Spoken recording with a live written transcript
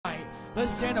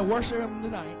Let's stand and worship Him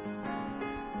tonight.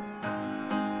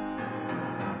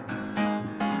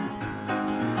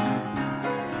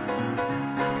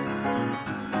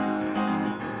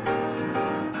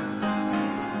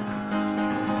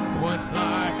 Once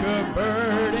like a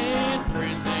bird in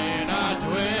prison I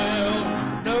dwelled,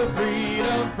 no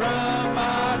freedom from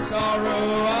my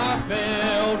sorrow I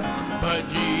felt, but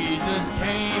Jesus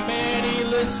came and He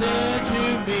listened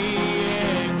to me,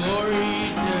 and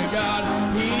glory to God,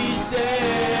 He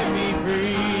set me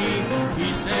free.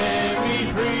 He set me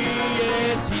free,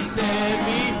 yes, He set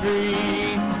me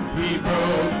free. He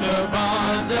broke the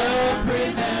bonds of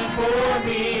prison for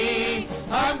me.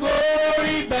 I'm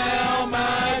glory bound,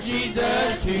 my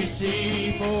Jesus to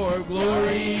see, for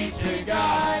glory to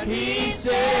God, He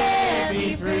set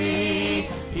me free.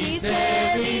 He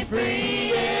set me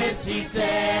free, yes, He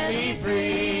set me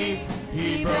free.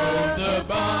 He broke the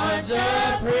bonds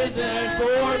of prison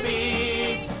for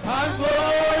me. I'm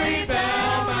glory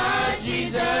bound, my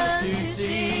Jesus to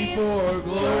see, for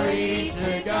glory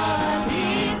to God,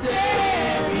 He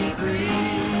set me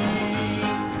free.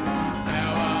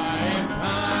 Now I am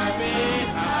climbing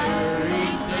higher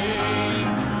each day.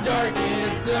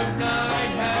 Darkness of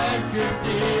night has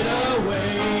drifted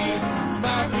away.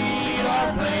 My feet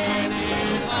are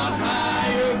planted on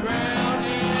higher ground,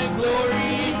 and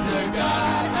glory to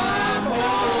God, I'm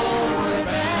homeward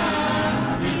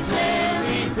bound. He set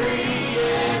me free,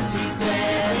 yes, He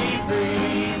set me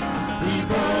free. He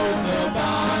broke the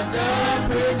bonds of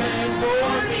prison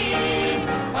for me.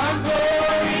 I'm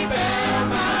glory bound,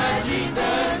 my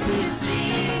Jesus to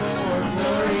see, for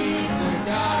glory to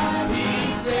God, He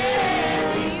set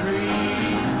me free.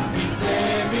 He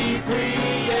set me free,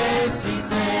 yes, He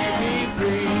set me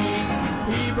free.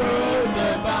 He broke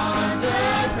the bonds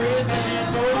of prison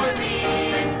for me.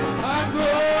 I'm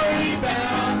glory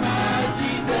bound, my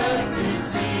Jesus to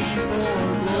see, for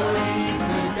glory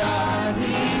to God,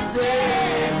 He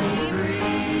set me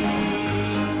free.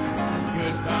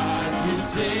 Goodbye to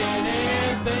sin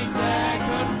and things that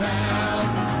confound.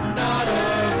 Not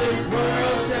of this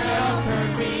world shall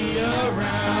turn me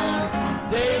around.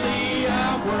 Daily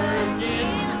I'm working,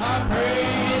 I'm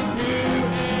praying to,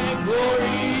 and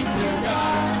glory to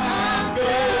God, I'm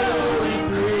going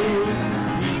through.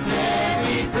 He set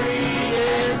me free,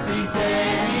 yes, He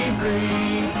set me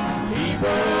free. He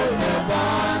broke the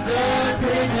bonds of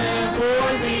prison for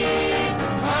me.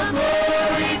 I'm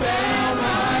glory bound,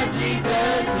 my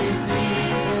Jesus to see,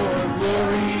 for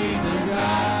glory to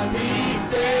God, He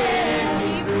set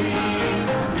me free.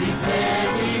 He set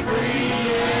me free,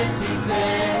 yes, He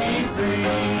set me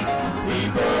free. He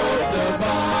broke the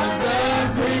bonds of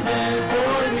prison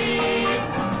for me.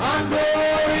 I'm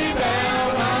glory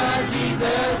bound, my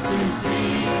Jesus to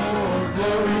see, for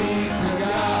glory to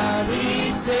God, He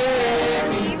set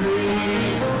me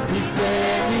free. He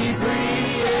set me free,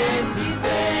 yes, He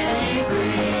set me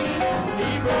free.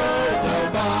 He broke the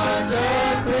bonds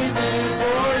of prison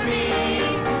for me.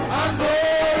 I'm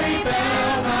glory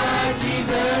bound, my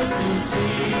Jesus to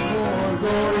see, for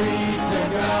glory to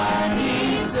God, He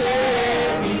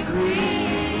set me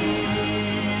free.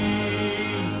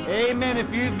 Amen.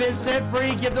 If you've been set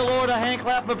free, give the Lord a hand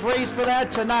clap of praise for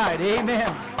that tonight.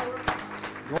 Amen.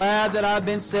 Glad that I've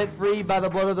been set free by the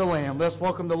blood of the Lamb. Let's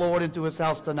welcome the Lord into His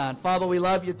house tonight. Father, we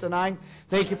love You tonight.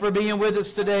 Thank You for being with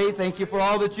us today. Thank You for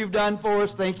all that You've done for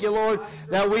us. Thank You, Lord,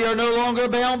 that we are no longer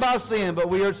bound by sin, but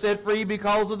we are set free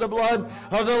because of the blood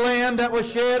of the Lamb that was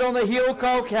shed on the hill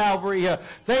called Calvary.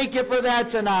 Thank You for that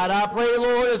tonight. I pray,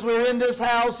 Lord, as we're in this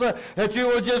house, that You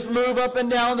will just move up and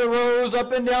down the rows,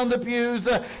 up and down the pews,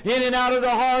 in and out of the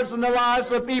hearts and the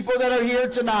lives of people that are here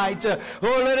tonight.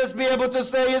 Lord, let us be able to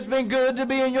say it's been good to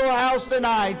be in Your house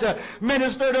tonight.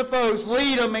 Minister to folks,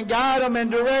 lead them and guide them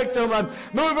and direct them.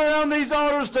 Move around these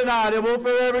altars tonight, and we'll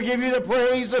forever give You the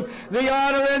praise, the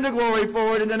honor, and the glory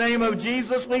for it. In the name of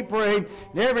Jesus we pray.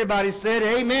 And everybody said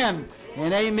amen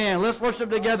and amen. Let's worship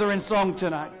together in song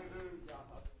tonight.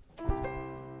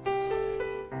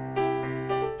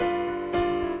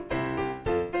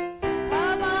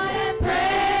 Come on and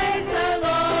praise the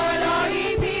Lord, all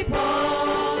ye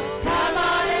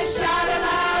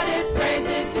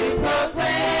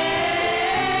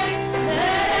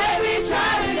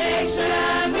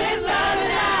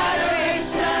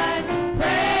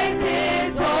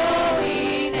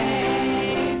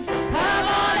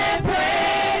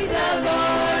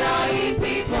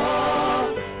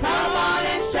people.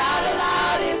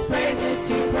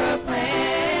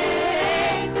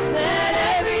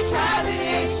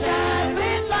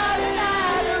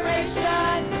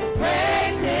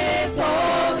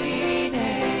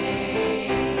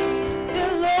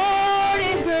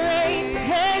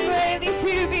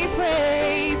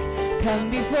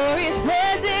 Come before his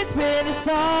presence with a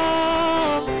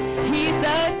song. He's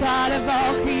the God of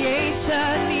all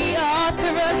creation, the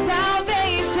author of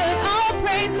salvation. All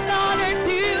praise and honor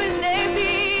to his name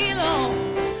belong.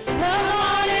 Come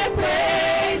on and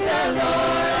praise the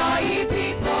Lord, all ye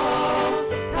people.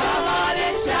 Come on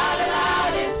and shout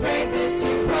aloud his praises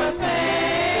to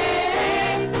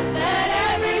proclaim. Let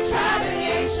every tribe and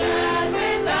nation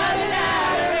with love and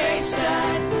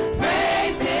adoration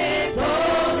praise his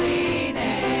holy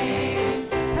name.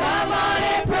 Come on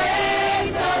and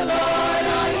praise the Lord,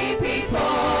 all ye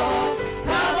people.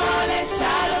 Come on and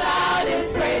shout aloud his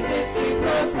praises to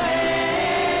proclaim.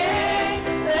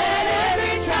 Let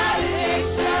every tribe and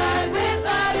nation with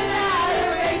love and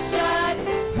adoration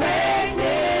praise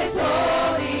his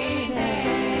holy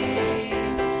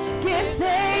name. Give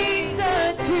thanks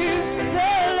unto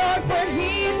the Lord, for he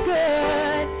is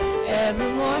good.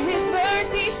 Evermore his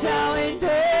mercy shall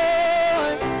endure.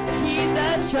 He's a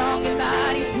strong and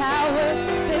mighty tower,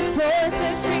 the source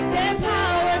of strength and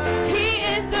power. He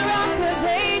is the rock of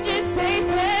ages, safe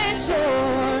and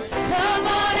sure. Come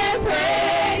on and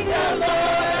praise the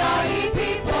Lord, all ye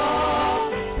people.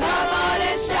 Come on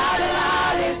and shout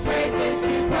aloud his praises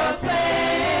to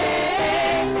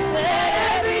proclaim. Let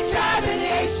every tribe and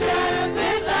nation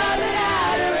with love and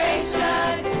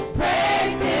adoration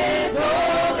praise his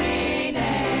holy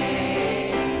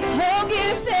name. Oh,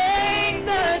 give thanks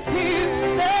unto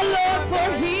the Lord, for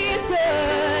he is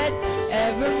good.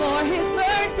 Evermore his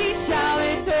mercy shall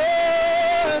endure.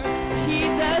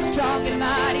 He's a strong and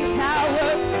mighty tower,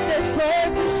 the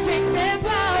source of strength and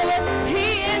power. He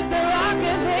is the rock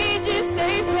of ages,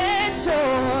 safe and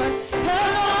sure.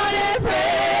 Come on and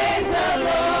praise the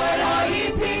Lord, all ye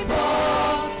people.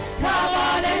 Come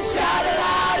on and shout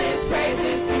aloud his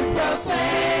praises to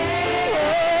proclaim.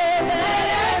 Let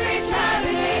every tribe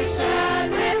and nation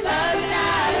with love and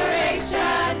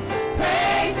adoration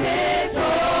praise his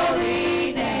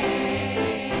holy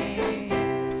name.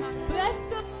 Bless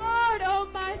the Lord, O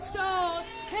my soul,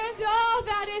 and all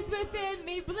that is within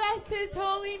me. Bless his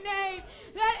holy name.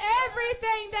 Let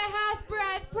everything that hath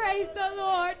breath praise the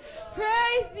Lord.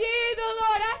 Praise ye the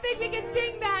Lord. I think we can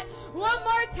sing that one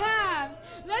more time.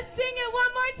 Let's sing it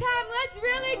one more time. Let's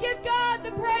really give God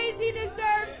the praise he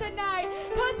deserves tonight,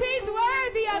 because he's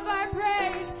worthy of our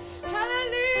praise.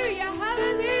 Hallelujah,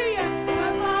 hallelujah.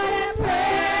 Come on and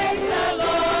praise the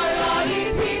Lord, all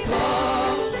ye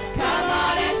people. Come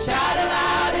on and shout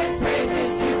aloud his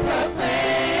praises to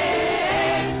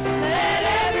proclaim. Let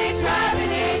every tribe and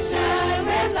nation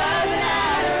with love and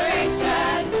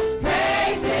adoration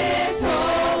praise his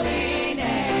holy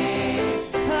name.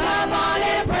 Come on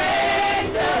and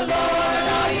praise the Lord,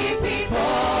 all ye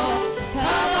people.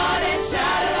 Come on and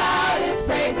shout aloud his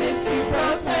praises to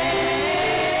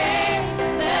proclaim.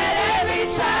 Let every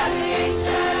tribe and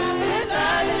nation with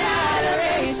love and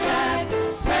adoration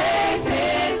praise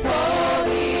his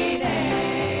holy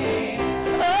name.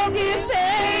 Oh, give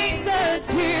thanks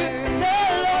unto the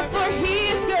Lord, for he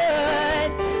is good.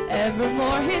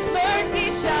 Evermore his mercy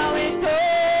shall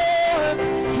endure.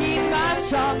 He's my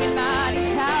strong and mighty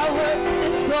tower, the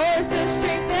source of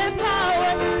strength and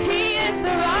power. He is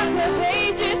the rock of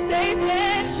ages, safe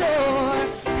and sure.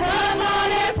 Come on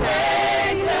and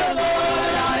praise the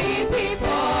Lord, all ye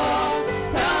people.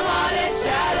 Come on and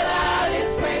shout aloud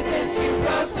his praises to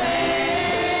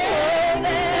proclaim.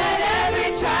 Let every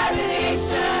tribe and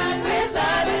nation with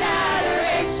love and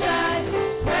adoration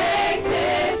praise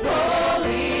his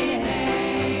holy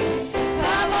name.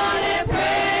 Come on and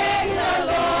praise the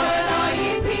Lord, all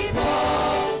ye people.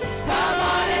 Come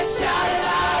on and shout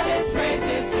aloud his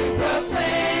praises to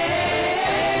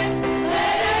proclaim.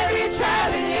 Let every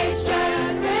tribe and nation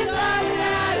with love and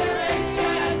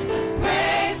adoration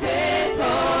praise his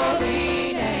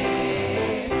holy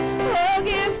name. Oh,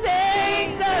 give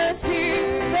thanks unto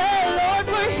the Lord,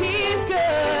 for he is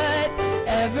good.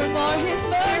 Evermore his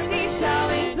mercy shall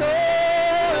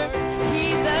endure.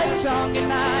 He's a strong and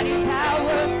mighty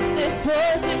tower, the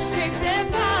source of strength and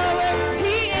power.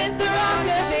 He is the rock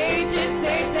of ages,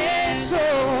 safe and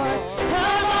sure.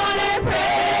 Come on and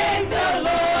praise the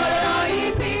Lord, all ye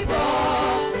people.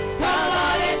 Come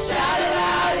on and shout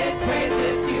aloud his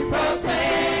praises to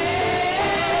proclaim.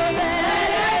 Let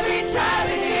every tribe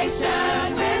and nation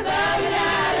with love and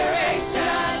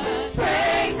adoration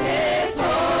praise his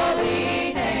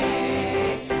holy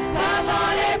name. Come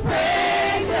on and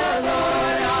praise the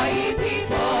Lord, all ye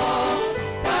people.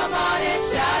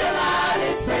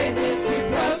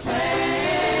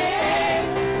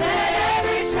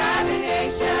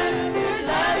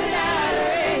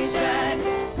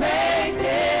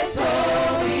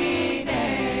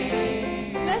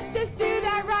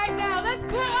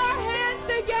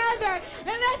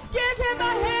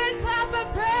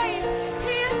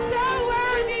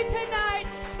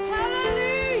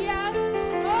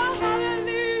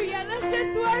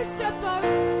 worship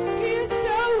Him. He is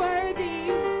so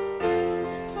worthy.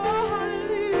 Oh,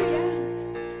 hallelujah.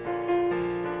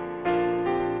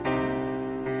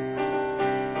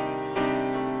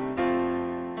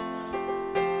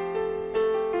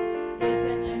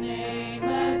 Isn't the name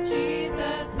of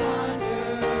Jesus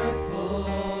wonderful?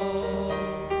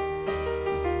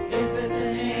 Isn't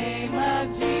the name of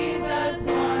Jesus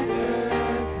wonderful?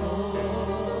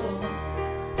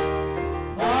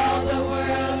 All the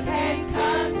world can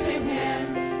come to Him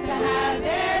to have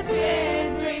their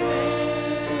sins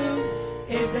removed.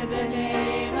 Isn't the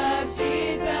name of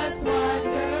Jesus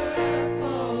wonderful?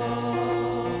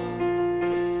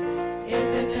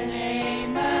 Isn't the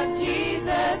name of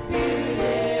Jesus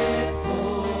beautiful?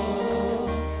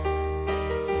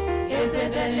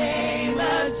 Isn't the name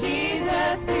of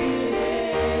Jesus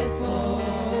beautiful?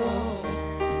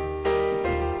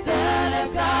 Son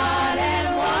of God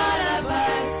and one of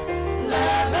us,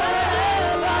 lover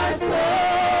of our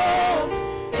souls.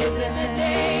 Isn't the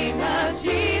name of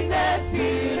Jesus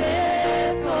beautiful?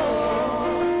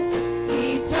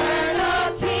 Eternal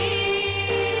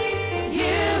King,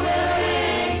 you will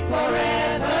reign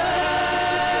forever,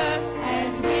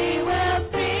 and we will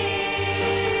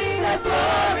sing the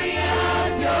glory of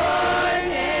your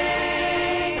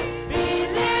name. Be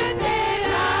lifted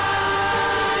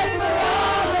high for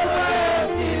all the world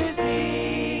to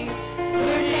see.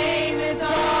 Your name is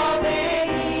all they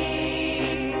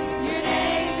need. Your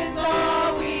name is all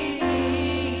we need.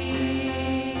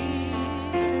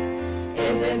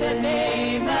 Isn't the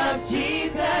name of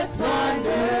Jesus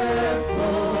wonderful?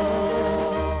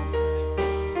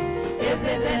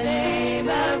 Isn't the name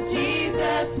of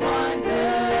Jesus wonderful?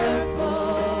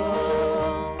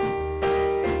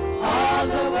 All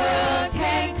the world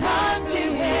can come to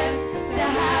Him to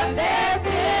have their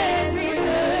sins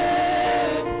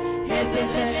removed.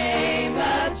 Isn't the name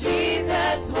of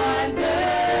Jesus wonderful?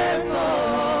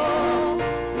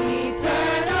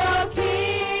 Eternal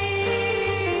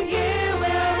King, you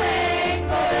will reign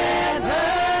forever,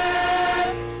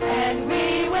 and we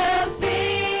will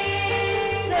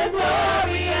sing the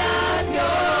glory of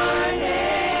your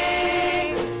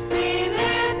name. Be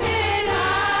lifted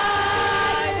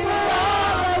high for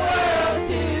all the world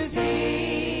to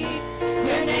see.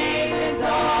 Your name is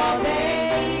all they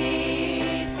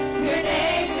need. Your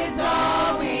name is all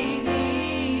we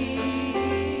need.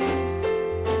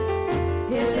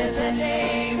 Isn't the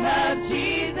name of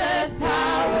Jesus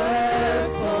powerful?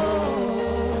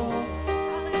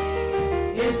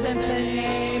 Isn't the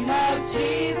name of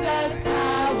Jesus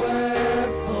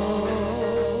powerful?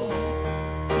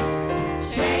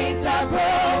 Chains are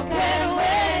broken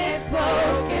when it's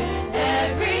spoken.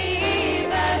 Every knee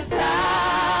must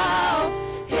bow.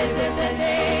 Isn't the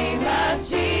name of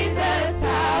Jesus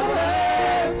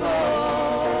powerful?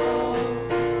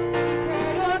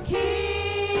 Eternal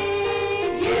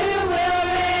King, you will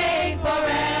reign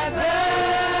forever,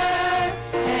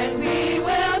 and we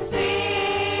will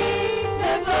sing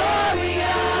the glory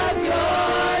of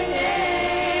your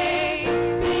name.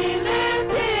 Be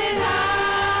lifted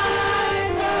high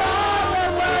for all the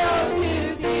world to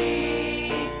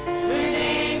see. Your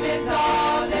name is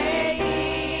all they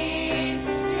need.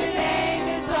 Your name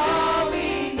is all we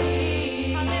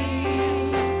need.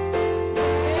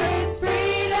 There is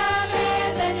freedom in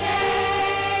the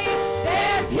name.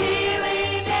 There's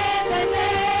healing in the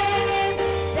name.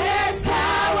 There's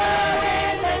power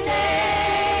in the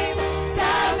name.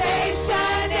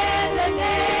 Salvation in the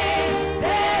name.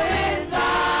 There is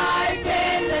life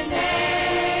in the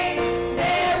name.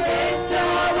 There is no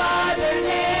other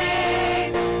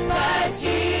name but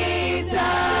Jesus.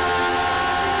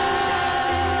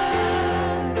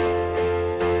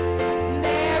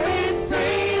 There is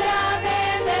freedom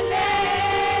in the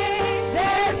name.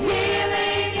 There's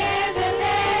healing in the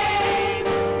name.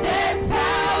 There's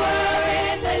power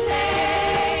in the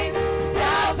name.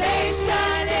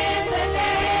 Salvation in the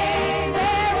name.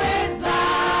 There is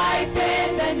life in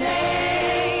the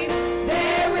name.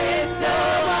 There is no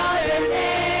other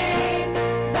name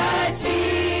but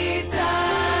Jesus.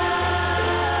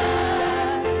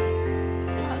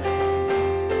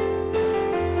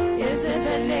 Isn't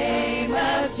the name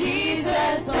of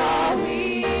Jesus all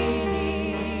we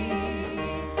need?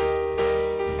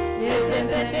 Isn't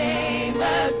the name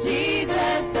of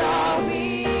Jesus all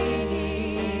we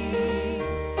need?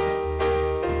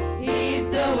 He's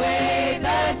the way,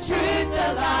 the truth,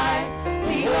 the life,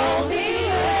 the only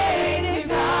way to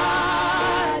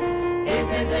God.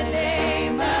 Isn't the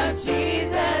name of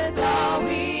Jesus all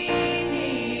we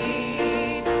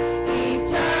need?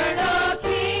 Eternal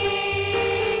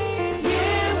King,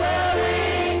 you will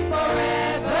reign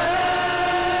forever,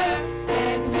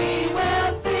 and we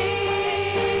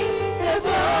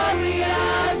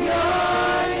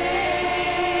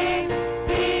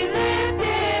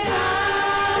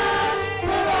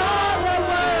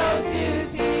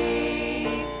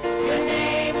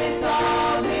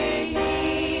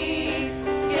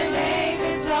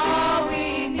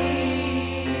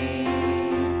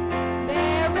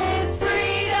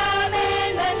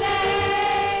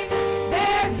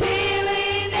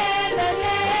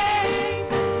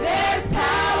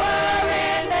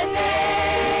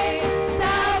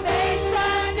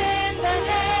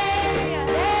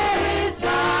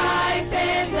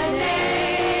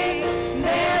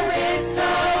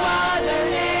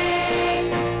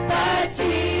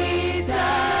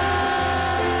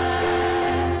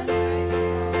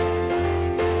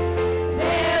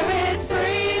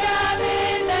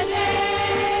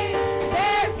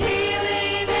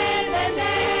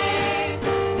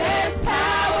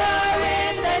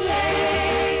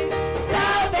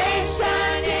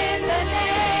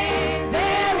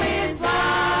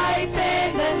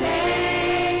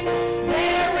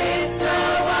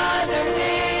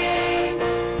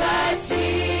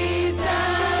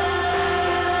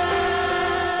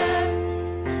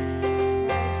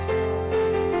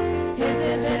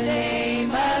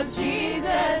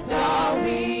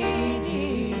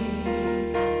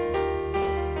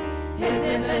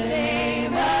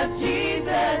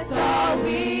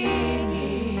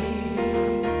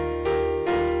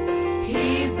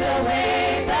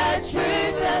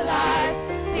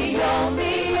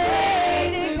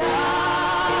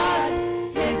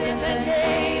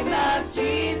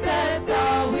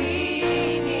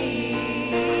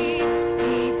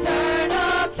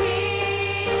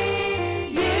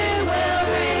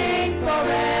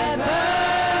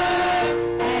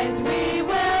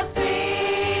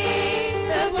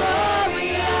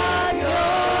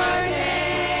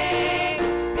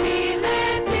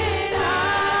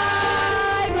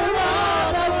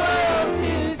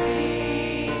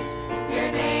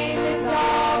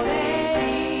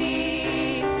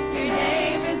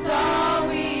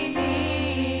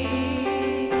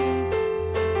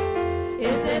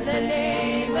in the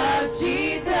name of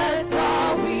Jesus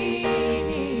all we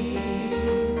need.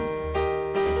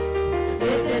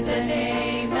 It's in the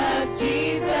name of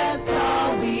Jesus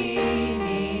all we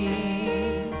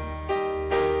need.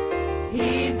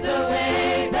 He's the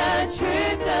way, the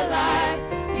truth, the life,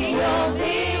 the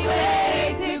only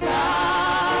way to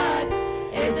God.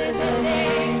 It's in the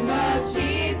name of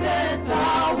Jesus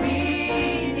all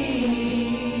we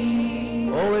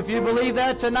need. Oh, if you believe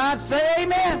that tonight, say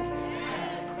amen.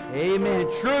 Amen.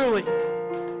 Truly,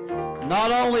 not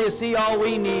only is he all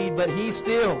we need, but he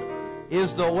still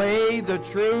is the way, the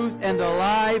truth, and the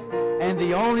life, and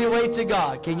the only way to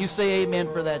God. Can you say amen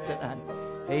for that tonight?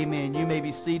 Amen. You may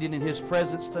be seated in his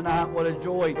presence tonight. What a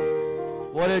joy.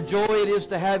 What a joy it is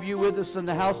to have you with us in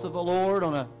the house of the Lord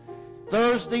on a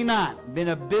Thursday night. Been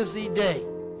a busy day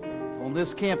on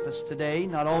this campus today,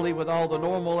 not only with all the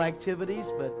normal activities,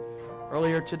 but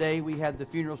earlier today we had the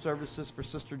funeral services for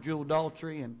Sister Jewel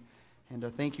Daltrey, and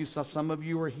thank you. Some of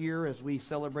you were here as we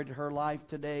celebrated her life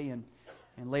today and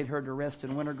laid her to rest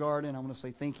in Winter Garden. I want to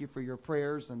say thank you for your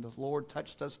prayers, and the Lord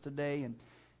touched us today, and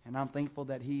I'm thankful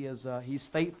that he's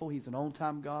faithful, he's an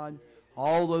on-time God,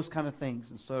 all those kind of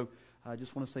things. And so I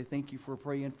just want to say thank you for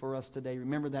praying for us today.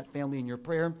 Remember that family in your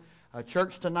prayer.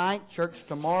 Church tonight, church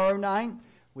tomorrow night.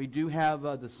 We do have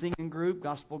the singing group,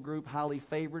 gospel group, Highly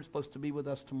Favored, supposed to be with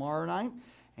us tomorrow night.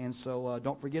 And so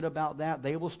don't forget about that.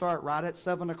 They will start right at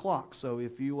 7 o'clock. So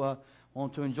if you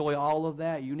want to enjoy all of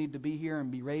that, you need to be here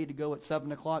and be ready to go at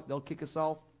 7 o'clock. They'll kick us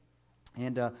off.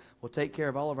 And we'll take care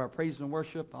of all of our praise and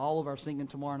worship, all of our singing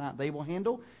tomorrow night they will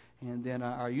handle. And then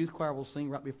our youth choir will sing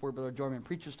right before Brother Jordan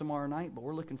preaches tomorrow night. But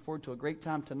we're looking forward to a great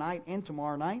time tonight and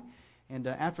tomorrow night. And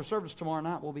after service tomorrow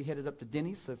night, we'll be headed up to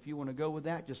Denny's. So if you want to go with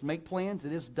that, just make plans.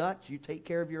 It is Dutch. You take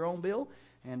care of your own bill.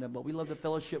 But we love to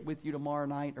fellowship with you tomorrow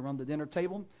night around the dinner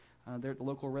table. They're at the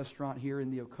local restaurant here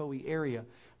in the Ocoee area.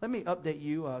 Let me update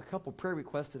you a couple prayer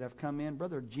requests that have come in.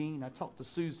 Brother Gene, I talked to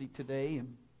Susie today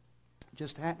and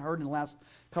just hadn't heard in the last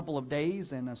couple of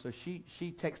days. And so she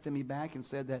texted me back and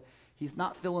said that he's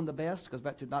not feeling the best, goes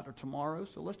back to the doctor tomorrow.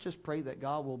 So let's just pray that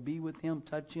God will be with him,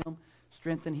 touch him,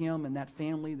 strengthen him and that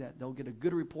family, that they'll get a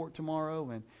good report tomorrow.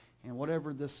 And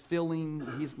whatever this feeling,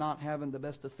 he's not having the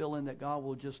best of feeling, that God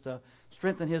will just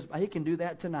strengthen his. He can do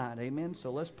that tonight. Amen. So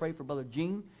let's pray for Brother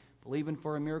Gene, believing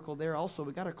for a miracle there. Also,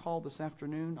 we got a call this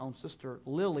afternoon on Sister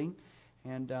Lily.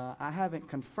 And I haven't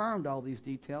confirmed all these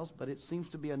details, but it seems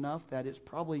to be enough that it's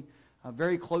probably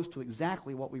very close to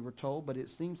exactly what we were told. But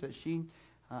it seems that she,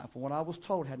 from what I was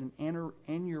told, had an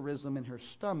aneurysm in her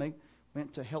stomach,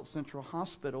 went to Health Central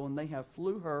Hospital, and they have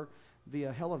flew her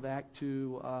via Helivac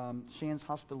to Shands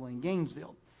Hospital in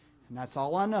Gainesville. And that's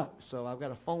all I know. So I've got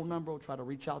a phone number. We'll try to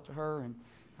reach out to her, and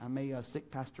I may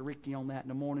sick Pastor Ricky on that in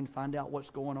the morning, find out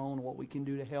what's going on, what we can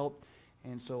do to help.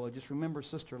 And so just remember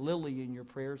Sister Lily in your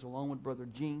prayers, along with Brother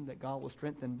Gene, that God will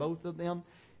strengthen both of them.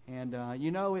 And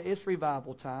it's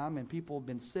revival time, and people have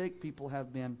been sick. People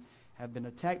have been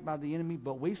attacked by the enemy,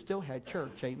 but we still had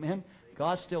church. Amen.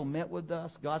 God still met with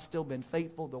us. God's still been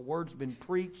faithful. The word's been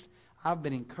preached. I've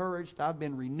been encouraged. I've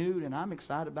been renewed, and I'm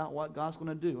excited about what God's going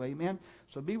to do. Amen.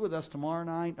 So be with us tomorrow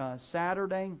night,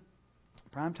 Saturday,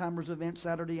 Primetimers event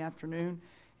Saturday afternoon,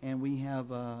 and we have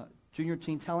Junior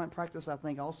Teen Talent Practice, I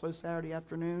think, also Saturday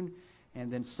afternoon.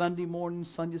 And then Sunday morning,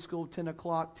 Sunday school, 10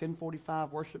 o'clock,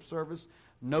 10:45 worship service.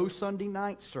 No Sunday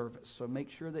night service, so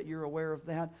make sure that you're aware of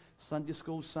that. Sunday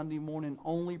school, Sunday morning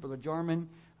only. Brother Jarman,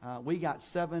 we got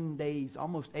 7 days,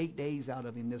 almost 8 days out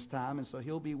of him this time. And so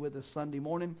he'll be with us Sunday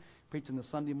morning, preaching the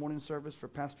Sunday morning service for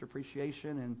Pastor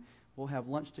Appreciation. And we'll have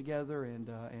lunch together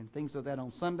and things of that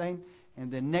on Sunday. And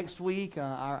then next week,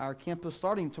 our campus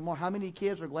starting tomorrow. How many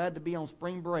kids are glad to be on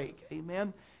spring break?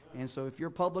 Amen. And so if you're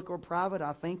public or private,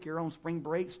 I think you're on spring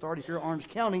break. Start if you're Orange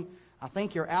County. I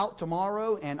think you're out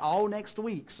tomorrow and all next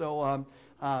week. So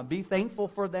be thankful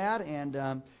for that.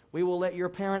 And we will let your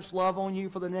parents love on you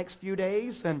for the next few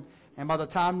days. And by the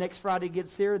time next Friday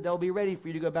gets here, they'll be ready for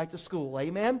you to go back to school.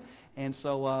 Amen. And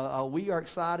so we are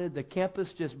excited. The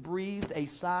campus just breathed a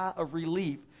sigh of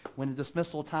relief when the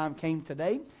dismissal time came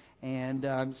today.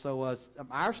 And so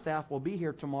our staff will be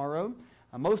here tomorrow,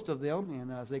 most of them,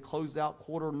 and as they close out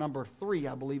quarter number 3,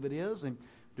 I believe it is, and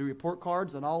do report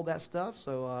cards and all that stuff.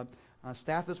 So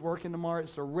staff is working tomorrow.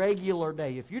 It's a regular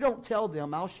day. If you don't tell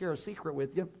them, I'll share a secret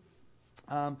with you.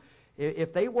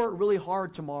 If they work really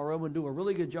hard tomorrow and do a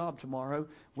really good job tomorrow,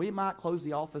 we might close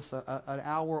the office an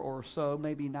hour or so,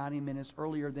 maybe 90 minutes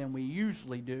earlier than we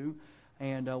usually do.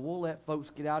 And we'll let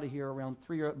folks get out of here around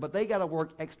 3. But they got to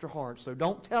work extra hard. So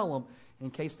don't tell them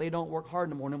in case they don't work hard in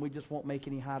the morning. We just won't make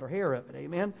any hide or hair of it.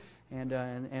 Amen.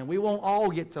 And we won't all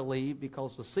get to leave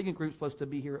because the singing group's supposed to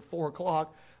be here at 4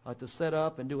 o'clock to set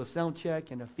up and do a sound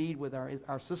check and a feed with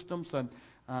our system. So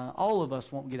all of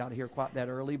us won't get out of here quite that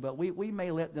early, but we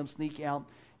may let them sneak out.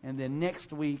 And then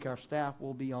next week, our staff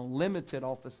will be on limited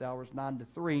office hours, 9 to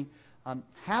 3.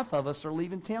 Half of us are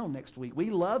leaving town next week. We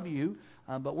love you,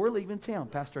 but we're leaving town.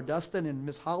 Pastor Dustin and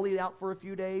Miss Holly out for a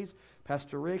few days.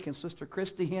 Pastor Rick and Sister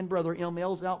Christy and Brother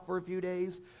ML's out for a few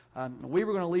days. We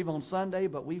were going to leave on Sunday,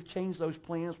 but we've changed those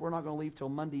plans. We're not going to leave till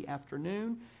Monday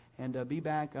afternoon and be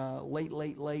back late.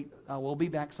 We'll be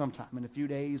back sometime in a few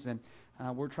days, and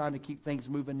we're trying to keep things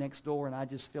moving next door, and I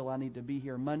just feel I need to be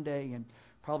here Monday and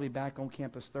probably back on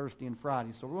campus Thursday and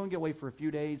Friday. So we're going to get away for a few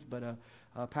days, but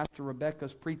Pastor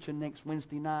Rebecca's preaching next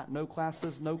Wednesday night. No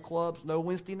classes, no clubs, no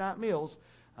Wednesday night meals,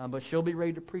 but she'll be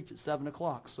ready to preach at 7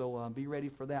 o'clock. So be ready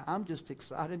for that. I'm just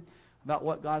excited about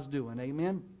what God's doing.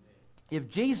 Amen. If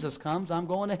Jesus comes, I'm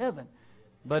going to heaven.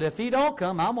 But if he don't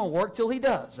come, I'm going to work till he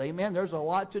does. Amen. There's a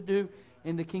lot to do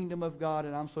in the kingdom of God,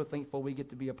 and I'm so thankful we get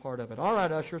to be a part of it. All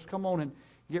right, ushers, come on and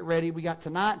get ready. We got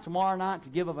tonight and tomorrow night to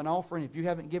give of an offering. If you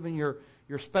haven't given your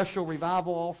special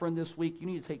revival offering this week, you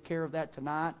need to take care of that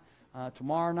tonight.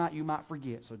 Tomorrow night you might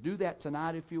forget. So do that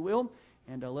tonight if you will.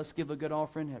 And let's give a good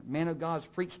offering. Man of God's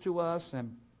preached to us,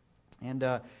 and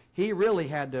he really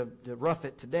had to rough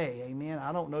it today. Amen.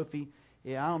 I don't know if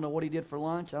I don't know what he did for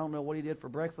lunch. I don't know what he did for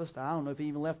breakfast. I don't know if he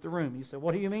even left the room. He said,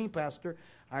 "What do you mean, Pastor?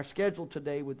 Our schedule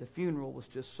today with the funeral was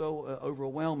just so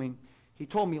overwhelming." He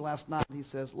told me last night, he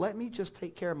says, "Let me just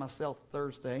take care of myself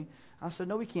Thursday." I said,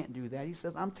 "No, we can't do that." He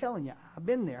says, "I'm telling you, I've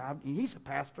been there." He's a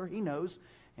pastor. He knows.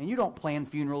 And you don't plan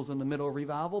funerals in the middle of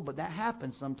revival, but that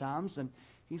happens sometimes. And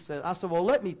he said, I said, "Well,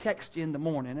 let me text you in the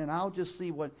morning, and I'll just see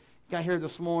what got here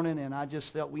this morning." And I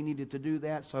just felt we needed to do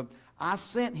that. So I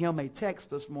sent him a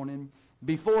text this morning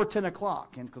before 10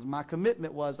 o'clock. And because my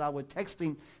commitment was I would text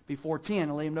him before 10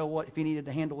 and let him know what if he needed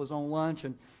to handle his own lunch.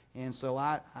 And so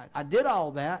I did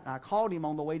all that. I called him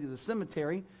on the way to the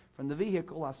cemetery from the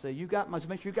vehicle. I said, just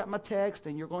make sure you got my text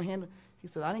and you're going to handle it. He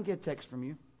said, "I didn't get a text from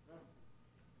you."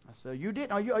 I said, "You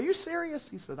didn't? Are you serious?"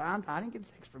 He said, I didn't get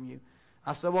a text from you."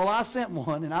 I said, "Well, I sent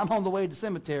one, and I'm on the way to the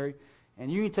cemetery, and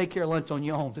you can take care of lunch on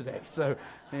your own today." So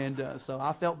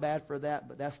I felt bad for that,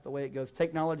 but that's the way it goes.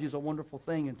 Technology is a wonderful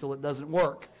thing until it doesn't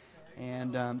work.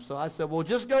 And so I said, "Well,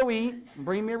 just go eat and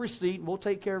bring me a receipt, and we'll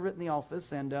take care of it in the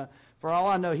office." And for all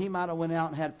I know, he might have went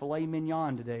out and had filet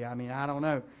mignon today. I mean, I don't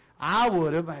know. I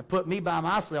would have put me by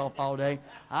myself all day.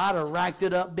 I'd have racked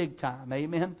it up big time.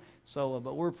 Amen. So,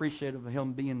 but we're appreciative of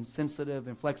him being sensitive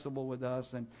and flexible with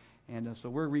us, and so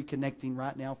we're reconnecting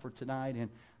right now for tonight. And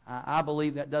I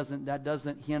believe that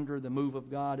doesn't hinder the move of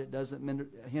God. It doesn't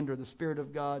hinder the Spirit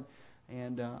of God.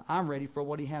 And I'm ready for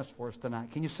what he has for us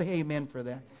tonight. Can you say amen for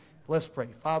that? Let's pray.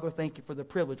 Father, thank you for the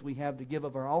privilege we have to give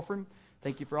of our offering.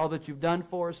 Thank you for all that you've done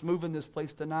for us. Move in this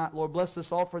place tonight. Lord, bless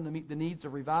this offering to meet the needs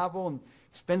of revival and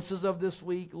expenses of this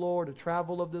week, Lord, the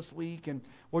travel of this week. And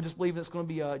we're just believing it's going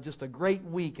to be just a great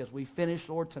week as we finish,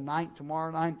 Lord, tonight,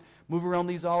 tomorrow night. Move around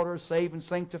these altars, save and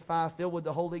sanctify, fill with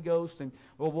the Holy Ghost. And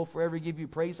Lord, we'll forever give you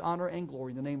praise, honor, and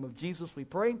glory. In the name of Jesus we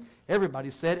pray. Everybody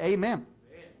said amen.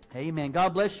 Amen.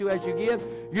 God bless you as you give.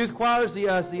 Youth choirs, the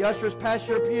ushers, pass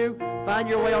your pew. Find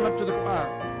your way on up to the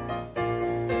choir.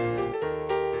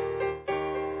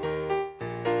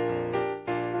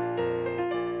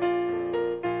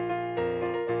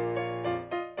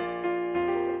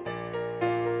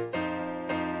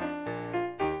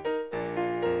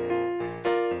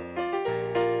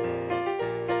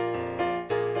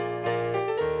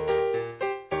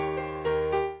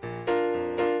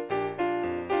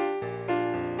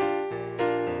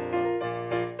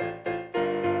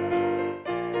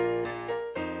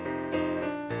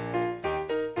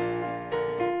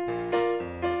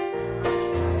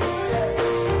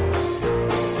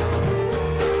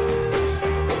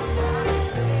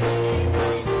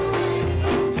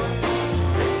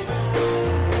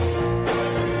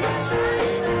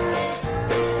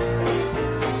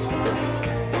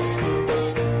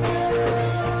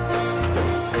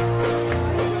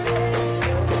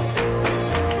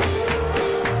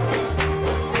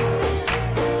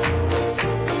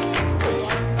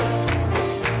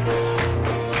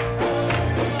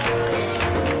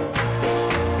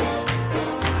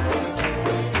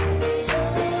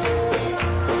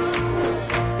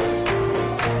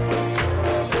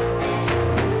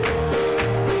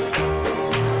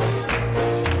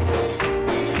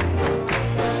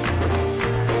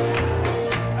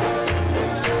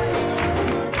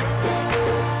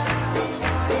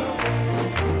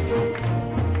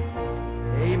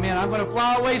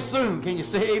 Soon. Can you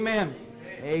say amen?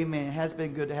 Amen. It has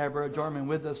been good to have Brother Jarman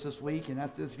with us this week. And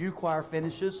after this youth choir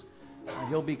finishes,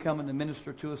 he'll be coming to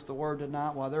minister to us the word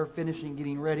tonight while they're finishing,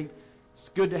 getting ready. It's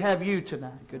good to have you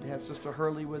tonight. Good to have Sister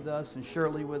Hurley with us and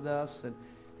Shirley with us. And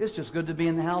it's just good to be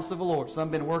in the house of the Lord. Some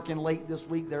have been working late this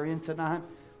week. They're in tonight.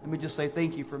 Let me just say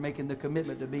thank you for making the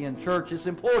commitment to be in church. It's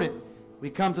important. We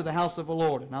come to the house of the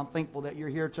Lord. And I'm thankful that you're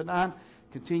here tonight.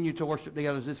 Continue to worship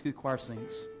together as this youth choir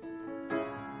sings.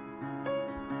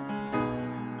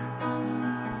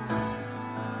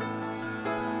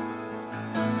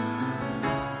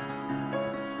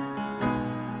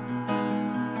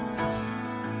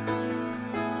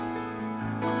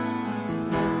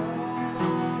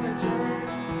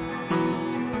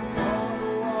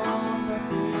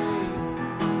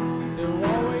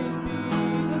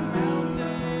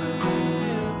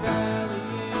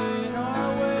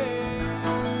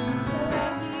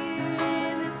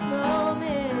 Here in this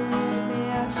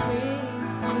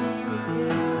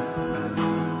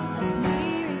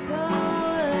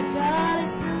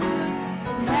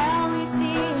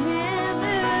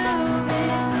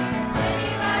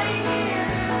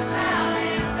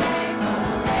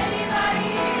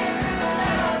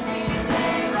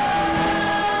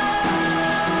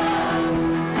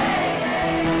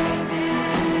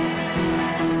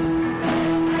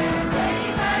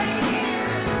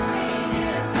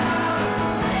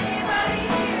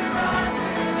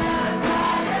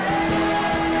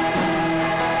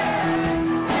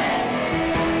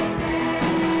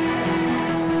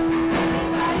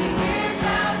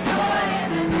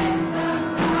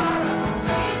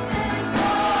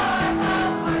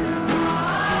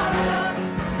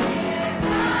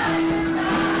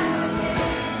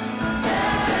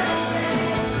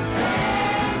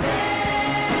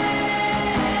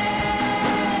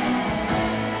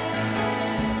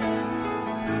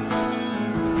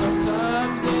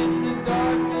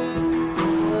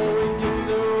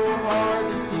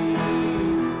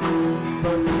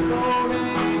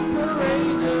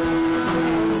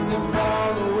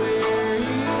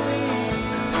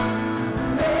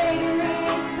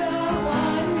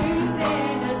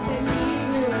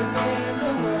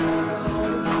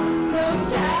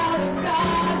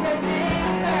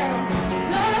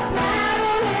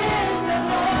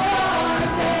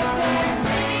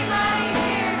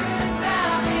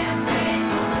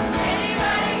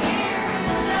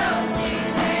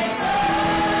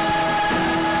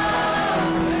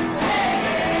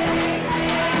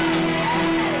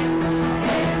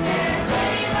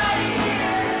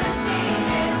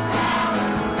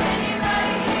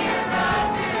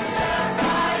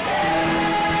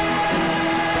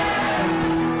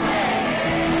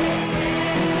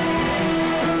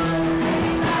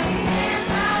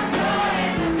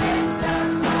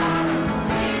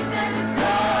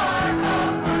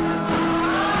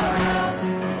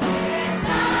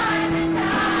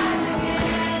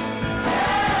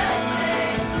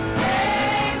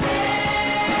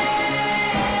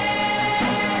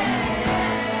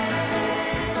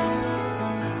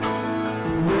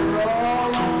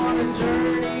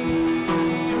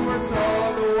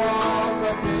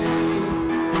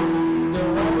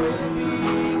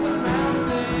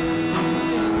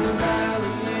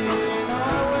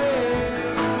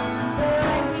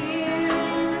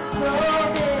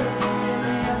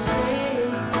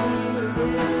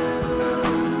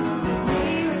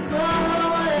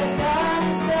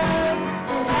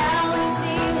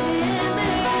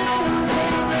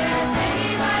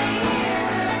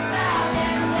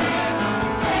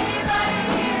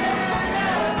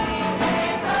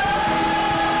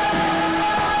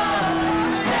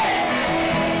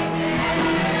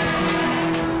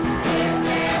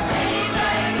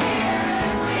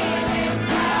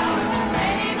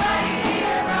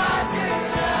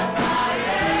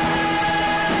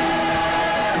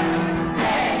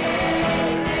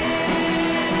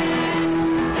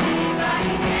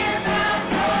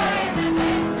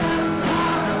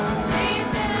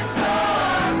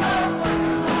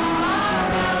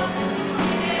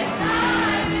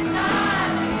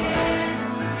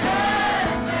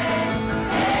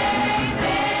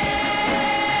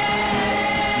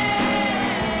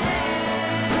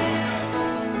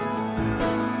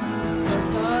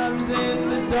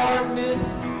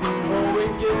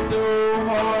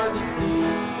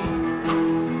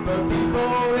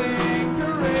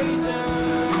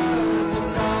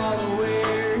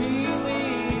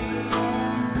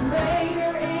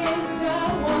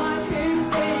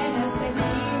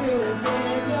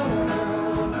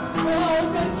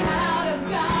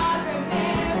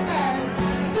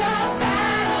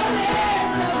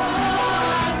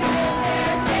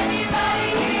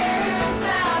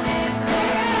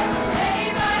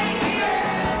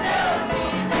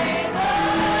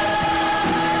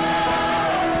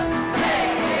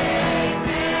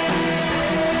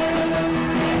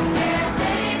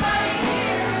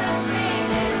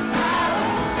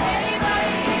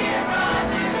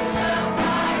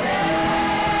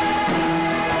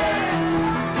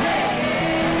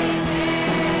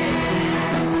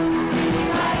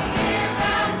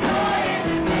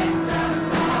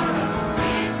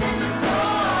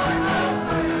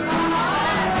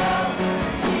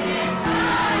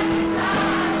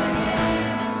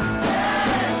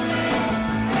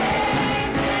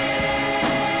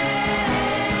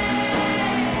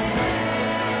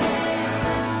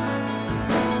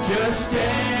just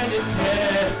stand and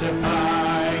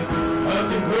testify of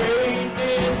the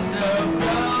greatness of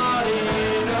God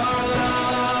in our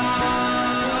life.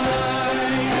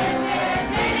 If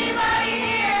there's anybody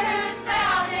here who's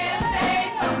found Him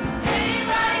faithful,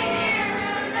 anybody here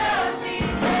who knows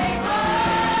He's able,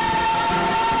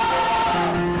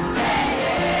 say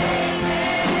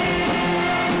amen.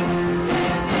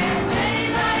 If there's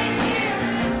anybody here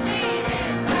who's seen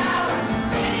His power,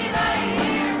 anybody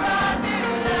here brought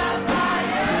through the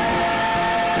fire, say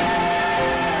amen.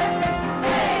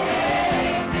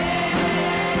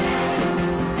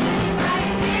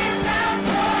 Anybody here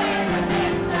found joy in the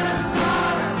midst of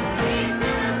sorrow, peace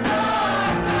in the storm, hope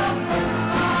for tomorrow,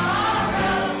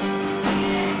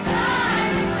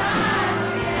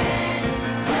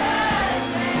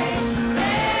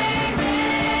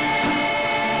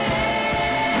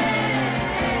 seen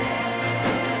it time and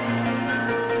time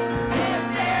again,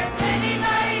 just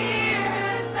say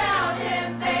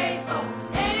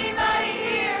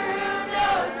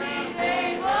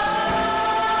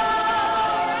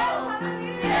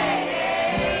If there's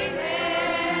anybody here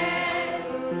who's found Him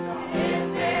faithful,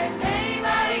 anybody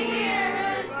here who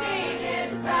knows He's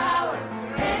able,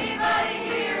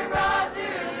 say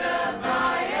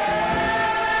amen.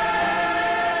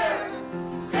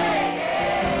 If there's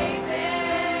anybody here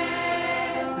who's seen His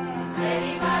power,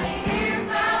 anybody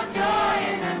here brought through the fire, say amen. Anybody here found joy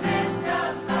in the midst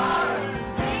of sorrow,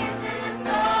 peace in the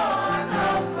storm,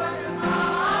 hope for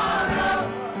tomorrow,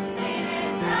 seen it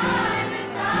time and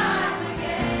time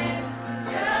again,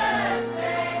 just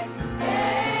say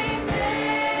amen.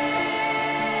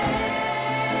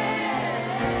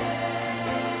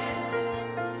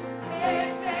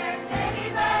 If there's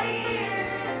anybody here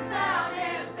who's found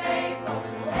Him faithful,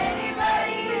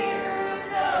 anybody here who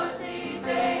knows He's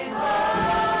able,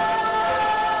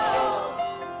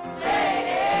 say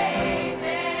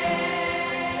amen.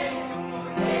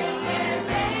 If there's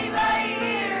anybody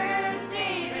here who's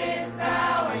seen His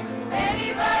power,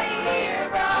 anybody here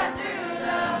brought through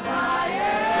the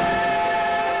fire,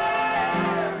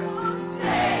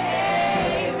 say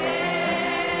amen.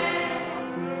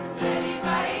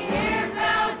 Anybody here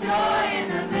found joy in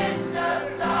the midst of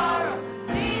sorrow,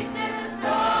 peace in the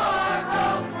storm,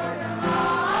 hope for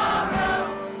tomorrow,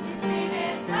 you've seen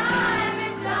it time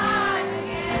and time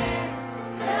again,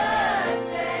 just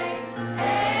say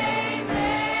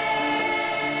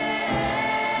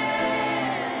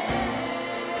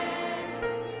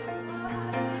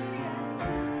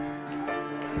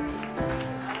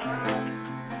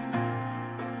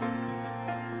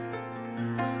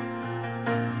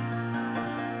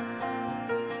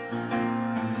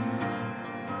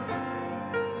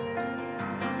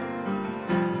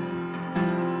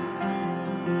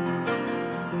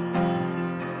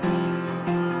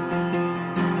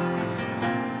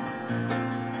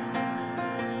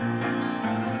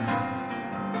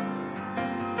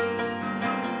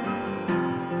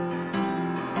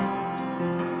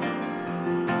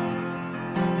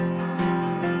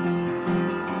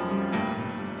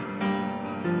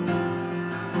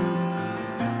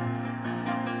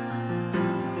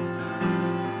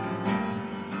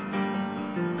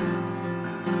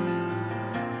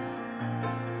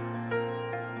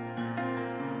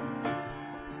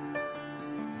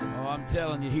Oh, I'm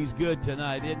telling you, He's good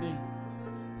tonight, isn't He?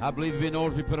 I believe it'd be in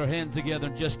order if we put our hands together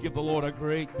and just give the Lord a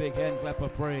great big hand clap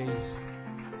of praise.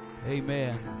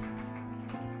 Amen.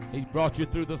 He brought you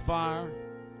through the fire.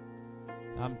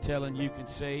 I'm telling you, you can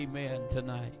say amen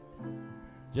tonight.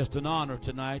 Just an honor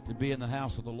tonight to be in the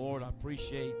house of the Lord. I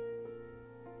appreciate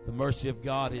the mercy of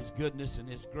God, His goodness and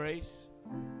His grace.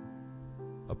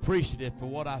 Appreciative for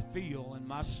what I feel in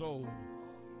my soul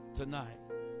tonight.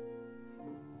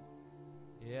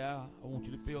 Yeah, I want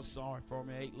you to feel sorry for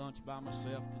me. I ate lunch by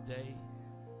myself today.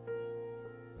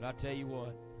 But I tell you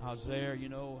what, I was there, you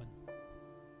know, and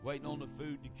waiting on the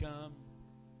food to come.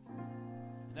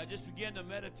 And I just began to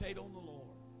meditate on the Lord.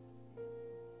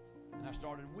 And I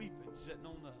started weeping, sitting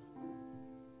on the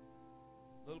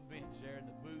little bench there in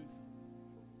the booth.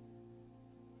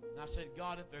 And I said,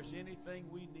 God, if there's anything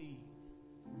we need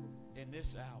in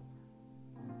this hour,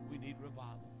 we need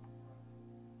revival.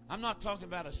 I'm not talking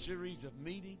about a series of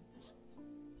meetings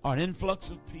or an influx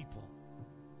of people.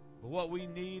 But what we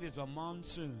need is a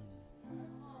monsoon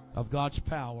of God's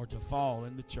power to fall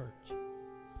in the church.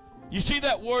 You see,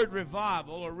 that word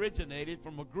revival originated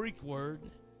from a Greek word,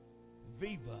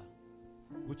 viva,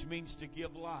 which means to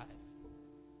give life.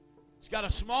 It's got a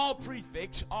small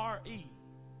prefix, re,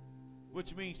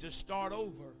 which means to start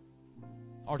over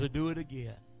or to do it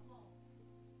again.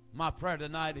 My prayer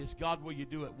tonight is, God, will you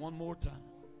do it one more time?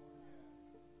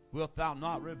 Wilt thou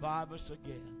not revive us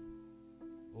again?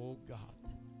 Oh, God.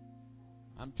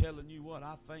 I'm telling you what,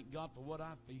 I thank God for what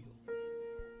I feel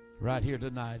right here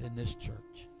tonight in this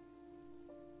church.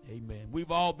 Amen.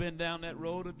 We've all been down that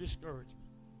road of discouragement.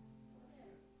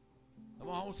 Come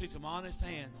on, I want to see some honest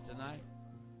hands tonight.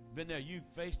 Been there, you've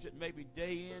faced it maybe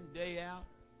day in, day out,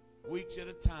 weeks at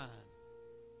a time.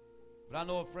 But I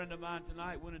know a friend of mine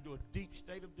tonight went into a deep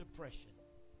state of depression.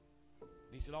 And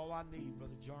he said, all I need,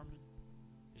 Brother Jarman,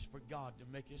 is for God to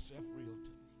make himself real to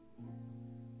me.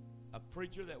 A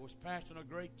preacher that was pastoring a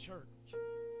great church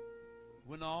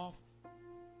went off,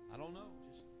 I don't know,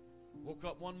 just woke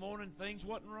up one morning, things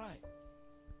wasn't right.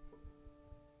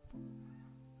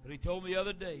 But he told me the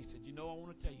other day, he said, you know, I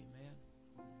want to tell you,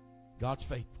 man, God's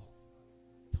faithful.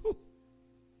 Whew.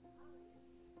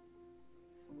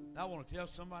 Now I want to tell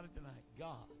somebody tonight,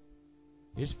 God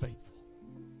is faithful.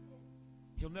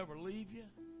 He'll never leave you.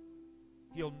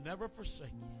 He'll never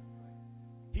forsake you.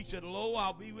 He said, lo,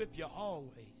 I'll be with you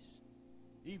always,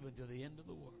 even to the end of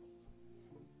the world.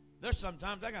 There's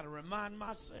sometimes I got to remind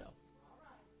myself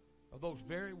of those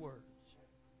very words.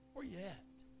 Where you at?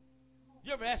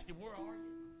 You ever ask him, where are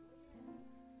you?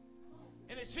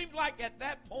 And it seemed like at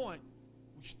that point,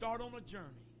 we start on a journey.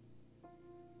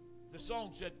 The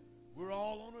song said, we're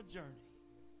all on a journey.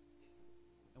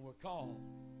 And we're called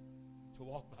to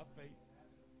walk by faith.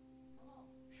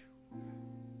 Whew.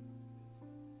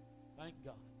 Thank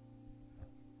God.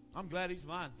 I'm glad he's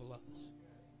mindful of us.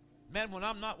 Man, when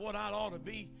I'm not what I ought to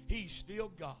be, he's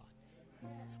still God.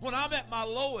 When I'm at my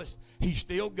lowest, he's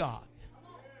still God.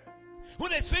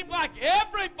 When it seems like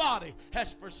everybody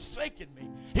has forsaken me,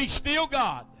 he's still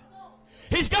God.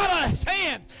 He's got a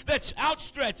hand that's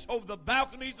outstretched over the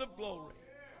balconies of glory.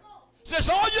 Says,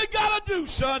 all you got to do,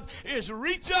 son, is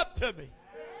reach up to me.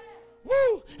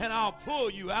 Woo! And I'll pull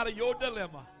you out of your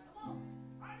dilemma.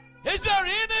 Is there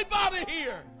anybody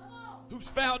here who's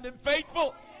found him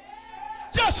faithful?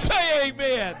 Just say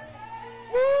amen.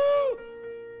 Woo!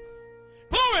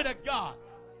 Glory to God.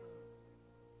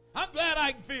 I'm glad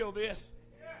I can feel this.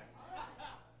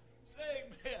 Say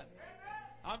amen.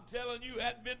 I'm telling you,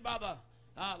 hadn't been by the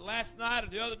last night or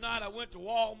the other night, I went to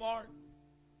Walmart.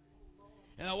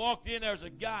 And I walked in, there was a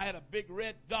guy had a big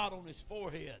red dot on his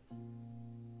forehead.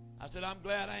 I said, I'm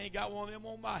glad I ain't got one of them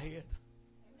on my head.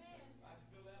 Amen. I can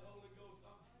feel that Holy Ghost.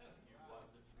 I'm telling you what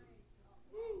the truth.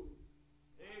 Woo.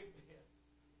 Amen.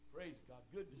 Praise God.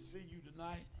 Good to see you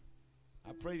tonight.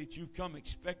 I pray that you've come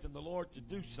expecting the Lord to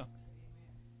do something.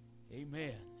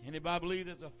 Amen. Anybody believe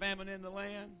there's a famine in the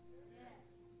land?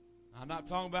 I'm not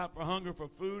talking about for hunger for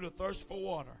food or thirst for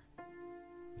water.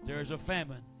 But there's a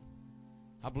famine,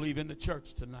 I believe, in the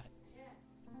church tonight.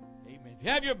 Amen. If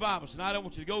you have your Bibles tonight, I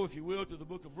want you to go, if you will, to the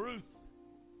book of Ruth.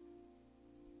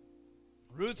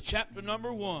 Ruth chapter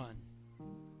number 1.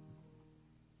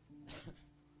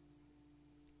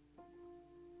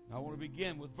 I want to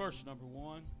begin with verse number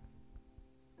 1.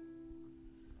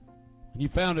 When you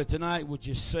found it tonight, would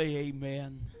you say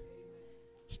amen?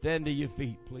 Stand to your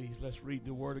feet, please. Let's read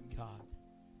the Word of God.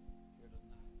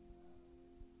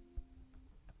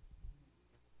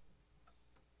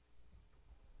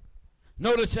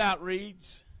 Notice how it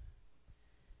reads.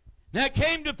 Now it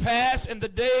came to pass in the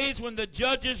days when the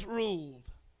judges ruled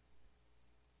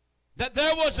that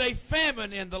there was a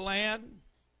famine in the land,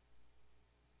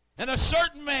 and a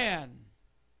certain man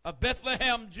of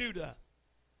Bethlehem, Judah,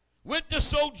 went to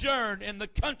sojourn in the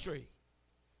country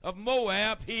of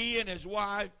Moab, he and his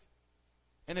wife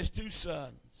and his 2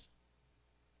 sons.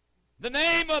 The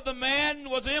name of the man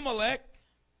was Elimelech.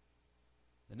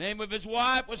 The name of his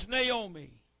wife was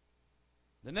Naomi.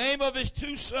 The name of his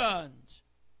 2 sons,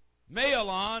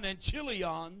 Mahlon and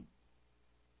Chilion,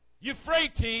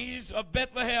 Euphrates of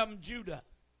Bethlehem, Judah.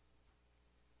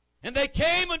 And they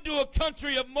came into a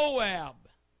country of Moab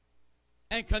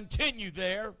and continued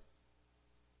there.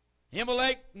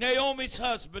 Elimelech, Naomi's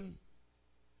husband,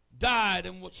 died,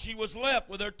 and she was left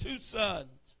with her 2 sons.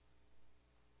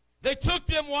 They took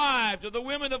them wives of the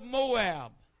women of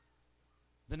Moab.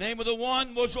 The name of the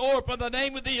one was Orpah, the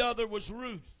name of the other was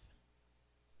Ruth.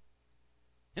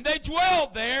 And they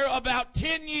dwelled there about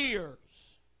 10 years.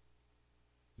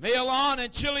 Mahlon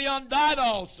and Chilion died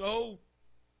also,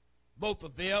 both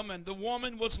of them, and the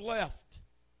woman was left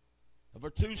of her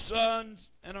 2 sons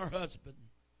and her husband.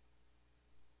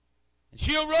 And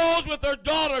she arose with her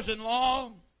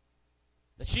daughters-in-law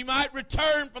that she might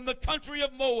return from the country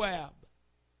of Moab.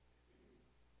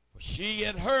 For she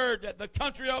had heard that the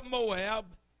country of Moab,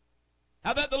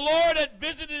 how that the Lord had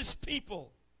visited his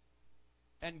people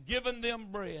and given them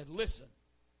bread. Listen,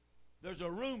 there's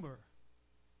a rumor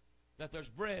that there's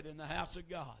bread in the house of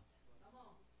God.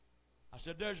 I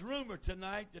said, there's rumor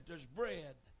tonight that there's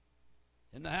bread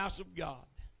in the house of God.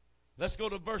 Let's go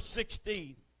to verse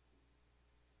 16.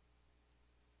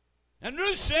 And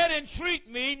Ruth said, entreat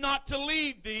me not to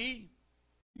leave thee,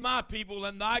 my people,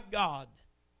 and thy God,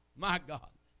 my God.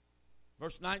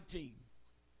 Verse 19.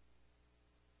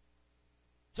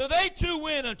 So they two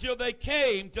went until they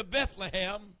came to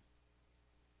Bethlehem.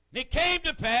 And it came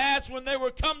to pass, when they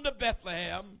were come to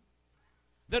Bethlehem,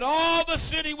 that all the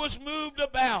city was moved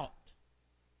about.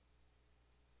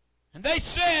 And they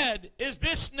said, is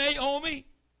this Naomi?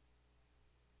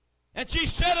 And she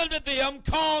said unto them,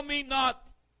 call me not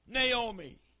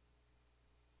Naomi,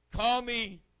 call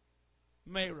me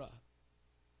Mara.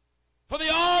 For the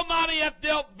Almighty hath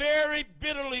dealt very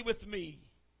bitterly with me.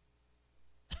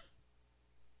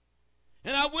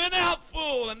 And I went out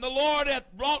full, and the Lord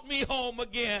hath brought me home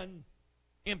again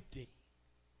empty.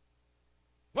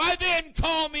 Why then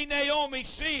call me Naomi,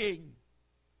 seeing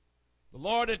the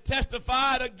Lord hath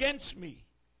testified against me?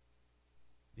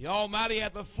 The Almighty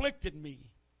hath afflicted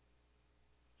me.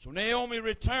 So Naomi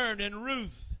returned, and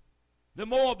Ruth, the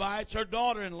Moabites, her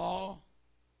daughter-in-law,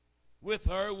 with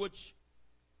her, which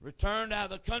returned out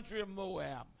of the country of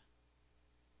Moab.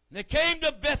 And they came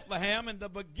to Bethlehem in the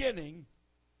beginning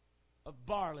of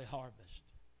barley harvest.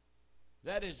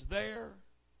 That is there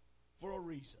for a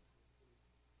reason.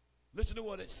 Listen to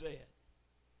what it said.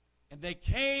 And they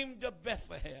came to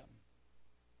Bethlehem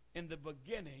in the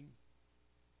beginning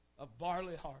of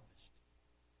barley harvest.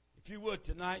 If you would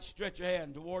tonight, stretch your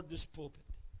hand toward this pulpit.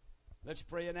 Let's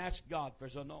pray and ask God for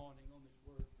his anointing on this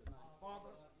word tonight. Father,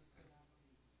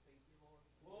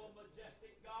 oh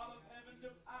majestic God of heaven,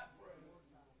 I pray,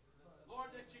 Lord,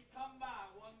 that you come by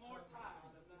one more time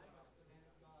tonight.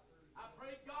 I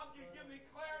pray, God, you give me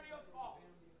clarity of thought,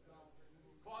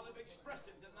 quality of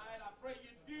expression tonight. I pray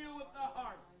you deal with the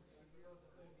heart.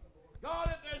 God,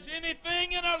 if there's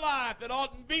anything in our life that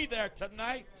oughtn't be there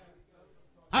tonight,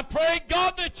 I pray,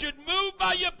 God, that you'd move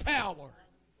by your power.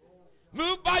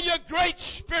 Move by your great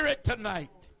Spirit tonight.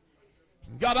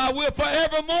 And God, I will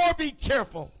forevermore be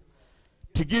careful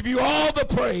to give you all the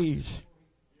praise.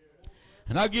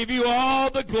 And I give you all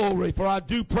the glory, for I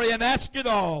do pray and ask it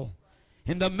all.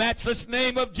 In the matchless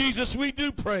name of Jesus we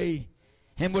do pray.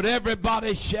 And would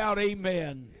everybody shout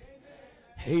amen.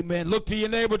 Amen. Look to your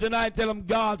neighbor tonight. Tell them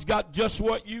God's got just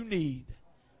what you need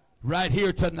right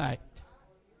here tonight.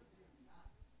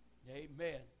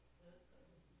 Amen.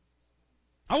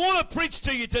 I want to preach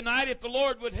to you tonight, if the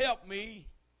Lord would help me,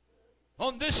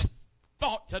 on this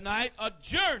thought tonight, a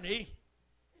journey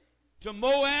to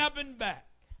Moab and back.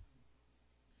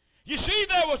 You see,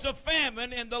 there was a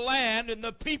famine in the land, and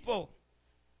the people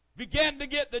began to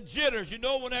get the jitters. You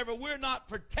know, whenever we're not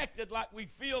protected like we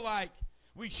feel like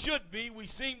we should be, we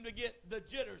seem to get the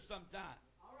jitters sometimes.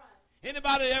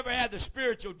 Anybody ever had the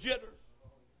spiritual jitters?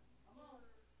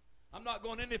 I'm not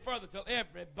going any further till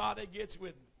everybody gets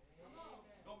with me.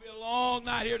 It's going to be a long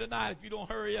night here tonight if you don't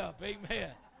hurry up.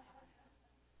 Amen.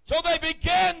 So they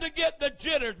began to get the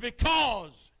jitters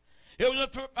because it was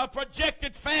a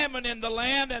projected famine in the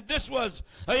land, and this was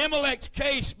Ahimelech's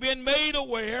case being made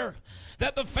aware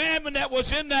that the famine that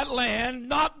was in that land,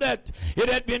 not that it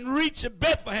had been reached at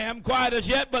Bethlehem quite as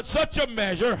yet, but such a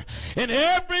measure, and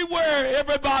everywhere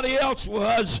everybody else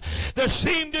was, there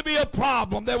seemed to be a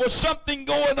problem. There was something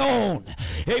going on.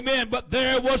 Amen. But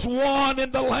there was one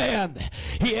in the land.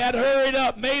 He had hurried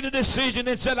up, made a decision,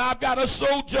 and said, I've got to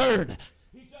sojourn.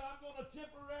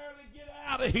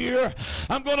 Out of here.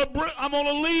 I'm going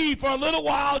to leave for a little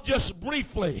while, just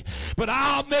briefly, but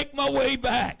I'll make my way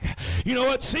back. You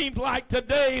know, it seems like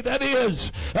today that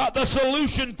is the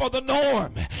solution for the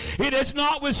norm. It is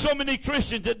not with so many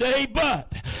Christians today,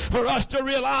 but for us to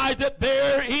realize that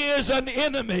there is an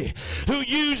enemy who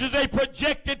uses a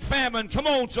projected famine, come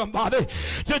on somebody,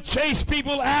 to chase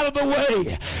people out of the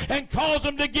way and cause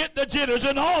them to get the jitters.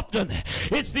 And often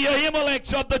it's the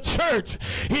Ahimelechs of the church.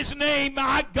 His name,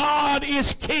 my God, is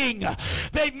King.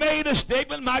 They've made a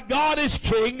statement, my God is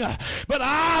King, but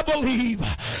I believe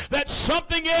that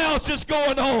something else is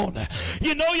going on.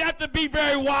 You know, you have to be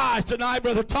very wise tonight,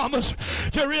 Brother Thomas,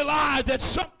 to realize that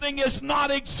something is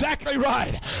not exactly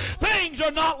right. Things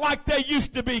are not like they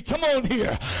used to be. Come on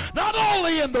here. Not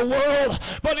only in the world,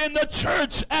 but in the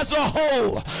church as a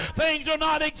whole. Things are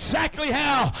not exactly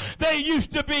how they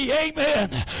used to be.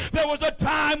 Amen. There was a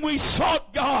time we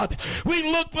sought God. We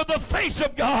looked for the face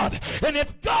of God. And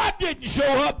if God didn't show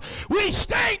up, we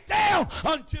stayed down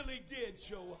until he did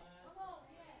show up.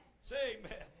 Say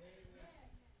amen.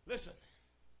 Listen,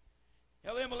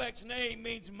 Elimelech's name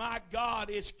means my God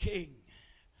is King.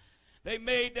 They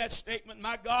made that statement,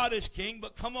 my God is King,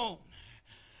 but come on.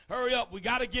 Hurry up, we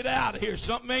got to get out of here.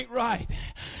 Something ain't right.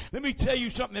 Let me tell you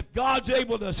something. If God's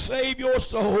able to save your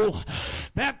soul,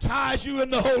 baptize you in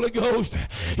the Holy Ghost,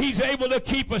 He's able to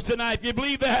keep us tonight. If you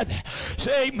believe that,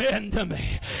 say amen to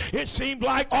me. It seems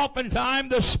like oftentimes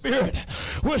the Spirit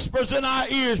whispers in our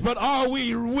ears, but are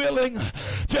we willing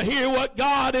to hear what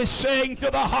God is saying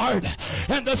to the heart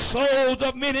and the souls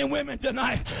of men and women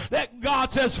tonight? That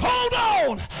God says, hold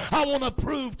on, I want to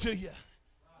prove to you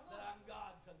that I'm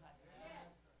God tonight.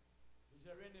 Is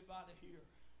there anybody here?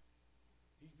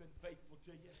 He's been faithful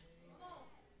to you.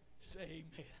 Say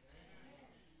amen.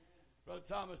 Brother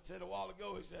Thomas said a while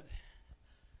ago, he said,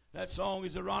 that song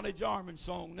is a Ronnie Jarman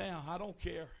song now. I don't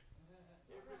care.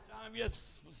 Every time you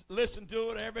listen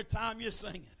to it, every time you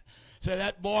sing it. Say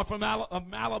that boy from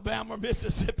Alabama or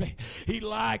Mississippi, he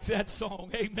likes that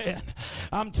song. Amen.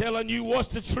 I'm telling you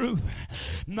what's the truth.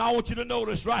 Now I want you to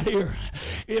notice right here.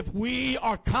 If we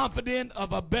are confident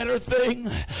of a better thing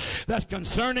that's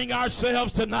concerning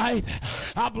ourselves tonight,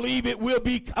 I believe it will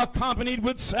be accompanied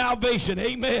with salvation.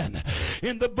 Amen.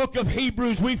 In the book of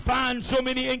Hebrews, we find so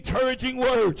many encouraging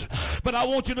words. But I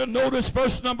want you to notice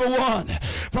verse number 1.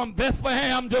 From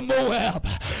Bethlehem to Moab,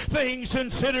 things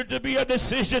considered to be a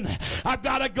decision. I've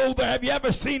got to go there. Have you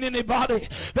ever seen anybody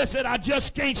that said, I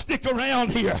just can't stick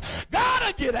around here?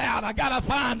 Gotta get out. I gotta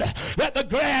find that the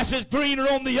grass is greener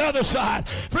on the other side.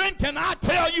 Friend, can I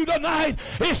tell you tonight,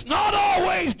 it's not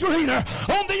always greener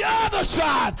on the other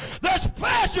side. There's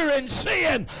pleasure in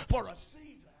sin for a season.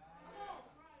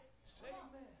 Say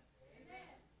amen.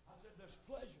 I said there's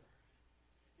pleasure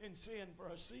in sin for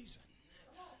a season.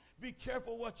 Be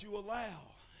careful what you allow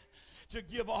to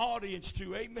give audience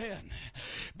to. Amen.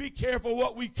 Be careful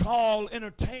what we call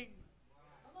entertainment.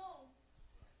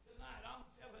 Tonight, I'm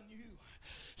telling you.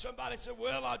 Somebody said,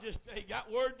 well, I'll just tell you, got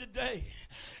word today.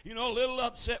 You know, a little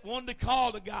upset, wanted to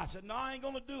call the guy. Said, no, I ain't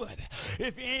going to do it.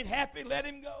 If he ain't happy, let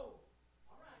him go.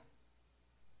 All right.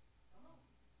 Come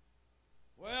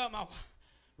on. Well,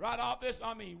 right off this,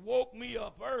 woke me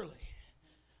up early.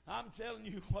 I'm telling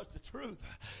you what's the truth.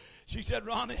 She said,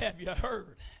 Ronnie, have you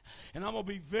heard? And I'm going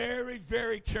to be very,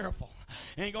 very careful.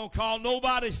 Ain't going to call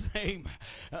nobody's name.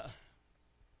 You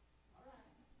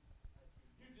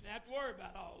didn't have to worry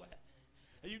about all that.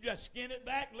 You just skin it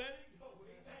back, let it go.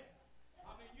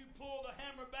 You pull the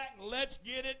hammer back and let's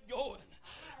get it going.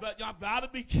 But I've got to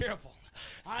be careful.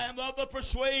 I am of the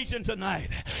persuasion tonight.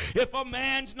 If a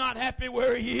man's not happy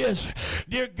where he is,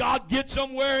 dear God, get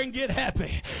somewhere and get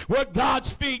happy. Where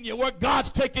God's feeding you, where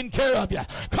God's taking care of you.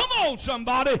 Come on,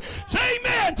 somebody. Say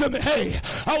amen to me. Hey,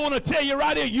 I want to tell you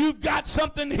right here, you've got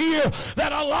something here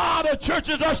that a lot of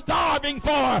churches are starving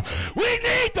for. We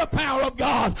need the power of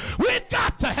God. We've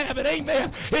got to have it.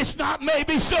 Amen. It's not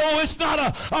maybe so. It's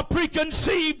not a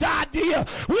preconceived idea.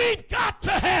 We've got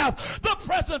to have the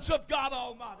presence of God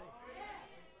Almighty.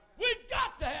 We've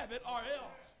got to have it or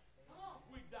else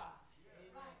we die.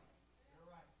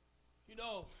 You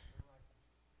know,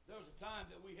 there was a time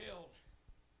that we held,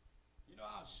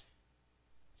 I was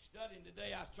studying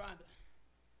today. I was trying to,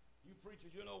 you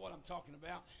preachers, you know what I'm talking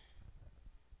about.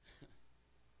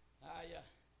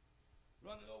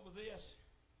 Running over this,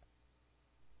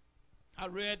 I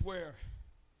read where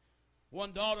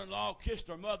one daughter-in-law kissed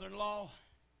her mother-in-law.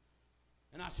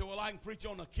 And I said, well, I can preach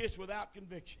on a kiss without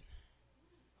conviction.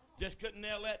 Just couldn't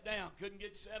nail that down. Couldn't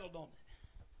get settled on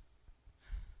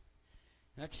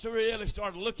it. And I really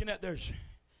started looking at there's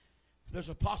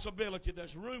a possibility,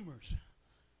 there's rumors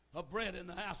of bread in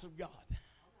the house of God.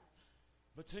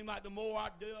 But it seemed like the more I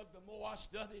dug, the more I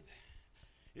studied,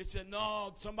 it said,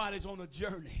 no, somebody's on a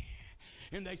journey.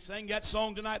 And they sang that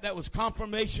song tonight. That was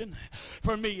confirmation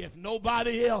for me. If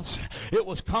nobody else, it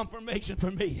was confirmation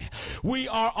for me. We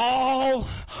are all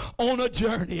on a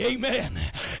journey. Amen.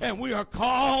 And we are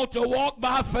called to walk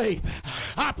by faith.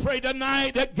 I pray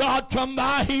tonight that God come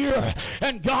by here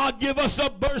and God give us a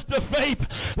burst of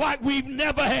faith like we've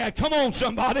never had. Come on,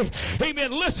 somebody.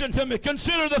 Amen. Listen to me.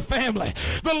 Consider the family,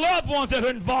 the loved ones that are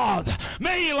involved.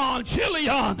 Mahlon,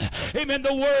 Chilion. Amen.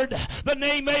 The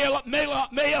name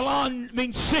Mahlon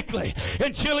means sickly,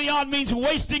 and Chilion means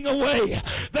wasting away.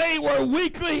 They were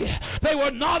weakly. They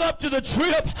were not up to the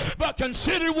trip, but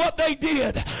consider what they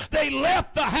did. They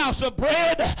left the house of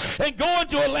bread and going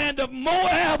to a land of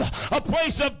Moab, a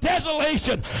place of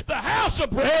desolation, the house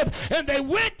of bread, and they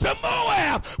went to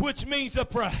Moab, which means the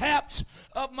perhaps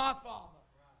of my father.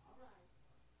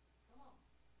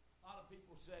 A lot of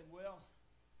people say, well,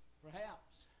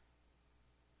 perhaps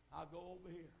I'll go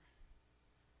over here.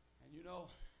 And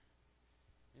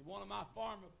in one of my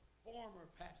former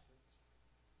pastors,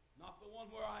 not the one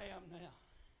where I am now,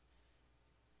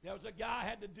 there was a guy I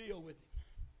had to deal with him.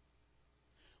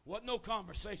 Wasn't no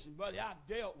conversation, buddy. I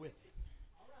dealt with him.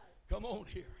 Come on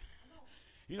here.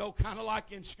 You know, kind of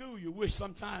like in school, you wish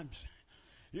sometimes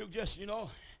you just, you know,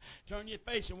 turn your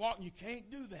face and walk, and you can't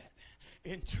do that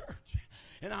in church.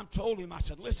 And I told him, I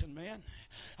said, listen, man,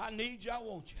 I need you, I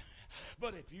want you.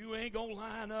 But if you ain't going to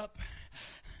line up,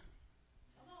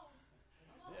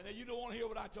 you don't want to hear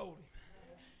what I told him.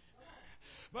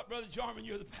 But Brother Jarman,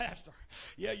 you're the pastor.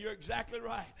 Yeah, you're exactly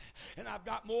right. And I've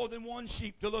got more than one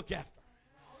sheep to look after.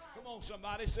 Come on,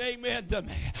 somebody, say amen to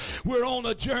me. We're on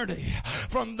a journey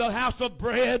from the house of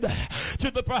bread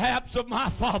to the perhaps of my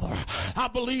Father. I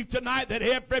believe tonight that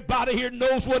everybody here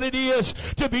knows what it is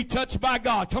to be touched by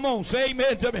God. Come on, say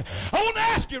amen to me. I want to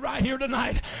ask you right here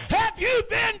tonight, have you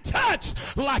been touched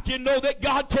like you know that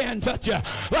God can touch you?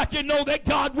 Like you know that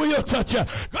God will touch you?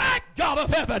 Great God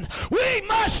of heaven, we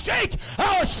must shake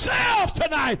ourselves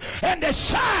tonight and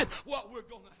decide what we're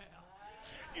going to have.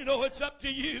 You know, it's up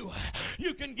to you.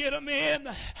 You can get them in.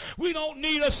 We don't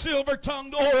need a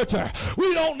silver-tongued orator.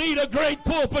 We don't need a great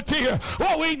pulpiteer.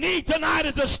 What we need tonight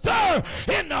is a stir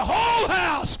in the whole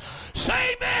house.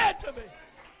 Say amen to me.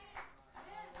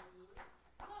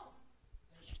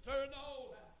 Stir in the whole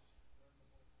house.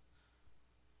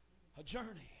 A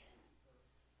journey.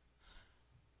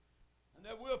 I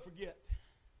never will forget.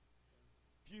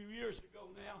 A few years ago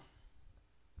now,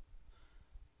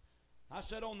 I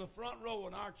sat on the front row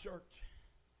in our church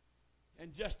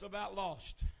and just about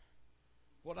lost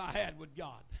what I had with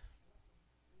God.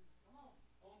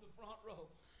 On the front row.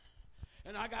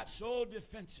 And I got so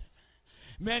defensive.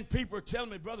 Man, people are telling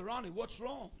me, Brother Ronnie, what's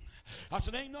wrong? I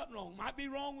said, ain't nothing wrong. Might be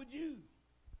wrong with you.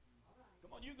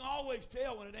 Come on, you can always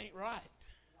tell when it ain't right.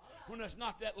 When there's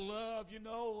not that love, you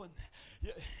know,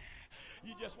 and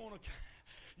you just want to...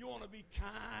 You want to be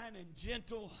kind and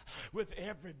gentle with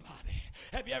everybody.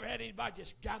 Have you ever had anybody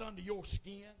just got under your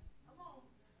skin? Come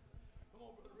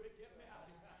on, Brother Rick, get me out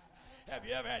here. Have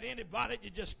you ever had anybody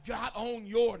that just got on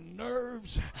your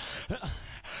nerves?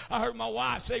 I heard my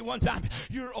wife say one time,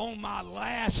 you're on my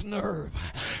last nerve.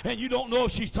 And you don't know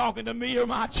if she's talking to me or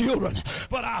my children.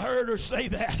 But I heard her say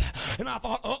that. And I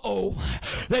thought, uh-oh,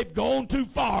 they've gone too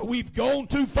far. We've gone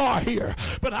too far here.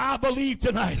 But I believe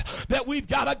tonight that we've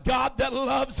got a God that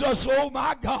loves us. Oh,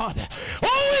 my God.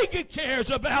 Oh, He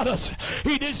cares about us.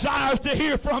 He desires to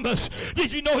hear from us.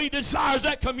 Did you know He desires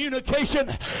that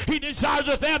communication? He desires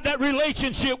us to have that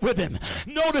relationship with Him.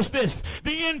 Notice this,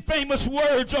 the infamous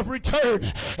words of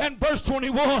return. And verse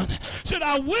 21 said,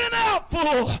 I went out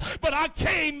full, but I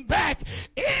came back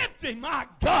empty. My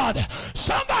God,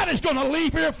 somebody's going to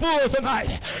leave here full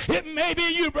tonight. It may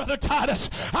be you, Brother Titus.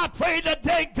 I pray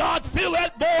today, God, fill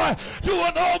that boy to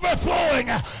an overflowing.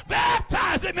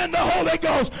 Baptize him in the Holy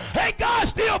Ghost. Hey, God's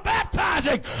still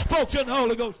baptizing folks in the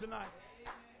Holy Ghost tonight.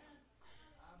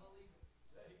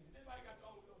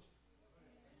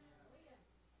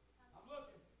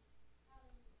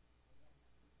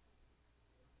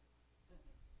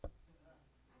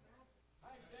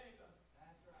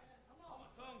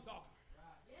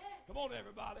 Come on,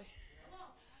 everybody.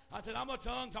 I said, I'm a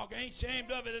tongue talker. Ain't ashamed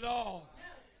of it at all.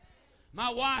 My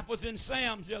wife was in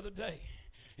Sam's the other day.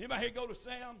 Anybody here go to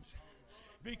Sam's?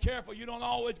 Be careful. You don't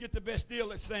always get the best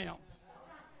deal at Sam's.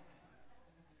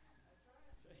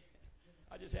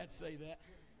 I just had to say that.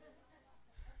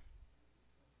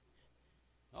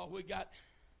 Oh, we got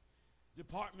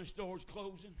department stores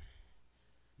closing.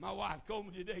 My wife called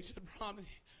me today and said, Ronnie,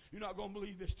 you're not going to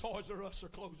believe this. Toys R Us are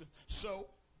closing. So...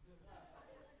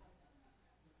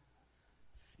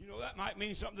 You know, that might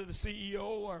mean something to the CEO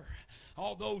or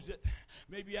all those that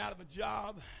may be out of a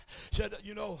job. Said,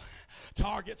 you know,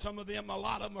 Target, some of them, a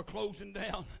lot of them are closing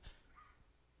down.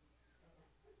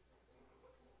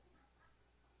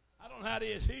 I don't know how it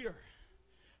is here,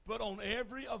 but on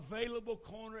every available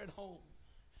corner at home,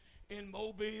 in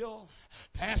Mobile,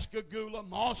 Pascagoula,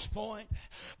 Moss Point,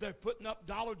 they're putting up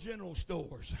Dollar General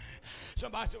stores.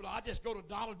 Somebody said, well, I just go to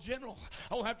Dollar General.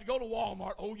 I don't have to go to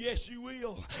Walmart. Oh, yes, you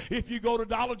will. If you go to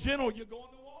Dollar General, you're going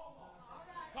to Walmart.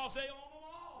 Because they own them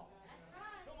all.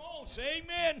 Come on, say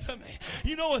amen to me.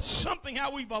 You know, it's something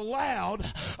how we've allowed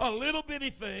a little bitty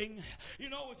thing. You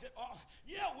know, we said, oh,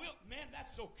 yeah, well, man,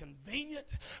 that's so convenient.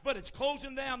 But it's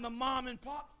closing down the mom and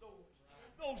pop stores.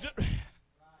 Those that...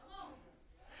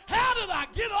 How did I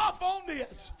get off on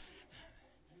this?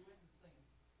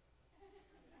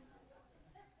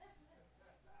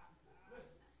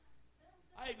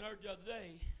 I even heard the other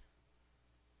day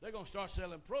they're going to start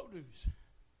selling produce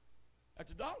at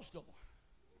the dollar store.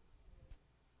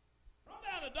 Run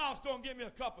down to the dollar store and get me a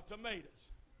cup of tomatoes.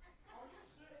 Are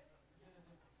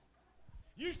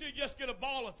you sick? Used to just get a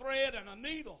ball of thread and a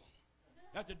needle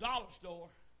at the dollar store.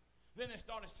 Then they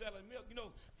started selling milk. You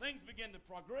know, things begin to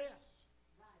progress.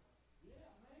 Yeah,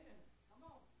 man.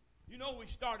 You know, we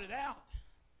started out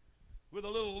with a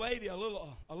little lady, a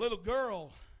little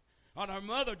girl, and her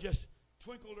mother just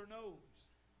twinkled her nose.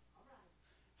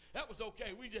 That was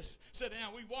okay. We just sat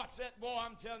down. We watched that boy.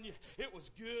 I'm telling you, it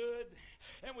was good.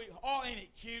 And we, oh, ain't it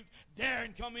cute?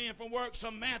 Darren come in from work.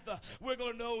 Samantha wiggle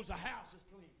her nose. The house is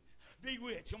clean.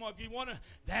 Bewitched. Come on, if you want to,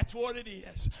 that's what it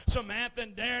is. Samantha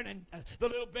and Darren and the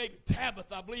little baby,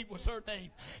 Tabitha, I believe was her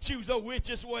name. She was a witch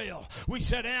as well. We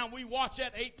sat down, we watched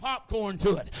that, ate popcorn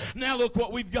to it. Now look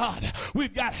what we've got.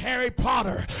 We've got Harry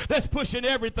Potter that's pushing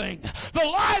everything. The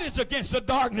light is against the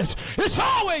darkness. It's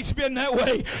always been that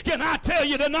way. Can I tell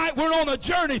you tonight, we're on a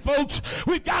journey, folks.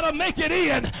 We've got to make it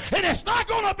in. And it's not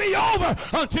going to be over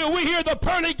until we hear the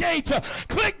pearly gates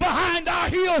click behind our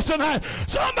heels tonight.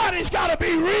 Somebody's got to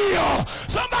be real.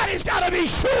 Somebody's got to be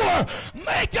sure.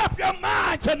 Make up your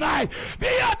mind tonight. Be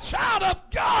a child of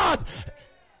God.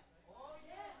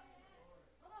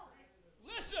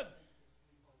 Listen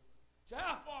to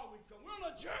how far we've come. We're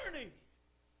on a journey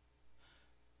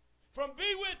from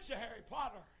Bewitched to Harry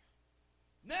Potter.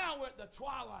 Now we're at the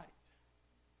twilight.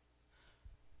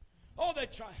 Oh, they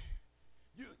try.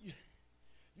 You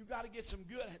got to get some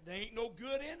good. There ain't no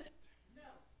good in it.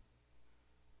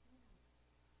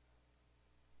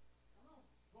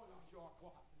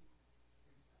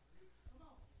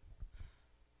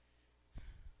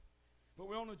 But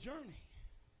we're on a journey.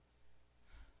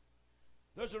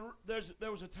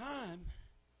 There was a time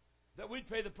that we'd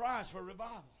pay the price for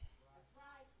revival.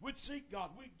 We'd seek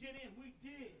God. We'd get in. We'd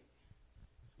dig.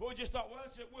 But we just thought, well,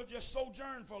 we'll just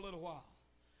sojourn for a little while.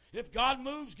 If God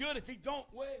moves, good. If he don't,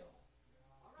 well.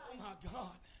 Oh, my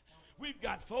God. We've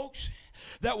got folks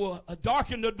that will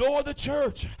darken the door of the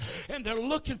church, and they're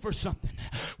looking for something.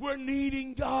 We're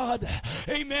needing God,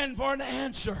 amen, for an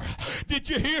answer. Did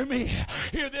you hear me?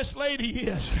 Here this lady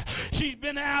is. She's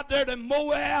been out there to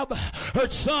Moab. Her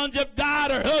sons have died.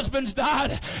 Her husband's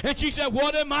died. And she said,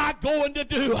 what am I going to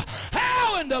do?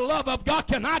 How in the love of God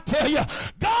can I tell you?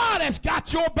 God has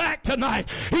got your back tonight.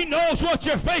 He knows what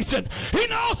you're facing. He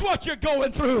knows what you're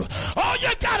going through. All you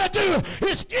got to do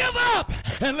is give up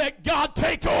and let God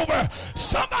take over.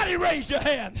 Somebody raise your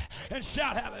hand and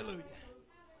shout hallelujah.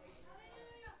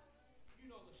 You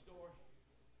know the story.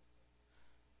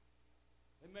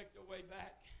 They make their way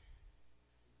back.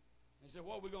 They said,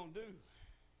 what are we going to do?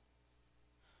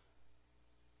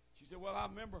 She said, well, I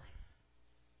remember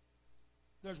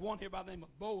there's one here by the name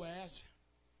of Boaz.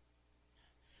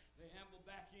 They ambled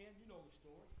back in. You know the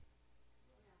story.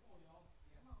 Come on, y'all.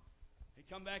 He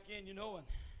come back in, you know, and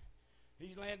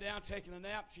he's laying down taking a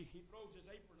nap. He throws his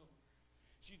apron over.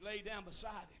 She lay down beside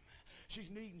him.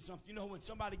 She's needing something. You know, when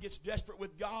somebody gets desperate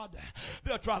with God,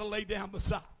 they'll try to lay down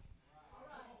beside him.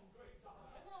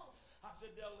 I said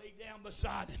they'll lay down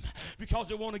beside him because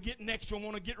they want to get next to him,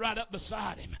 want to get right up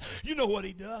beside him. You know what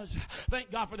he does? Thank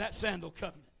God for that sandal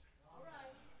covenant.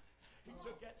 He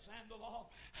took that sandal off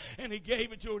and he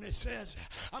gave it to her, and it says,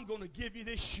 I'm going to give you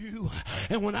this shoe,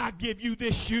 and when I give you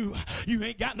this shoe, you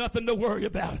ain't got nothing to worry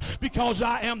about, because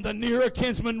I am the nearer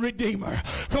kinsman redeemer.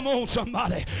 Come on,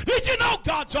 somebody. Did you know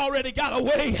God's already got a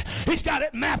way? He's got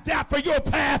it mapped out for your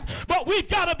path, but we've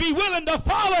got to be willing to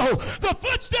follow the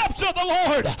footsteps of the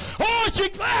Lord. Oh, aren't you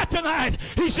glad tonight?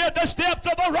 He said the steps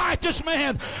of the righteous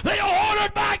man, they are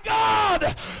ordered by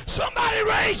God. Somebody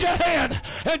raise your hand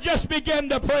and just begin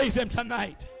to praise him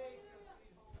tonight.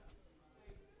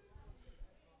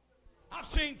 I've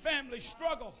seen families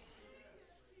struggle.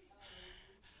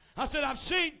 I said, I've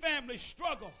seen families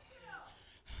struggle,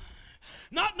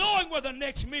 not knowing where the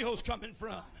next meal's coming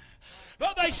from.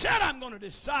 But they said, I'm going to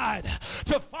decide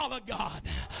to follow God.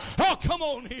 Oh, come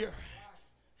on here.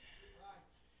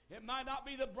 It might not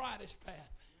be the brightest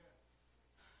path.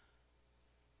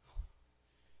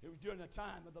 It was during the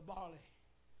time of the barley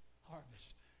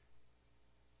harvest.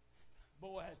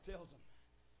 Boaz tells them,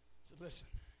 said, listen,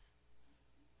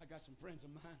 I got some friends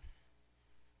of mine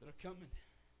that are coming,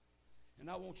 and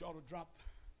I want y'all to drop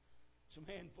some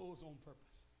handfuls on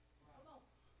purpose.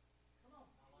 Come on.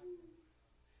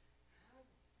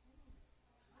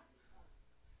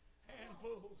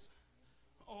 Handfuls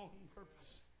on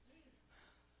purpose.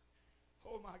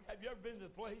 Oh my God, have you ever been to the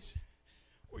place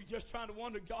where you're just trying to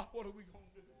wonder, God, what are we going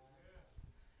to do?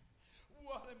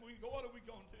 What are we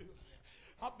going to do?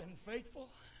 I've been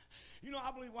faithful. You know, I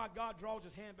believe why God draws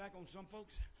his hand back on some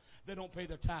folks. They don't pay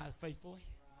their tithe faithfully.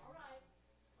 All right.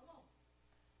 Come on.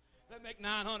 They make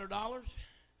 $900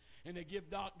 and they give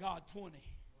God 20.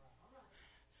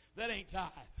 That ain't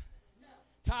tithe. No.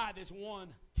 Tithe is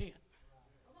 1/10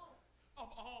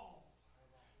 of all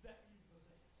that you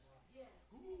possess.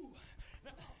 Yeah. Ooh.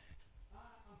 Now,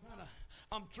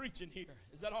 I'm preaching here.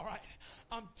 Is that all right?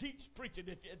 I'm preaching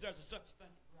if there's a such thing.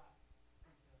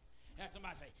 Have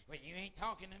somebody say, well, you ain't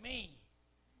talking to me.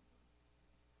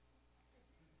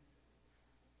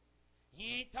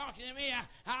 You ain't talking to me.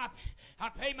 I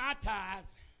pay my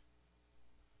tithes.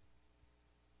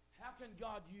 How can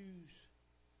God use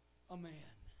a man?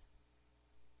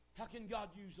 How can God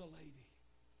use a lady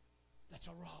that's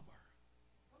a robber?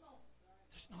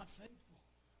 That's not faithful.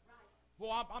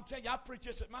 Well, I'm telling you, I preach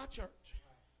this at my church.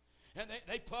 And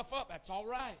they puff up. That's all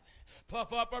right.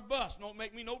 Puff up or bust. Don't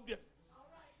make me no difference.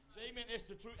 See, amen. It's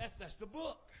the truth. That's the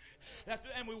book.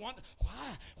 And we wonder,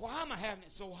 why am I having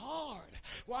it so hard?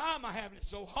 Why am I having it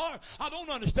so hard? I don't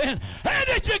understand. Hey,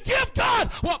 did you give God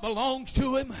what belongs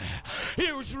to him?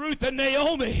 Here was Ruth and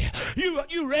Naomi.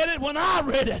 You read it when I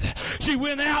read it. She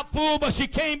went out full, but she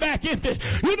came back empty.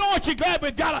 You know what? You're glad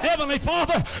we've got a heavenly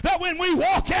Father, that when we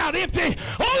walk out empty,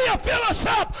 oh, he'll fill us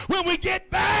up when we get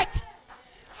back.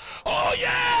 Oh,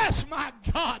 yes, my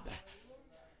God.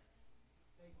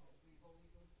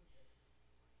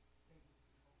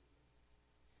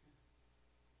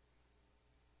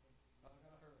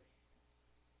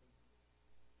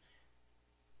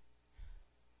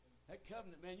 That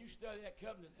covenant, man, you study that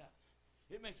covenant out.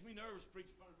 It makes me nervous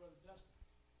preaching in front of Brother Dustin.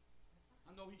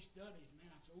 I know he studies,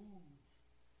 man. I say, ooh,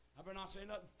 I better not say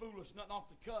nothing foolish, nothing off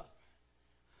the cuff.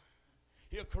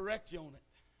 He'll correct you on it.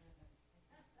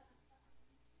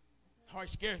 It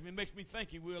scares me. It makes me think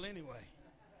he will anyway.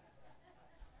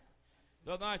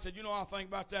 The other night I said, you know, I'll think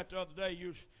about that the other day.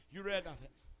 You read nothing.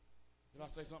 Did I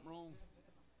say something wrong?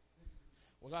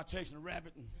 Was I chasing a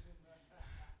rabbit and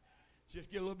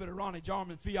just get a little bit of Ronnie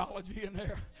Jarman theology in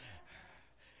there?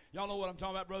 Y'all know what I'm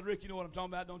talking about, Brother Rick? You know what I'm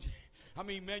talking about, don't you? I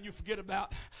mean, man, you forget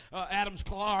about Adams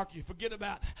Clark. You forget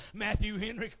about Matthew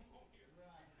Henry. Come on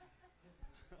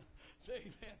here.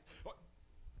 Say, man,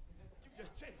 you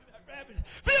just chasing that rabbit.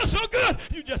 Feels so good.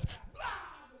 You just, blah.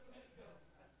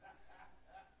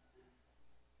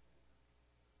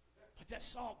 Like that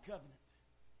salt covenant.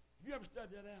 Have you ever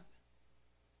studied that out?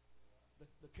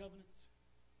 The covenants?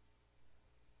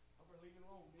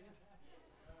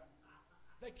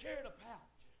 They carried a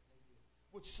pouch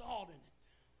with salt in it.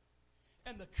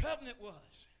 And the covenant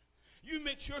was, you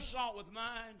mix your salt with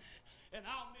mine, and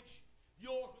I'll mix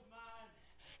yours with mine,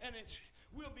 and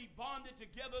we'll be bonded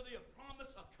together, the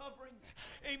promise of covering.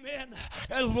 Amen.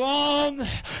 As long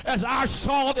as our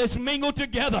salt is mingled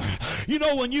together. You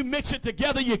know, when you mix it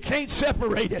together, you can't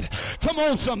separate it. Come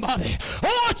on, somebody.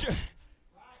 I want you.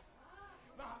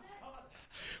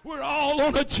 We're all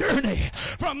on a journey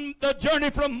from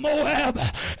Moab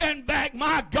and back.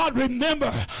 My God,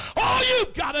 remember, all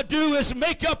you've got to do is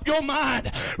make up your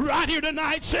mind right here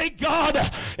tonight. Say, God,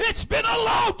 it's been a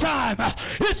long time.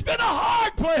 It's been a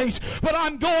hard place, but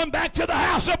I'm going back to the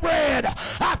house of bread.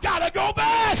 I've got to go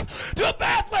back to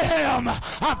Bethlehem.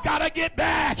 I've got to get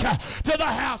back to the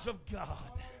house of God.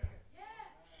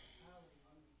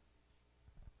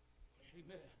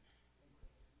 Amen.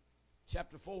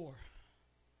 Chapter 4.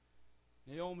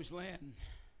 Naomi's land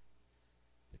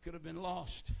that could have been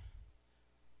lost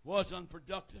was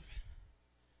unproductive.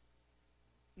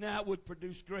 Now it would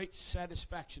produce great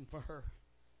satisfaction for her.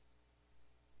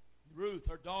 Ruth,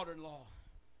 her daughter-in-law,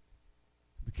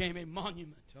 became a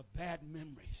monument of bad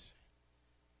memories.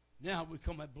 Now it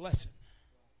become a blessing,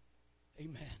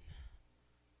 amen,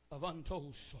 of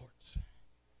untold sorts.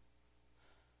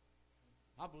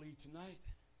 I believe tonight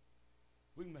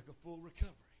we can make a full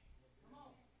recovery.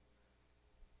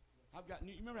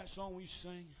 You remember that song we used to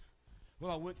sing?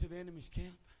 Well, I went to the enemy's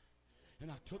camp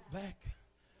and I took back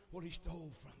what he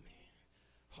stole from me.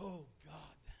 Oh,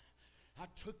 God. I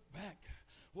took back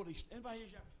what he stole. Anybody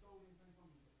here ever stole anything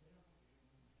from me?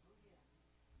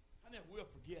 I never will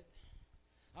forget.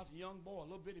 I was a young boy, a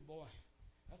little bitty boy.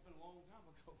 That's been a long time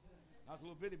ago. I was a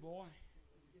little bitty boy.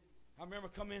 I remember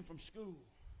coming in from school.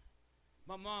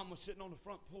 My mom was sitting on the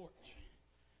front porch.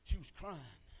 She was crying.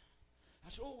 I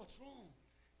said, oh, what's wrong?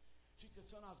 She said,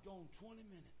 son, I was gone 20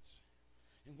 minutes.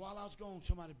 And while I was gone,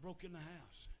 somebody broke in the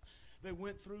house. They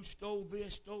went through, stole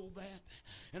this, stole that.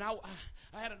 And I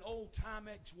had an old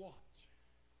Timex watch.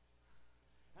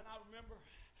 And I remember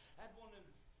I had one of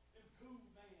them cool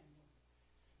bands.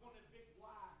 One of them big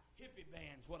wide hippie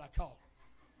bands, what I call it.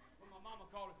 Well, my mama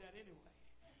called it that anyway.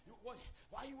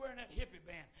 Why are you wearing that hippie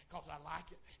band? Because I like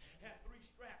it. It had 3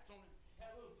 straps on it.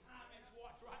 Had a little Timex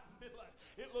watch right in the middle of it.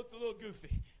 It looked a little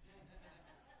goofy.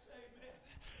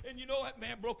 And you know that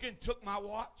man broke in and took my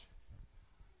watch.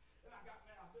 And I got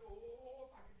mad. I said, oh,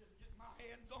 if I could just get my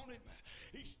hands on him.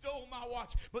 He stole my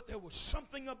watch. But there was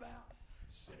something about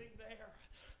sitting there,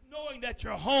 knowing that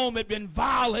your home had been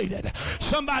violated.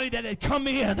 Somebody that had come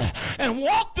in and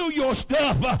walked through your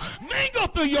stuff,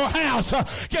 mingled through your house.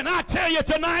 Can I tell you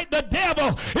tonight, the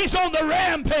devil is on the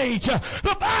rampage.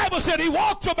 The Bible said he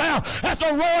walks about as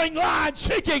a roaring lion,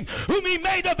 seeking whom he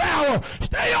may devour.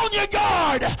 Stay on your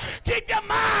guard. Keep your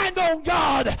mind on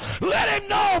God. Let him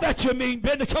know that you mean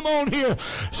business. Come on here.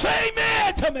 Say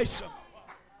amen to me, son.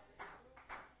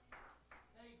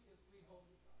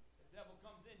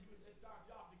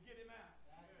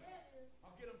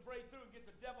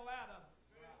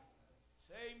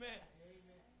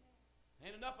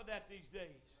 Ain't enough of that these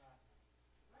days.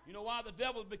 You know why? The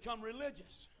devil's become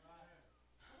religious.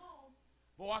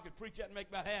 Boy, I could preach that and make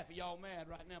about half of y'all mad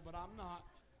right now, but I'm not.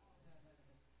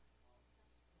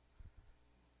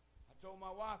 I told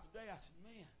my wife today, I said,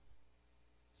 man,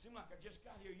 it seemed like I just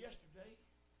got here yesterday,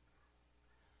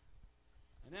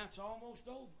 and now it's almost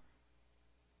over.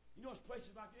 You know, it's places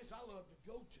like this I love to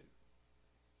go to.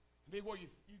 I mean, where you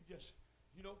just,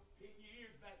 you know, hit your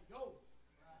ears back and go.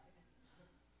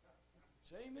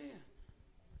 Say amen.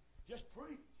 Just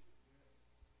preach.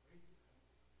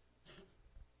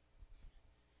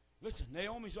 Listen,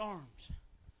 Naomi's arms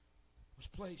was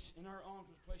placed, in her arms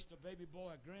was placed a baby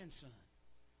boy, a grandson,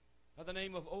 by the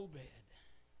name of Obed.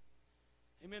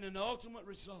 Amen. And the ultimate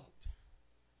result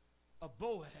of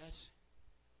Boaz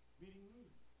beating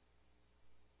Ruth.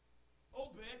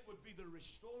 Obed would be the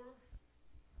restorer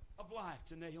of life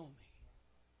to Naomi,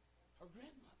 her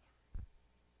grandmother.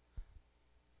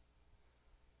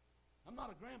 I'm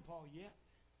not a grandpa yet.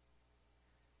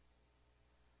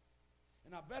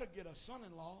 And I better get a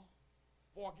son-in-law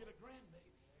before I get a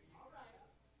grandbaby. All right.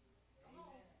 Come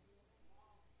on.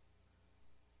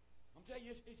 I'm telling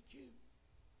you, it's cute.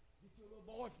 Get your little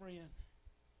boyfriend.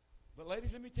 But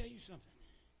ladies, let me tell you something.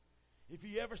 If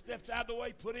he ever steps out of the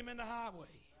way, put him in the highway.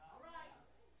 All right.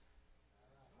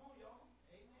 Come on, y'all.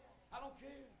 I don't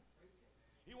care.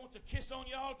 He wants to kiss on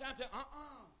you all the time. Say,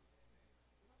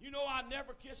 You know, I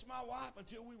never kissed my wife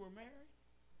until we were married.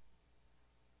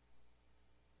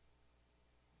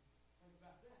 Think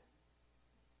about that.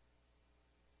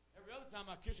 Every other time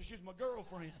I kissed her, she was my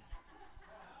girlfriend.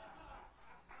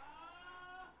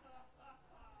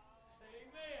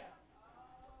 Amen.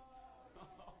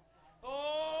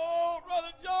 Oh,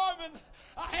 Brother Jarman,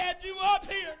 I had you up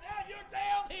here. Now you're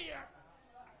down here.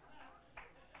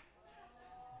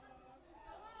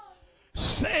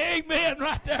 Say amen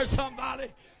right there,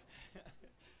 somebody.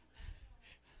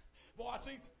 Boy, I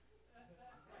see.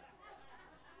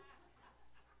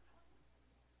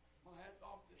 My hat's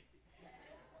off to you. Let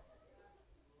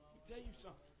me tell you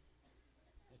something.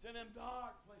 It's in them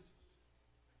dark places.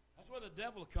 That's where the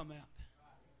devil will come out.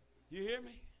 You hear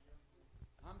me?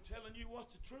 I'm telling you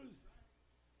what's the truth.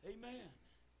 Amen.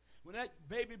 When that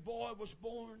baby boy was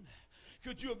born,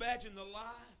 could you imagine the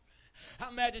life? I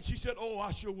imagine she said, oh,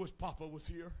 I sure wish Papa was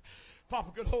here.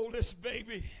 Papa could hold this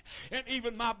baby, and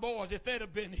even my boys, if they'd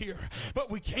have been here. But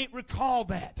we can't recall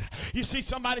that. You see,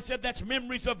 somebody said that's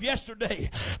memories of yesterday.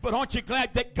 But aren't you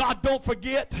glad that God don't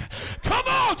forget? Come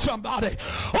on, somebody.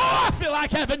 Oh, I feel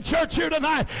like having church here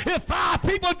tonight. If 5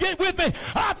 people get with me,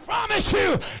 I promise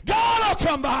you, God will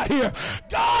come by here.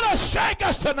 God will shake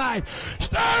us tonight.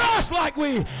 Stir us like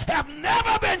we have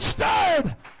never been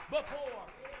stirred before.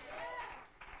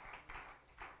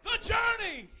 The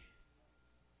journey.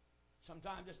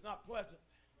 Sometimes it's not pleasant.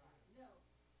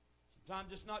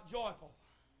 Sometimes it's not joyful.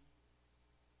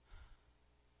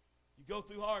 You go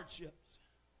through hardships.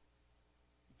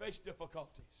 You face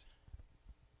difficulties.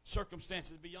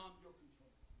 Circumstances beyond your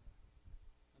control.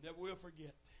 I never will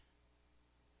forget.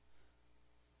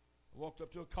 I walked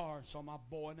up to a car and saw my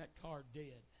boy in that car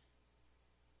dead.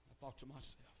 I thought to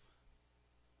myself,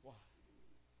 why?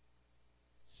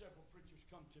 Several preachers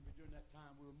come to me during that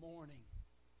time. We were mourning.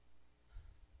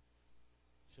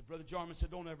 I said, Brother Jarman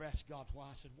said, don't ever ask God why.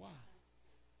 I said, why?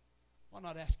 Why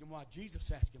not ask him why?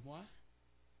 Jesus asked him why.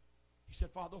 He said,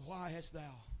 Father, why hast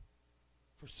thou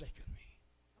forsaken me?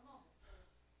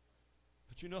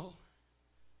 But you know,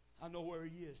 I know where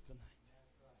he is tonight.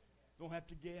 Don't have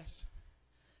to guess.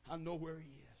 I know where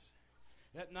he is.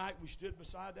 That night we stood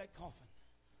beside that coffin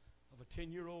of a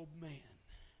 10-year-old man.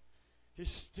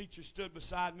 His teacher stood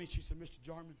beside me. She said, Mr.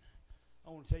 Jarman, I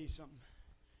want to tell you something.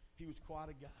 He was quite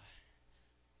a guy.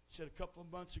 She said a couple of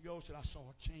months ago, said I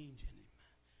saw a change in him.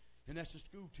 And that's the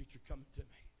school teacher coming to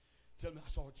me. Telling me I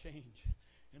saw a change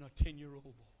in a 10-year-old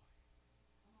boy.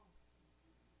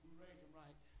 We raise them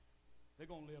right. They're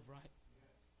going to live right.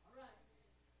 All right.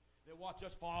 They'll watch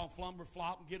us fall, flumber,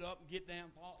 flop, and get up and get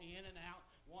down, fall in and out,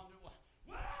 wonder, well,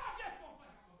 I just don't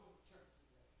think I'm going to go to church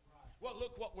today. Right. Well,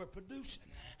 look what we're producing.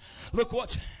 Look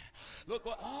what,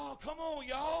 oh, come on,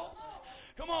 y'all.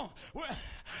 Come on.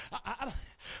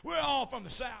 We're all from the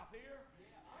South here.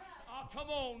 Oh, come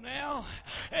on now.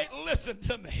 Hey, listen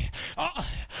to me.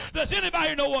 Does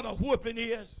anybody know what a whooping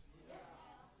is?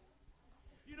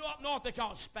 You know, up north they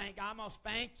call it spank. I'm going to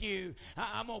spank you.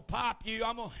 I'm going to pop you.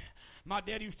 My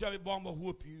daddy used to tell me, boy, I'm going to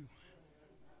whoop you.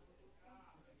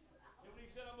 And when he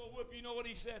said, I'm going to whoop you, you know what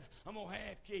he said? I'm going to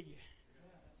half kill you.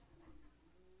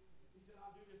 He said,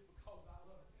 I'll do this because I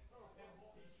love you. And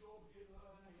boy, he sure did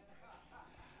love me.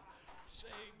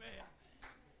 Say amen.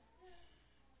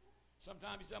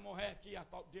 Sometimes he said, I'm going to half kill you. I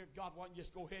thought, dear God, why don't you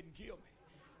just go ahead and kill me?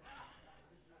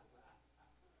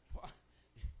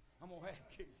 I'm going to half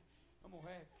kill you. I'm going to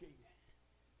half kill you.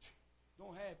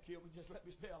 Don't half kill me. Just let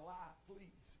me stay alive,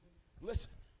 please.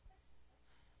 Listen.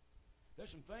 There's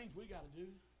some things we got to do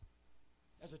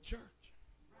as a church.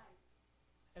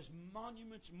 As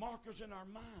monuments, markers in our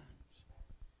minds.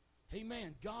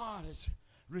 Amen. God has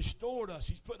restored us.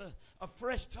 He's put a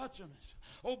fresh touch on us.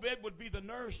 Obed would be the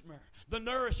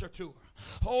nourisher to her,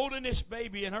 holding this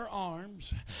baby in her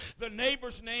arms. The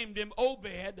neighbors named him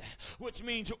Obed, which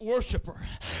means worshiper,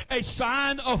 a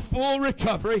sign of full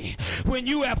recovery. When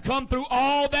you have come through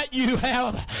all that you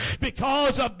have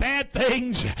because of bad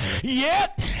things,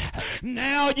 yet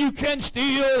now you can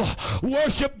still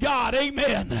worship God.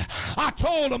 Amen. I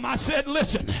told him, I said,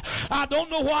 listen, I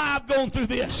don't know why I've gone through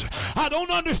this. I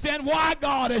don't understand why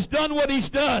God has done what he's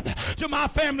done to my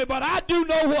family, but I do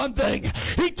know one thing.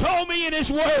 He told me in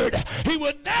his word he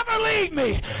would never leave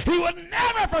me. He would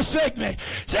never forsake me.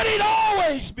 Said he'd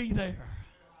always be there.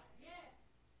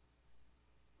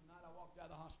 One night I walked out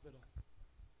of the hospital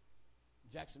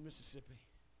in Jackson, Mississippi.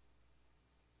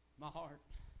 My heart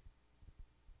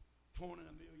torn in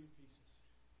a million pieces.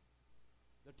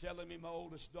 They're telling me my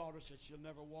oldest daughter said she'll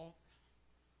never walk.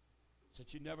 Said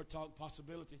she'd never talk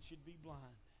possibility she'd be blind.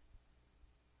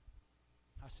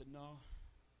 I said, no.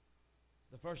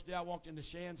 The first day I walked into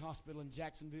Shands Hospital in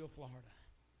Jacksonville, Florida,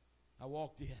 I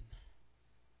walked in.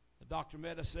 The doctor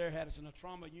met us there, had us in a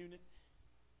trauma unit.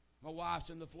 My wife's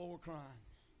on the floor crying.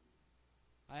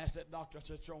 I asked that doctor, I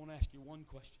said, sir, I want to ask you one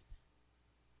question.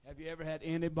 Have you ever had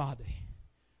anybody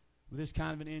with this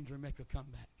kind of an injury make a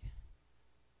comeback?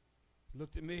 He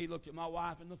looked at me, he looked at my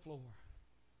wife on the floor.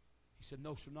 He said,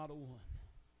 no, sir, not a one.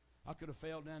 I could have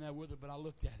fell down there with her, but I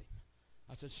looked at him.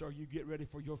 I said, sir, you get ready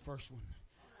for your first one.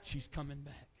 She's coming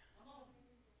back.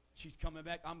 She's coming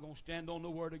back. I'm going to stand on the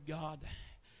word of God.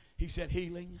 He said,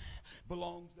 healing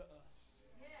belongs to us.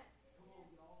 Yes. Come on,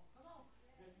 y'all. Come on.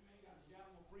 You ain't got to shout.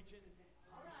 I'm going to preach anything.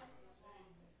 All right.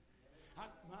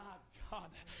 My God,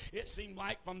 it seemed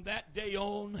like from that day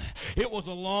on, it was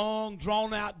a long,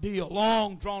 drawn-out deal,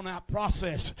 long, drawn-out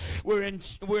process. We're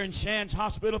in Shands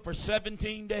Hospital for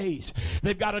 17 days.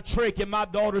 They've got a trach in my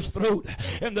daughter's throat,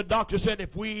 and the doctor said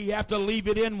if we have to leave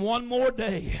it in one more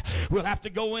day, we'll have to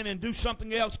go in and do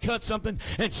something else, cut something,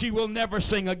 and she will never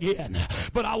sing again.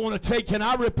 But I want to can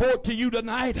I report to you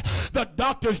tonight, the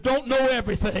doctors don't know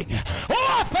everything. Oh,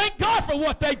 I thank God for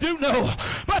what they do know,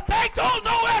 but they don't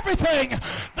know everything.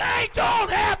 They don't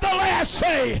have the last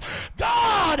say.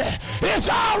 God is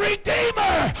our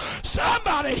Redeemer.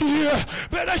 Somebody here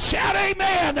better shout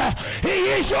amen. He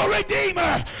is your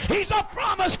Redeemer. He's a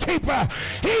promise keeper.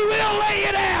 He will lay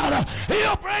it out.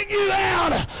 He'll bring you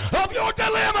out of your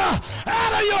dilemma,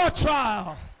 out of your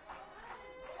trial.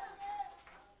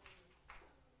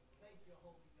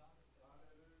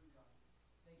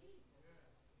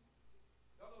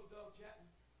 Hello, Doug Chatton.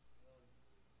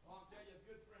 I'll tell you, a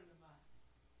good friend of mine.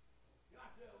 Can I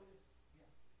tell you?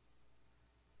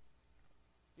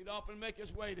 He'd often make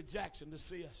his way to Jackson to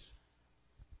see us.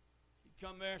 He'd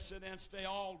come there, sit down, stay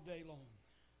all day long.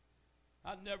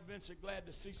 I've never been so glad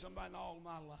to see somebody in all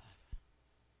my life.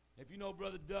 If you know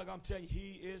Brother Doug, I'm telling you,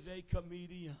 he is a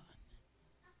comedian.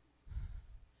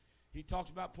 He talks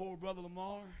about poor Brother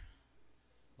Lamar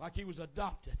like he was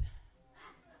adopted.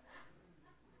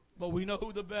 But we know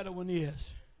who the better one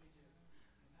is.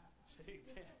 Say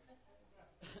amen.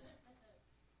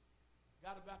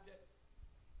 Got about that?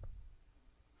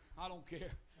 I don't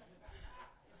care.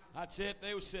 I'd say it,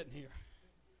 they were sitting here.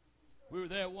 We were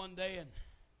there one day, and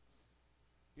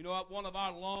you know, one of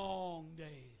our long days.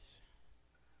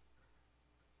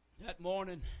 That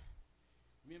morning,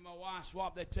 me and my wife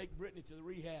swapped. They'd take Brittany to the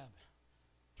rehab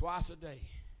twice a day.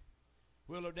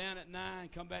 Wheel her down at 9,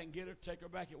 come back and get her, take her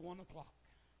back at 1 o'clock.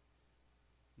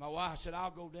 My wife said,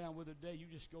 I'll go down with her today. You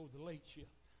just go the late shift.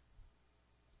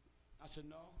 I said,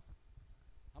 no.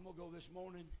 I'm going to go this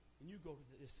morning, and you go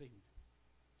to this evening.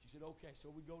 She said, okay. So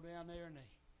we go down there, and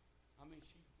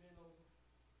she's bent over.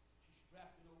 She's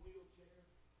strapped in a wheelchair.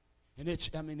 And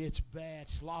it's bad.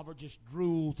 Slobber just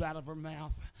drools out of her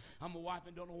mouth. I'm a wife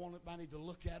and don't want anybody to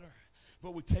look at her.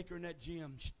 But we take her in that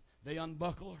gym. They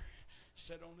unbuckle her,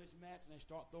 set her on these mats, and they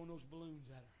start throwing those balloons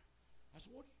at her. I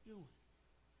said, what are you doing?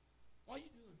 Why are you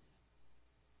doing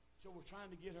that? So we're trying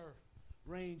to get her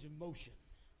range of motion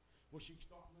where she can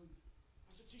start moving.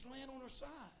 I said, she's laying on her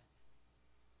side.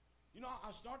 You know,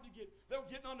 I started to they were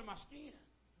getting under my skin.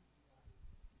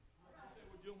 They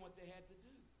were doing what they had to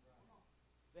do.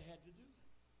 They had to do it.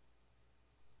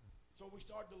 So we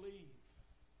started to leave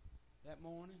that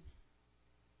morning.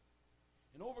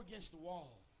 And over against the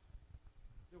wall,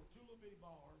 there were 2 little bitty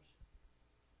bars,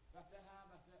 about that high,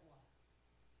 about that wide.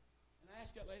 And I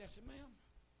asked that lady, I said, ma'am,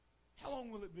 how long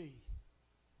will it be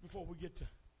before we get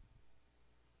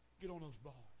on those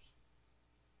bars?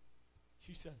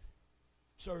 She said,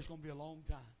 sir, it's going to be a long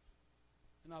time.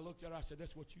 And I looked at her, I said,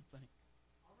 that's what you think.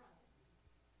 All right.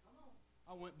 Come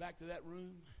on. I went back to that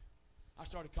room. I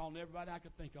started calling everybody I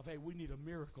could think of. Hey, we need a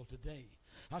miracle today.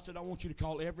 I said, I want you to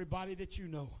call everybody that you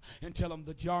know and tell them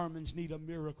the Jarmans need a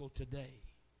miracle today.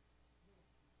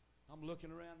 I'm looking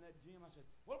around that gym. I said,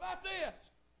 what about this?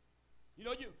 You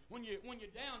know, when you're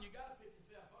down, you got to pick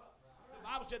yourself up. The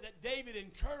Bible said that David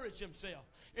encouraged himself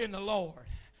in the Lord.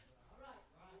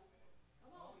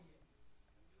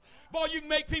 Boy, you can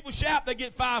make people shout, they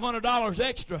get $500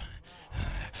 extra.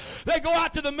 They go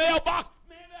out to the mailbox.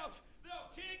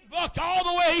 Buck all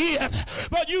the way in,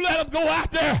 but you let them go out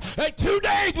there 2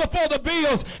 days before the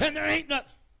bills, and there ain't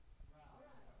nothing.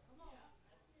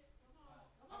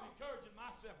 I'm encouraging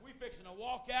myself. We fixing to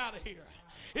walk out of here.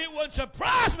 It wouldn't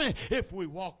surprise me if we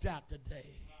walked out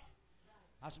today.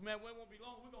 I said, man, we won't be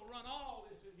long. We're going to run all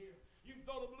this in here. You can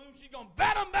throw the balloon, she's going to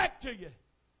bat them back to you.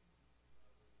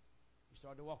 We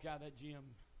started to walk out of that gym.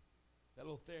 That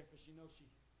little therapist, you know,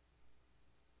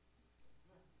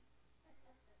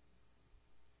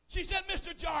 She said,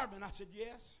 Mr. Jarman. I said,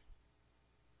 yes.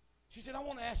 She said, I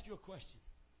want to ask you a question.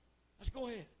 I said, go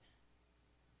ahead.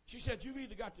 She said, you've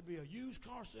either got to be a used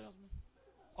car salesman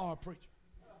or a preacher.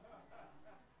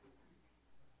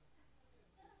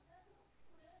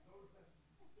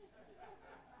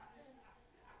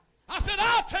 I said,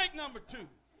 I'll take number 2.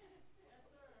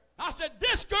 I said,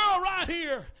 this girl right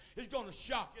here is going to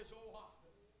shock this whole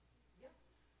hospital.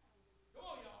 Come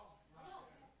on, y'all.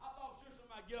 I thought sure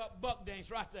somebody get up buck dance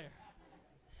right there.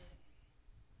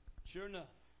 Sure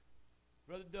enough,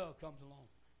 Brother Doug comes along.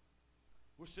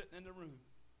 We're sitting in the room.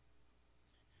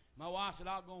 My wife said,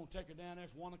 I'll go and take her down there.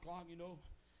 It's 1 o'clock, you know.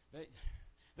 They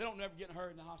don't never get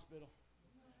hurt in the hospital.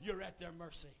 You're at their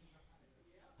mercy.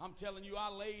 I'm telling you, I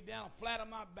laid down flat on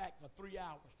my back for 3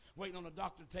 hours waiting on the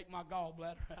doctor to take my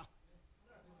gallbladder out.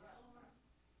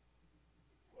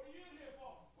 What are you in here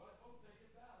for? Well, they're supposed to take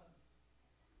this out of me.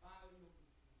 Finally,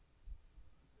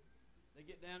 they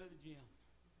get down to the gym.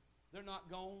 They're not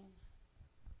gone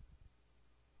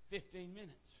 15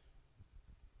 minutes.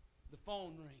 The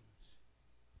phone rings.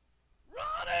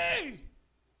 Ronnie!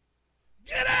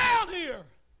 Get out here!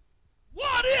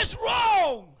 What is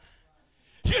wrong?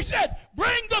 She said,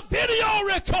 bring the video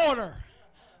recorder.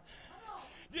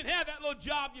 Didn't have that little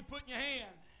job you put in your hand.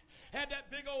 Had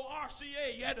that big old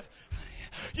RCA.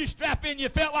 You strap in, you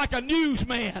felt like a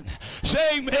newsman.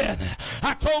 Say amen.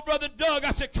 I told Brother Doug,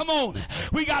 I said, come on,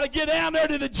 we got to get down there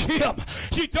to the gym.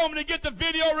 She told me to get the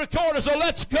video recorder, so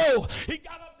let's go. He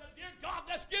got up. God,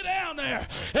 let's get down there.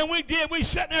 And we did. We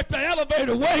sitting at the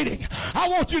elevator waiting. I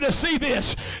want you to see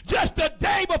this. Just the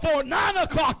day before 9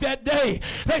 o'clock that day,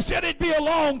 they said it'd be a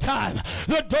long time.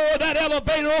 The door of that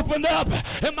elevator opened up,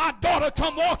 and my daughter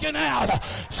come walking out.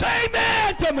 Say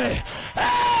amen to me.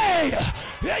 Hey,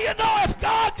 you know, if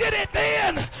God did it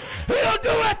then, he'll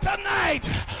do it tonight.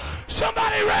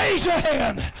 Somebody raise your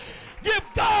hand. Give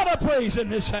God a praise in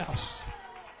this house.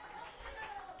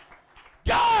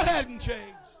 God hadn't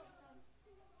changed.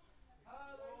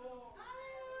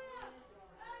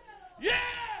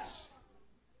 Yes!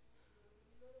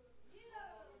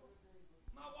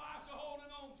 My wife's holding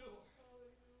on to her.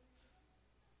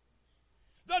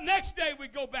 The next day we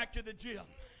go back to the gym.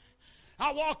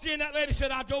 I walked in, that lady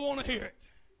said, I don't want to hear it.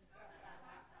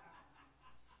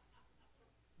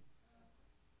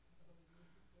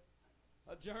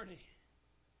 A journey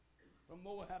from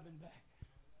Moab and back.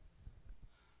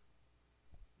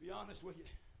 Be honest with you.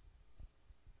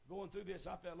 Going through this,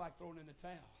 I felt like throwing in the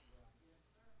towel.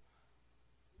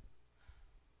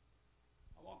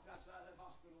 I walked outside that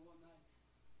hospital one night,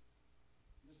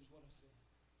 and this is what I said.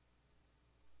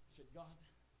 I said, God,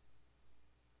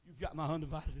 you've got my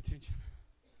undivided attention.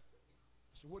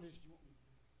 I said, what is it you want me to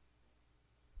do?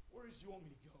 Where is it you want me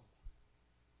to go?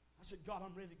 I said, God,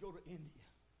 I'm ready to go to India.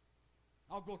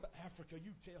 I'll go to Africa.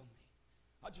 You tell me.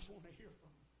 I just want to hear from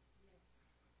you.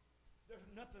 There's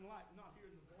nothing like not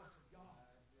hearing the voice of God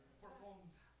for a long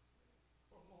time.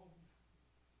 For a long time.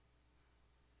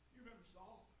 You remember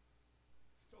Saul?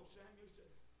 He told Samuel, he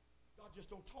said, God just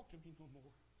don't talk to me no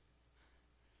more.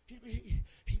 He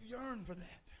yearned for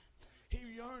that.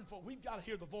 He yearned for, we've got to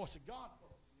hear the voice of God.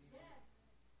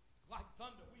 Like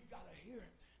thunder, we've got to hear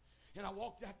it. And I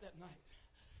walked out that night.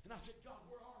 And I said, God,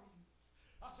 where are you?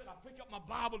 I said, I pick up my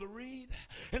Bible to read,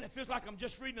 and it feels like I'm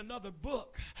just reading another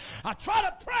book. I try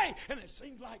to pray, and it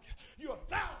seems like you're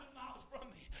 1,000 miles from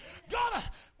me. God,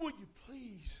 would you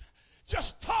please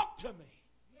just talk to me?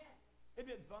 It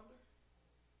didn't thunder.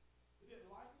 It didn't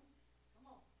lightning.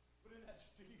 Come on. But in that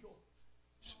still,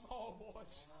 small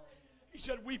voice, he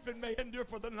said, weeping may endure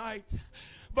for the night,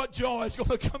 but joy is going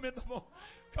to come in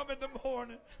the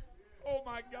morning. Oh,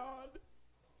 my God.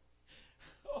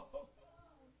 Oh.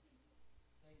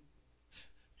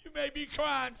 You may be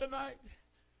crying tonight,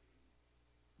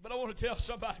 but I want to tell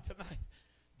somebody tonight,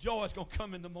 joy is going to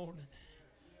come in the morning.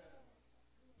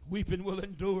 Weeping will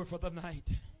endure for the night,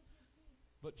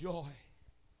 but joy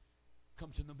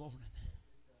comes in the morning.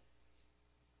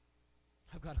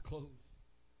 I've got to close.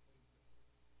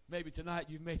 Maybe tonight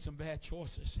you've made some bad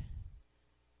choices.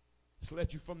 It's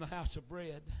led you from the house of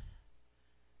bread.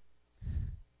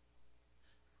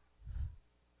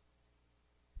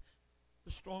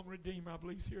 The strong Redeemer, I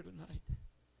believe, is here tonight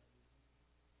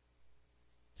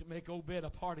to make Obed a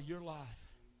part of your life,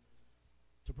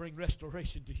 to bring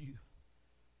restoration to you.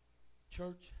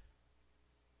 Church,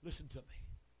 listen to me.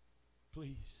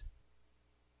 Please,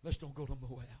 let's don't go to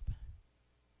Moab.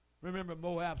 Remember,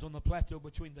 Moab's on the plateau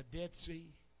between the Dead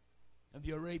Sea and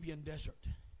the Arabian desert,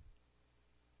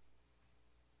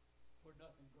 where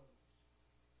nothing grows.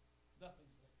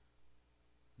 Nothing's there.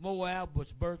 Moab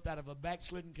was birthed out of a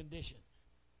backslidden condition.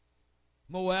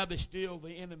 Moab is still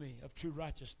the enemy of true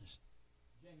righteousness.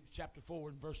 James chapter 4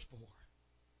 and verse 4.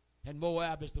 And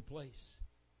Moab is the place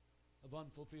of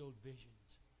unfulfilled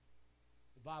visions.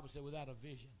 The Bible said without a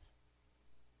vision,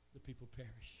 the people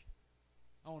perish.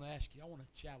 I want to ask you, I want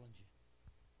to challenge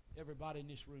you. Everybody in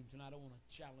this room tonight, I want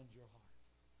to challenge your heart.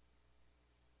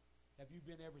 Have you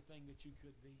been everything that you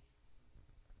could be?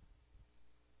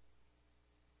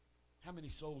 How many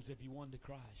souls have you won to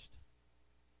Christ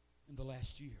in the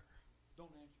last year?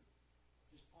 Don't answer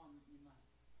it. Just ponder it in your mind.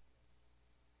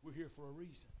 We're here for a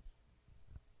reason.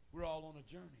 We're all on a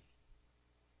journey.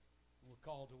 And we're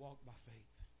called to walk by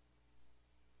faith.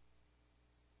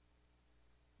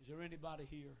 Is there anybody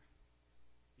here?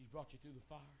 He's brought you through the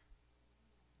fire?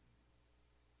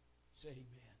 Say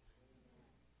amen.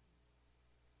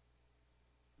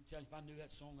 I'm telling you, if I knew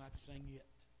that song, I'd sing it.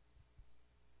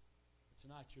 But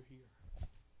tonight you're here.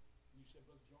 And you say,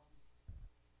 Brother Jordan,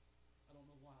 I don't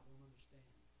know why. I don't understand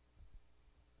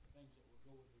the things that we're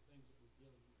going through, things that we're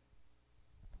dealing with.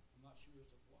 I'm not sure as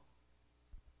of why.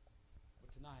 But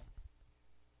tonight,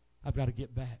 I've got to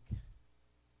get back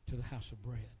to the house of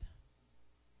bread.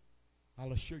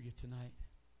 I'll assure you tonight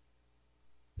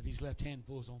that he's left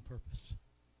handfuls on purpose.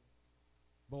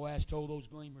 Boaz told those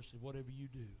gleaners, said, whatever you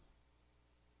do,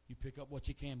 you pick up what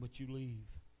you can, but you leave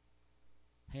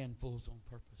handfuls on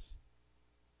purpose.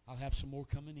 I'll have some more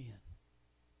coming in,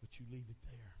 but you leave it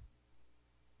there.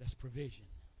 That's provision.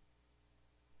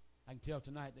 I can tell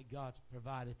tonight that God's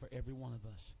provided for every one of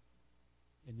us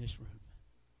in this room.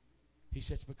 He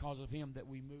says it's because of him that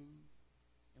we move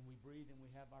and we breathe and we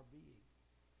have our being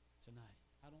tonight.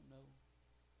 I don't know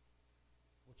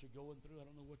what you're going through. I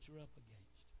don't know what you're up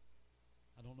against.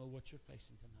 I don't know what you're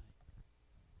facing tonight.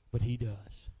 But he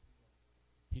does.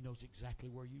 He knows exactly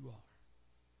where you are.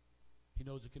 He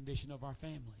knows the condition of our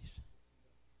families.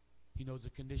 He knows the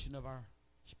condition of our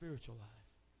spiritual life.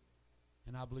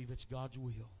 And I believe it's God's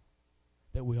will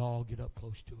that we all get up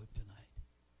close to him tonight.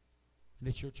 And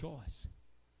it's your choice.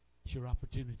 It's your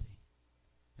opportunity.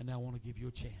 And now I want to give you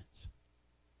a chance.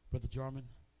 Brother Jarman,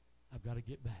 I've got to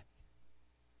get back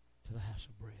to the house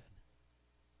of bread.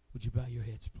 Would you bow your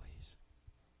heads, please?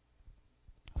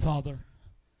 Father,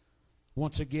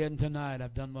 once again tonight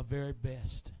I've done my very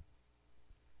best.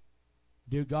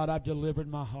 Dear God, I've delivered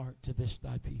my heart to this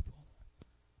thy people.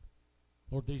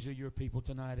 Lord, these are your people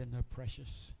tonight, and they're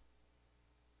precious.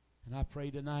 And I pray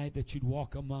tonight that you'd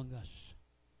walk among us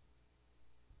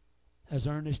as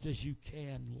earnest as you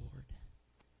can, Lord.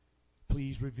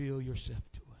 Please reveal yourself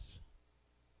to us.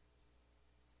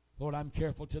 Lord, I'm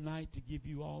careful tonight to give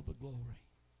you all the glory.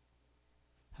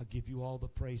 I'll give you all the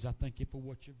praise. I thank you for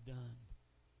what you've done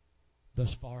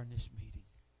thus far in this meeting.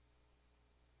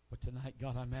 But tonight,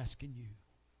 God, I'm asking you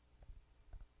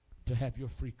to have your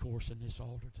free course in this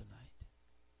altar tonight.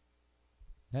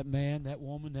 that man, that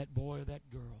woman, that boy, or that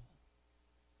girl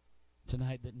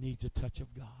tonight that needs a touch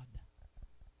of God.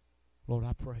 Lord,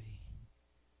 I pray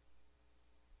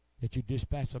that you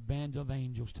dispatch a band of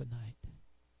angels tonight.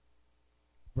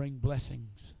 Bring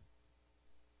blessings.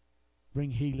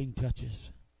 Bring healing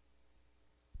touches.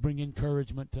 Bring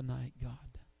encouragement tonight, God.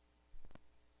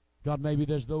 God, maybe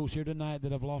there's those here tonight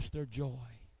that have lost their joy.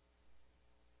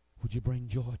 Would you bring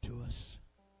joy to us?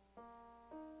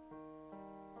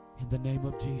 In the name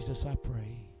of Jesus, I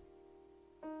pray.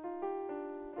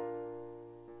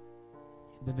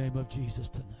 In the name of Jesus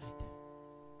tonight.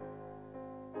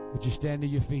 Would you stand to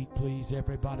your feet, please,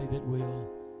 everybody that will?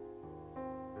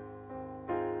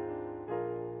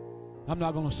 I'm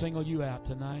not going to single you out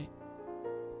tonight.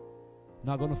 I'm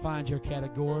not going to find your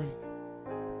category.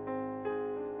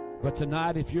 But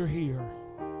tonight, if you're here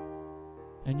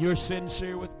and you're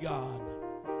sincere with God,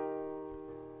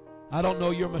 I don't know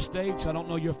your mistakes. I don't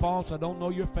know your faults. I don't know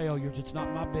your failures. It's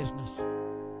not my business.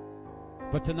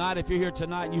 But tonight, if you're here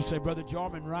tonight and you say, Brother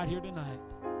Jarman, right here tonight,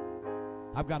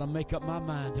 I've got to make up my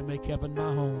mind to make heaven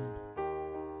my home.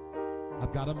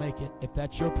 I've got to make it. If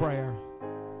that's your prayer,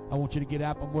 I want you to get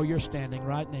up from where you're standing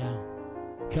right now.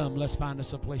 Come, let's find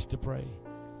us a place to pray.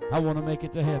 I want to make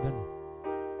it to heaven.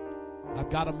 I've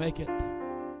got to make it.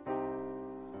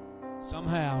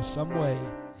 Somehow, some way.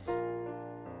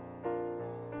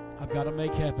 I've got to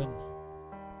make heaven.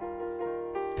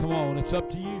 Come on, it's up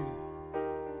to you.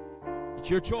 It's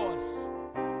your choice.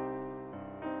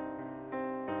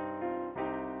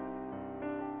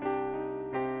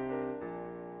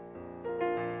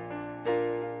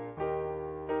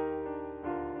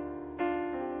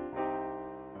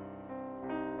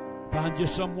 Find you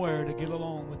somewhere to get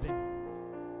along with him.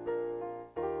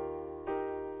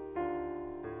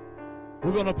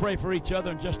 We're going to pray for each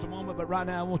other in just a moment, but right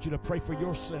now I want you to pray for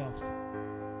yourself.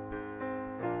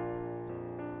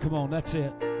 Come on, that's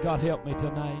it. God, help me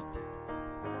tonight.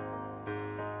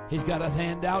 He's got his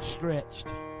hand outstretched.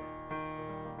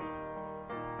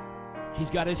 He's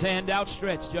got his hand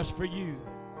outstretched just for you.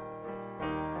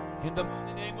 In the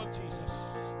mighty name of Jesus.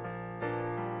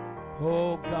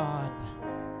 Oh, God.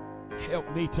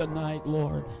 Help me tonight,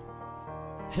 Lord.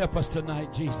 Help us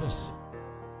tonight, Jesus.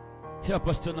 Help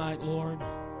us tonight, Lord.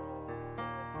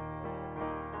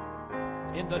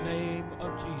 In the name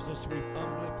of Jesus, we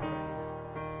humbly pray.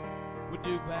 We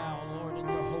do bow, Lord, in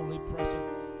your holy presence.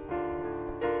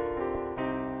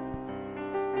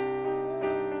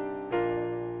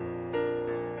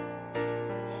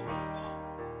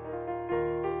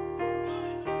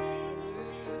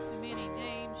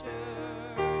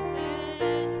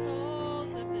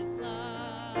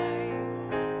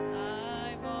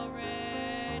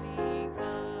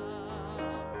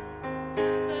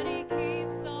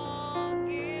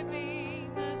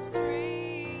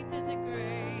 Strength and the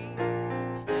grace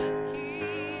to just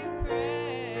keep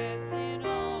praying.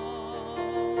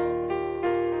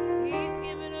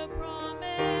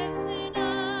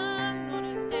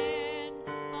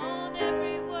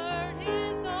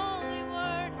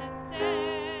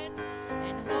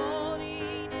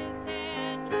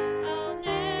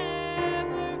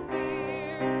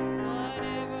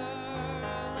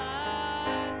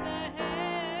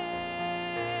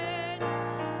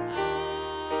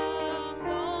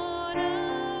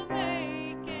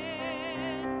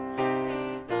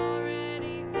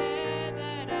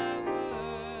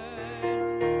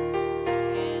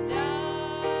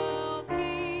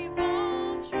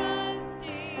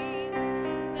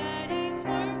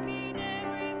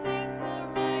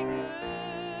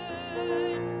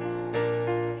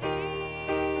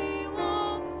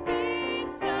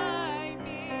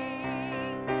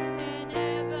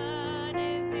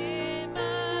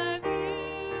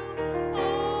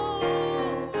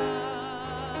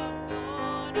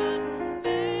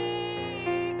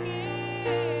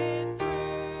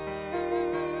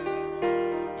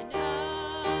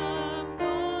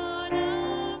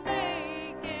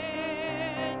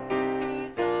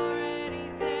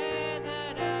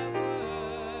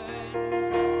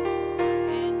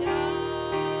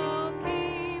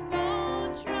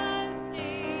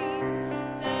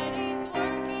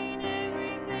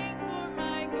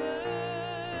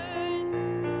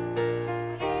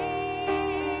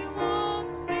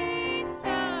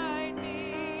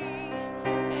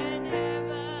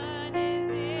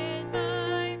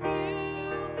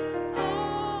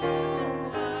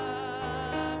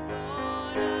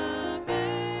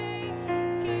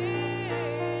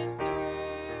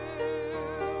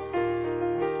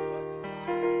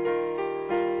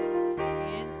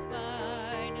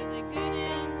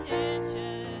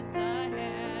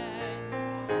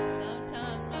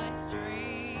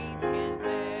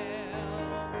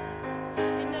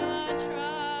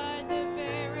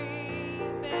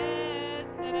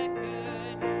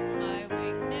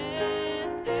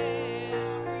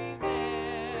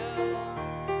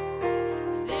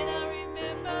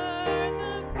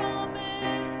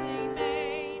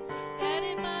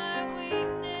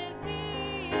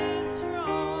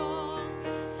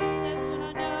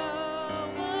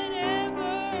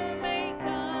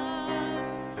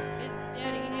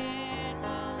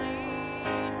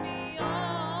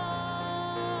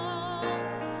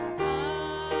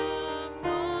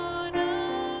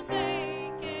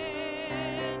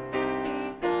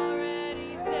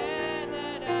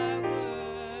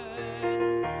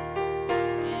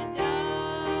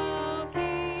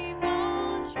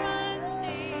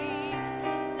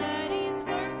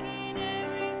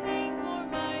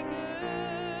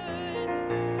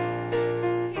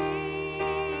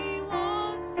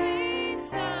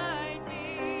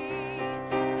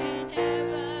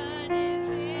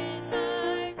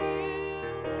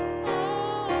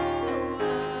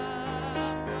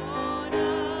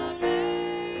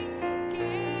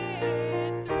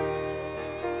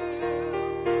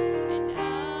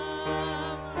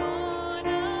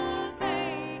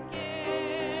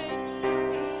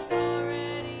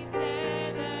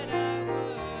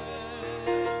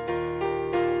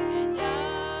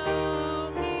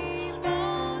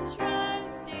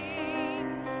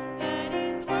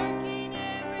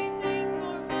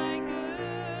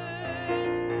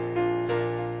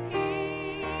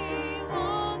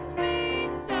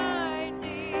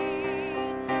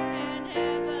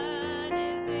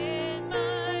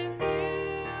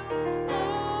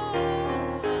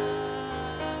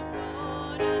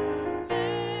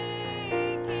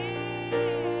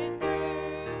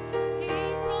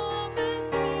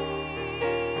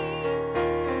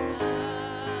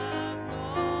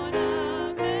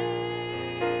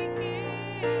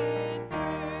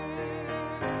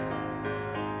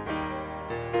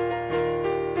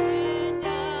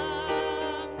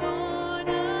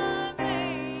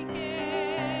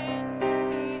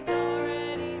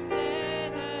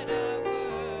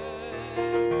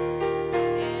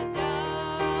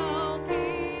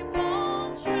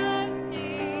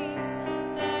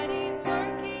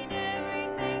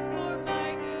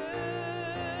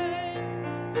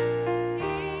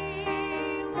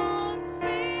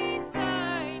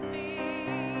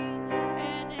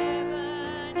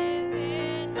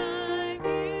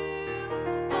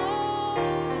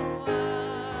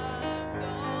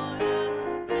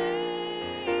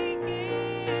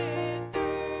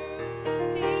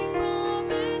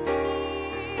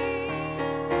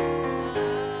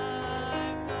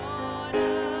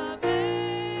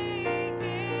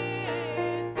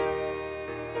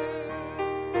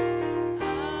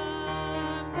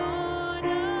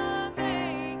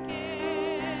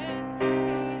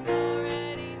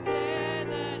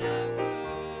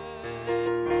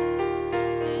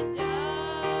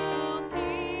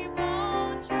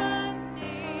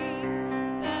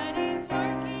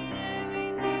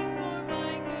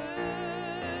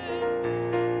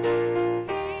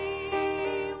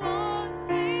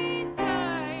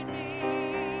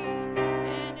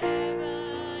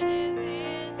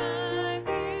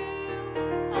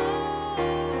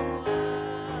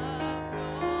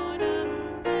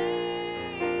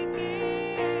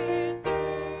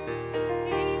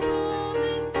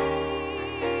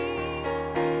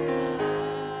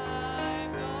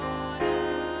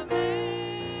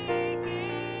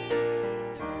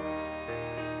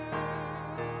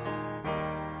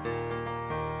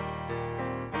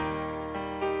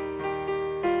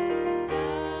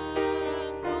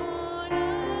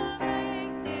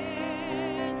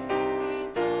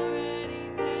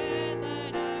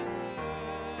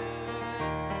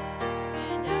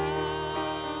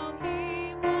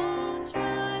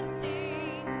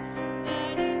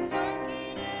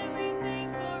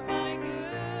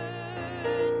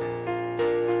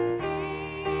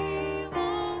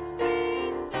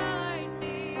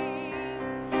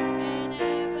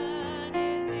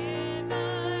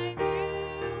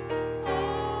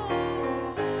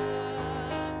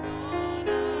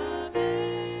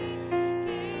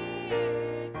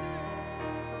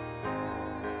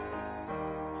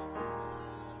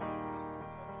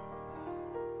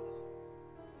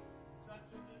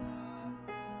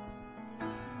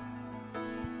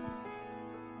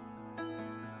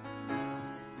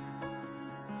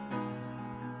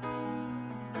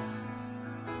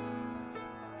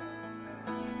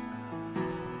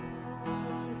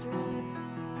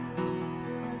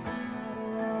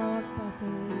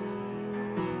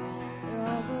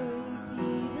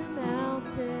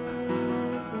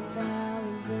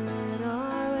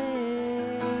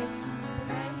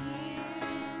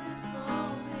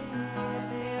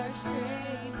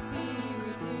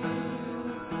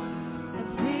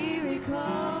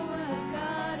 recall what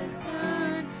God has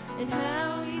done and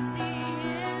how we see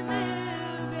Him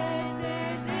move. If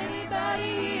there's anybody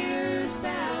here who's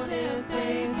found Him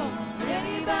faithful,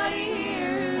 anybody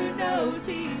here who knows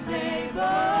He's able,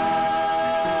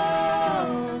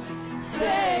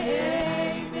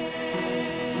 say amen.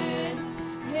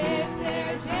 If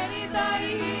there's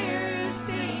anybody here who's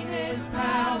seen His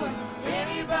power,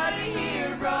 anybody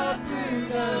here brought through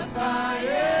the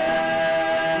fire,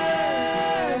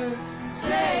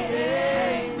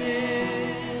 say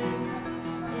amen.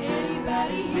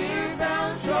 Anybody here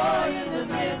found joy in the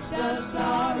midst of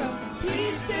sorrow,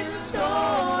 peace in the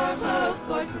storm, hope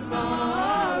for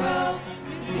tomorrow?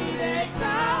 You've seen it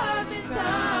time and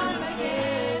time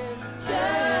again.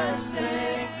 Just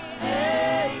say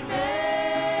amen.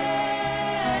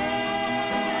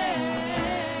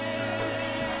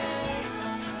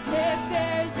 If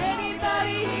there's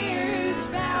anybody here who's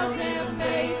found Him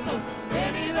faithful,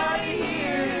 anybody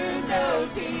here who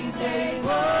knows He's able,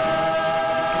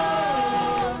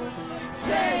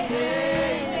 say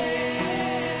amen.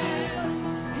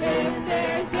 If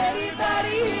there's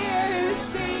anybody here who's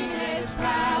seen His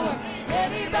power,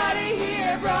 anybody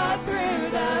here brought through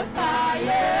the fire,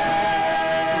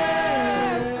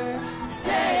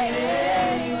 say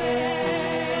amen.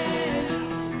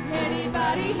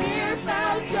 Anybody here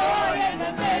found joy in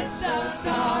the midst of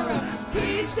sorrow,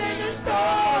 peace in the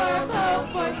storm, hope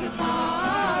for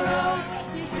tomorrow?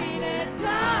 You've seen it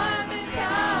time and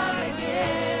time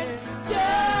again.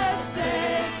 Just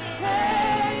say amen.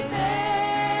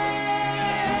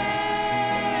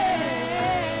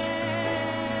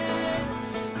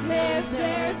 If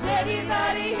there's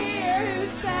anybody here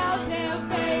who's found Him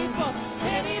faithful,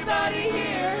 anybody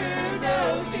here who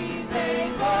knows He's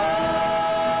able,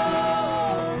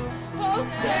 oh,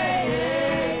 say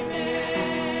amen.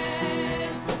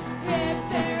 If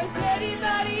there's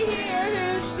anybody here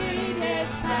who's seen His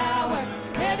power,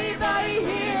 anybody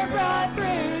here brought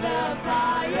through the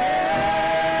fire,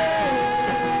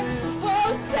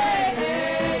 oh, say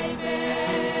amen.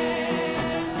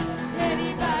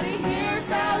 Anybody here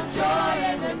found joy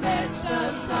in the midst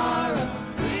of sorrow,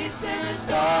 peace in the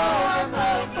storm,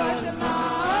 hope for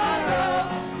tomorrow?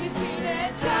 You've seen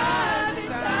it time and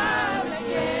time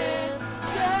again.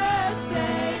 Just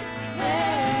say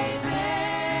amen.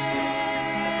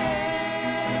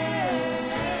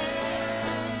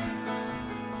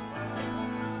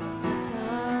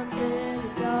 Sometimes in the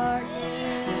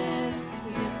darkness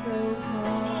it's so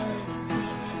hard to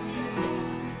see,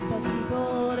 but be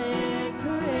bold and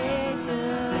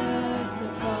courageous to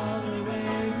follow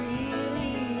where He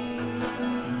leads.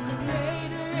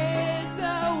 Greater is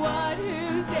the one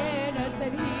who's in us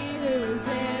than he who's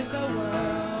in the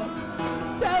world.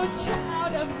 So,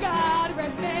 child of God,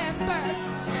 remember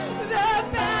the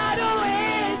battle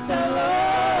is the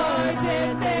Lord's.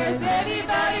 If there's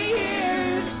anybody here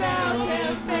who's found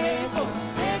Him faithful,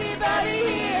 anybody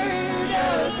here who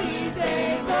knows He's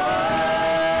able,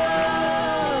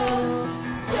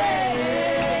 say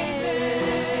amen.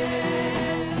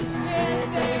 If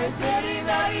there's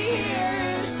anybody here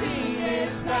who's seen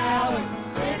His power,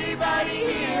 anybody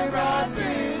here brought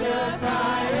through the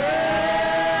fire,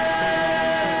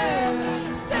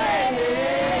 say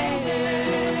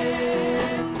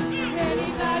amen.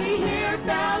 Anybody here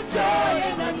found joy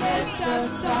in the midst of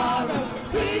sorrow,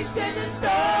 peace in the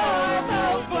storm,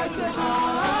 hope for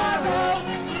tomorrow?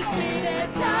 You've seen it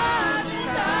time and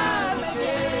time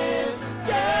again.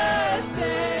 Just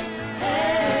say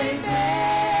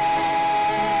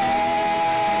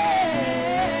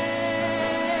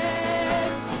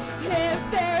amen. If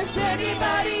there's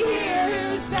anybody here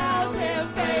who's found Him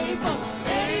faithful,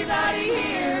 anybody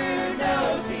here who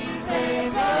knows He's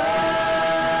able,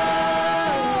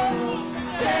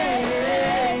 say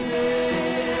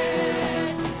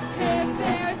amen. If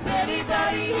there's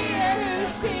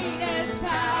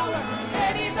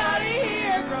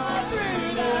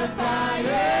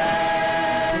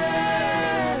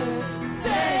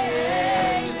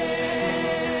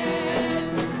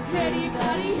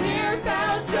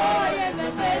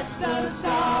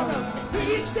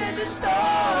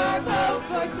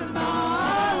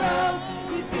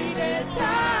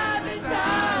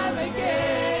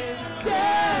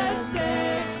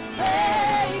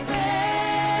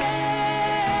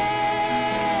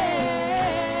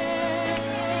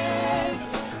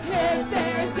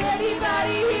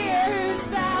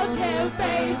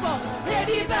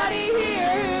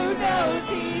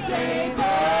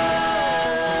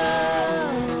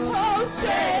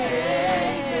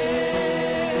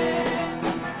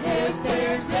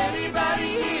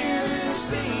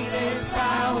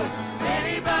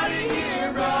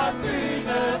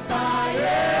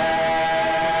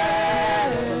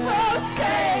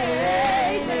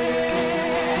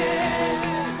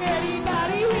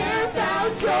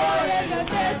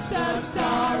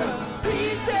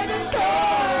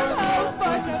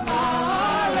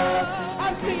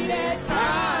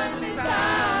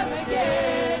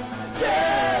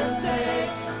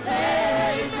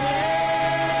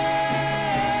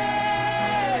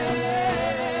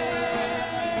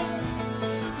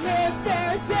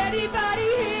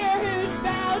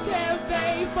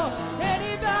faithful.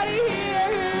 Anybody here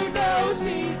who knows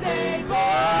he's able?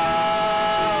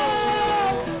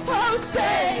 Oh,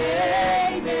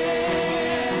 say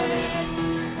amen.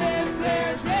 If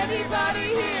there's anybody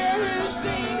here who's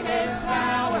seen his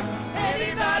power,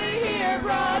 anybody here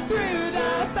brought through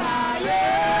the fire,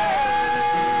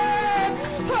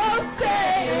 oh,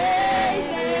 say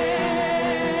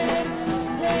amen.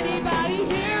 Anybody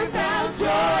here found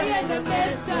joy in the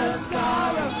midst of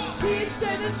sorrow, peace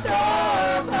in the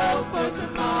storm, hope for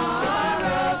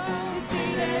tomorrow? You've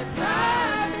seen it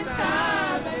time and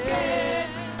time again.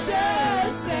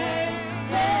 Just say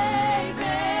amen.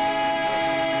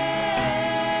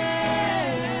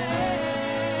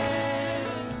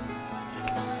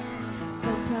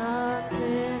 Sometimes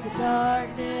in the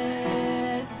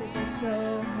darkness it gets so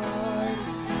hard to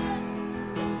see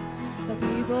the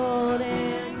people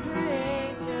and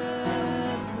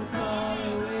courageous to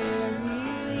follow where he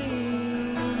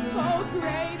leads. Oh,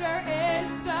 greater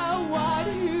is the one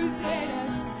who's in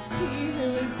us, he who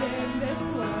is in this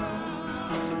world.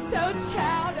 So,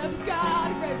 child of God,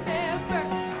 remember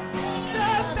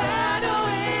the battle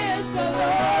is the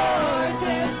Lord's.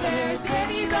 If there's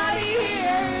anybody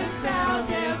here who's found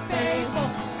him faithful,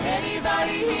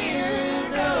 anybody here who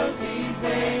knows he's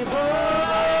able,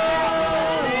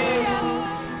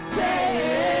 say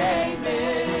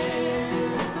amen.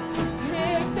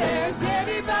 If there's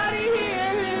anybody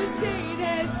here who's seen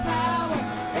his power,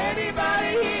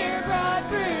 anybody here brought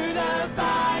through the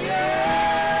fire,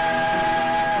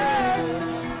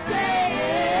 say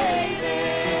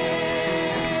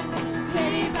amen.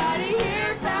 Anybody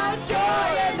here found joy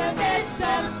in the midst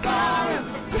of sorrow,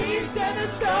 peace in the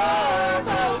storm,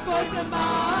 hope for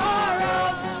tomorrow?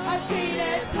 I've seen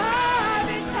it time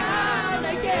and time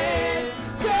again.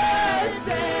 Just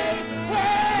say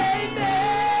amen.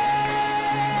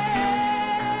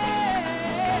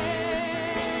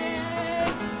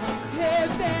 If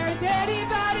there's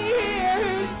anybody here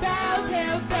who's found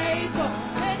him faithful,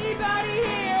 anybody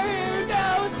here who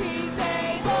knows he's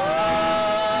able,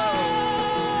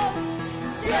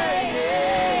 say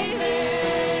amen.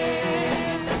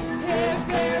 If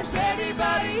there's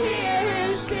anybody here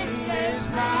who's seen his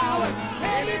power,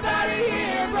 anybody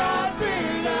here brought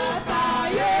through the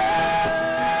fire,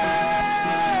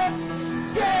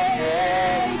 say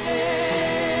amen.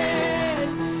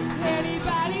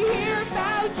 Anybody here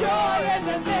found joy in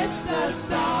the midst of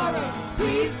sorrow,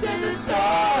 peace in the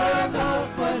storm, hope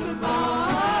for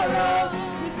tomorrow?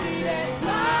 We've seen it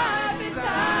time and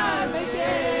time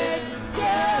again.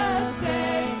 Just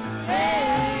say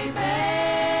amen.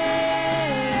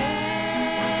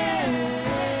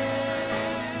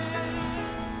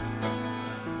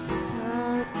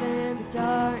 Sometimes in the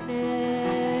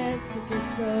darkness it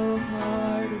gets so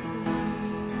hard to see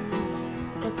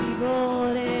the people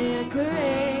and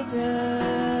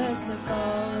courageous to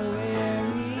follow where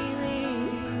he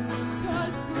leads.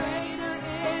 'Cause greater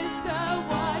is the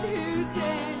one who's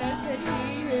in us and he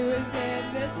who is in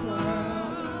this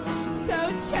world. So,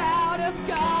 child of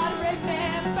God,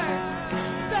 remember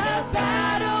the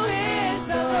battle is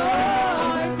the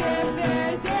Lord's. If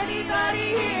there's anybody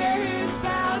here who's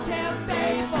found him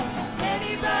faithful,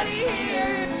 anybody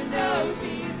here who knows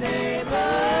he's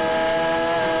able,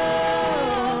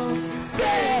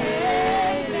 say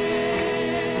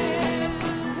amen.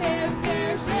 If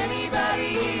there's anybody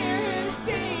here who's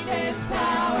seen his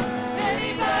power,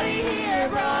 anybody here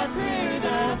brought through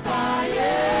the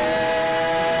fire,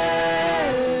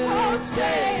 oh,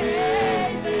 say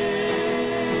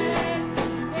amen.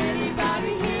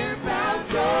 Anybody here found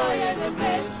joy in the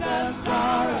midst of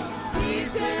sorrow,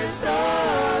 peace in the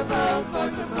storm, hope for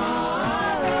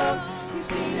tomorrow? You've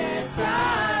seen it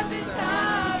time and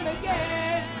time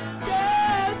again.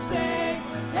 Just say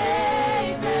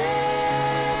amen.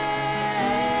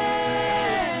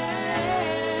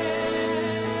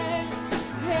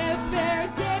 If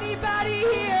there's anybody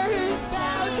here who's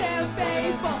found him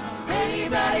faithful,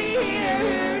 anybody here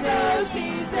who knows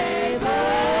he's able,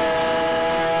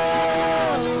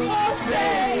 oh,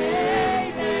 say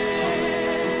amen.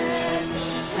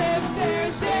 If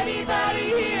there's anybody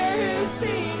here who's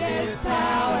seen his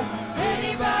power,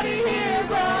 anybody here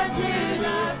brought to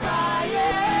the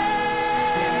fire,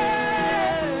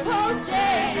 oh,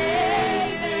 say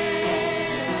amen.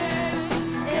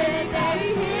 Anybody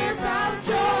here found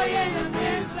joy in the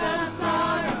midst of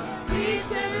sorrow,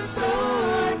 peace in the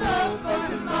storm, hope for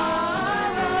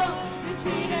tomorrow? You've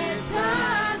seen it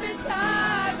time and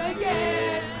time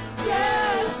again.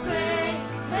 Just say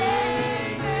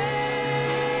amen.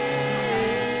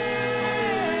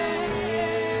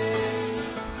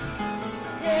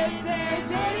 If there's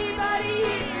anybody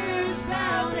here who's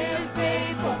found him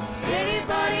faithful,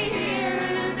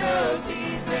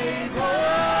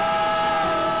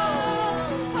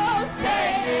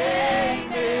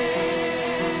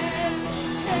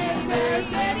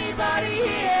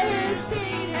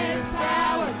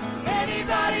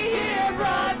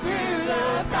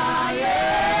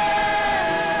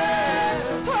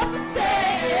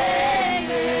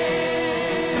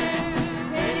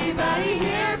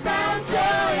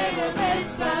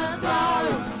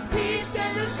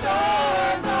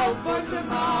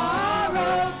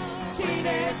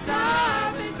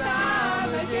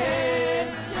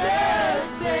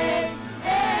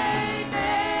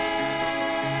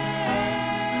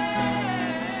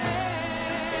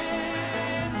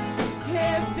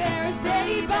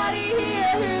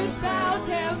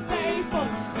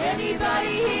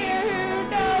 anybody here who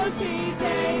knows he's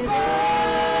able?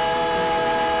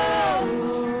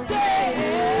 Say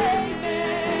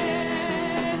amen.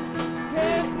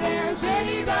 If there's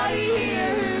anybody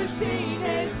here who's seen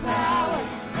his power,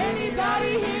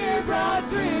 anybody here brought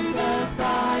through the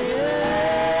fire,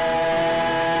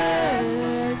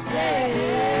 say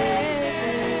amen.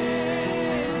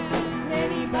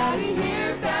 Anybody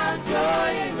here found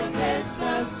joy in the midst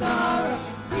of sorrow,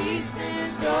 peace in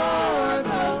storm,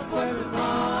 hope for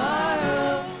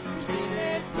tomorrow? You've seen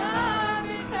it time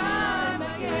and time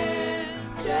again.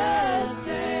 Just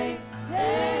say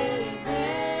amen.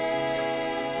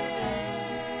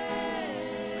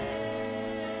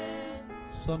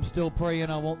 Some still praying.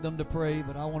 I want them to pray,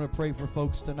 but I want to pray for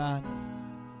folks tonight.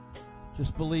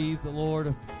 Just believe the Lord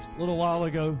a little while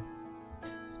ago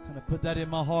kind of put that in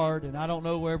my heart, and I don't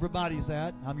know where everybody's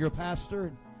at. I'm your pastor,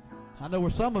 and I know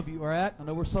where some of you are at. I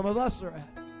know where some of us are at.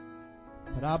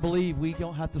 But I believe we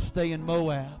don't have to stay in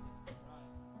Moab.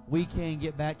 We can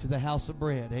get back to the house of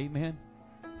bread. Amen.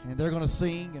 And they're going to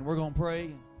sing, and we're going to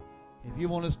pray. If you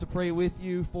want us to pray with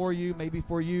you, for you, maybe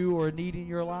for you or a need in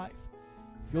your life,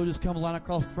 if you'll just come line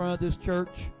across the front of this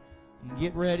church and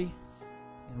get ready,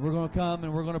 and we're going to come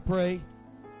and we're going to pray,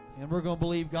 and we're going to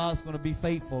believe God's going to be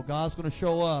faithful. God's going to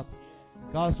show up.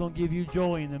 God's going to give you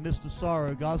joy in the midst of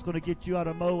sorrow. God's going to get you out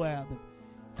of Moab and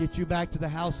get you back to the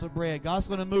house of bread. God's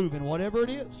going to move in whatever it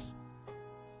is.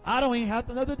 I don't even have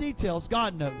to know the details.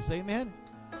 God knows. Amen.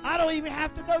 I don't even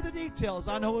have to know the details.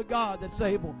 I know a God that's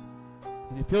able.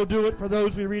 And if he'll do it for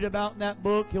those we read about in that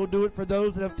book, he'll do it for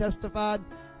those that have testified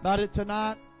about it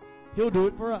tonight. He'll do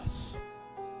it for us.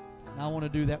 And I want to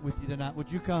do that with you tonight.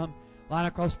 Would you come line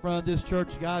across the front of this church?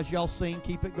 Guys, y'all sing.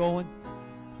 Keep it going.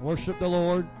 Worship the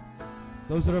Lord.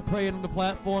 Those that are praying on the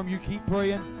platform, you keep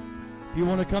praying. If you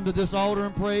want to come to this altar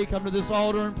and pray, come to this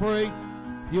altar and pray.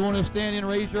 If you want to stand and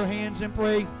raise your hands and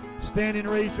pray, stand and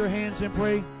raise your hands and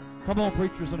pray. Come on,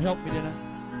 preachers, and help me tonight.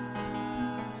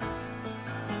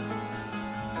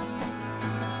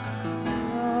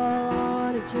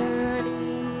 On a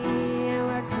journey,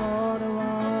 we're called to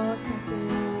walk the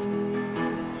way.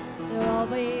 There'll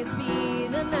always be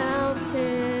the mountains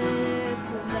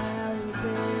and valleys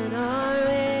in our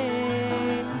way.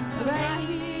 Right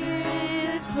here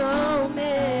in this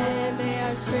moment, may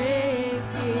our strength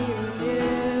be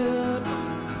renewed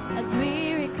as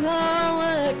we recall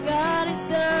what God has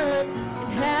done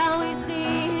and how we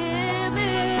see Him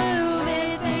move.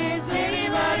 If there's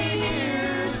anybody here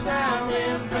who's found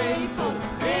Him faithful,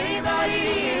 anybody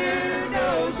here who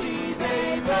knows He's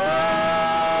able,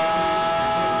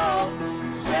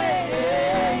 say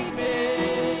amen.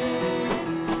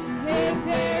 If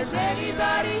there's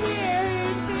anybody here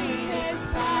who's seen His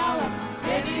power,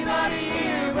 anybody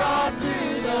here brought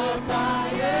through the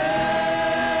fire,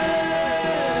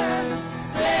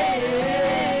 say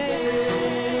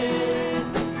amen.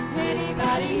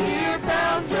 Anybody here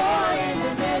found joy in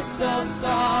the midst of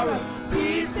sorrow,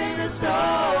 peace in the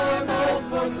storm, hope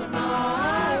for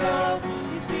tomorrow?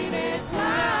 You've seen it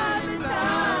time and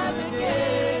time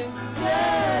again.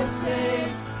 Just say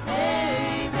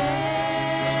amen.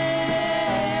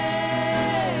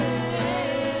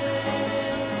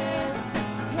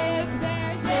 If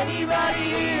there's anybody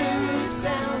here who's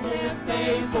found Him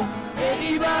faithful,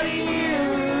 anybody here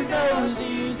who knows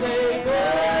He's able,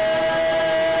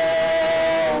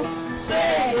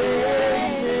 say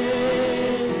amen.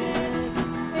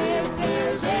 If there's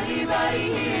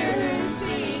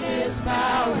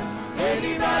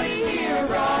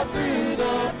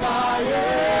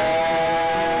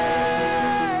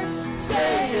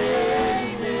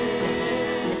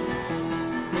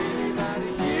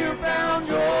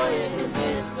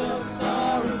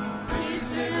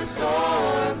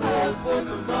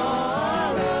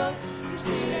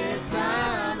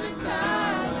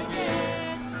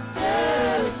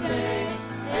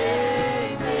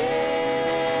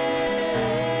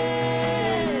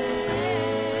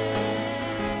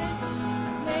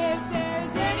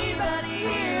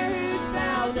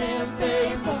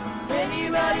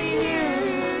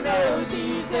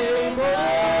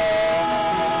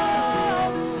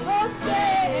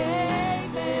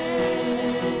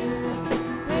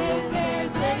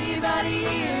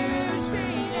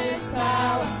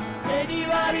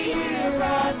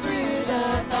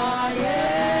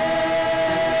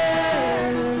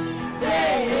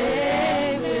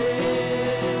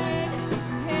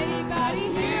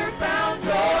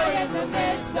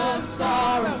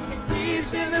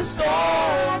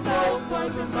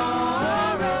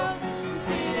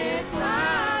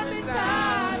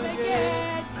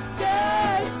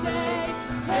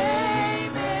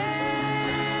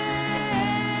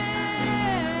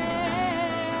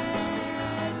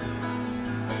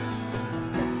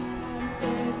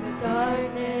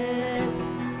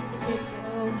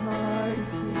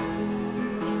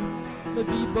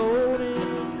to be bold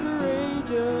and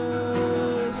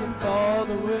courageous and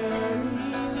follow where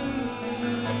he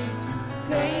leads.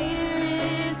 Greater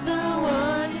is the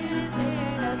one who's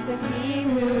in us than he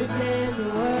who's in the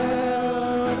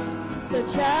world. So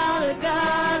child of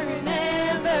God,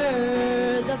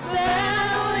 remember the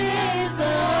battle is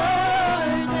the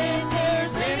Lord's. And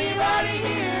there's Anybody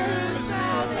here who's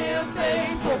found him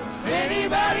faithful?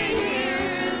 Anybody here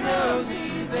who knows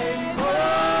he's able?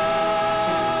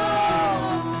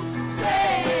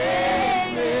 Say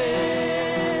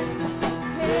amen.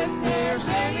 If there's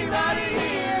anybody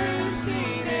here who's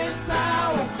seen his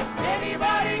power,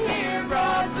 anybody here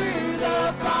brought through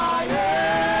the fire,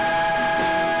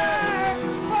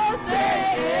 oh, say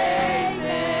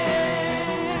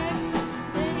amen.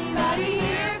 anybody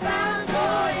here found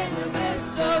Joy in the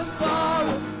midst of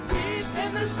sorrow, peace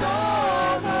in the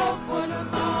storm, hope for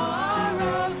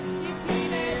tomorrow. You've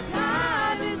seen it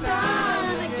time and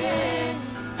time again.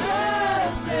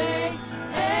 Just say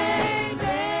amen.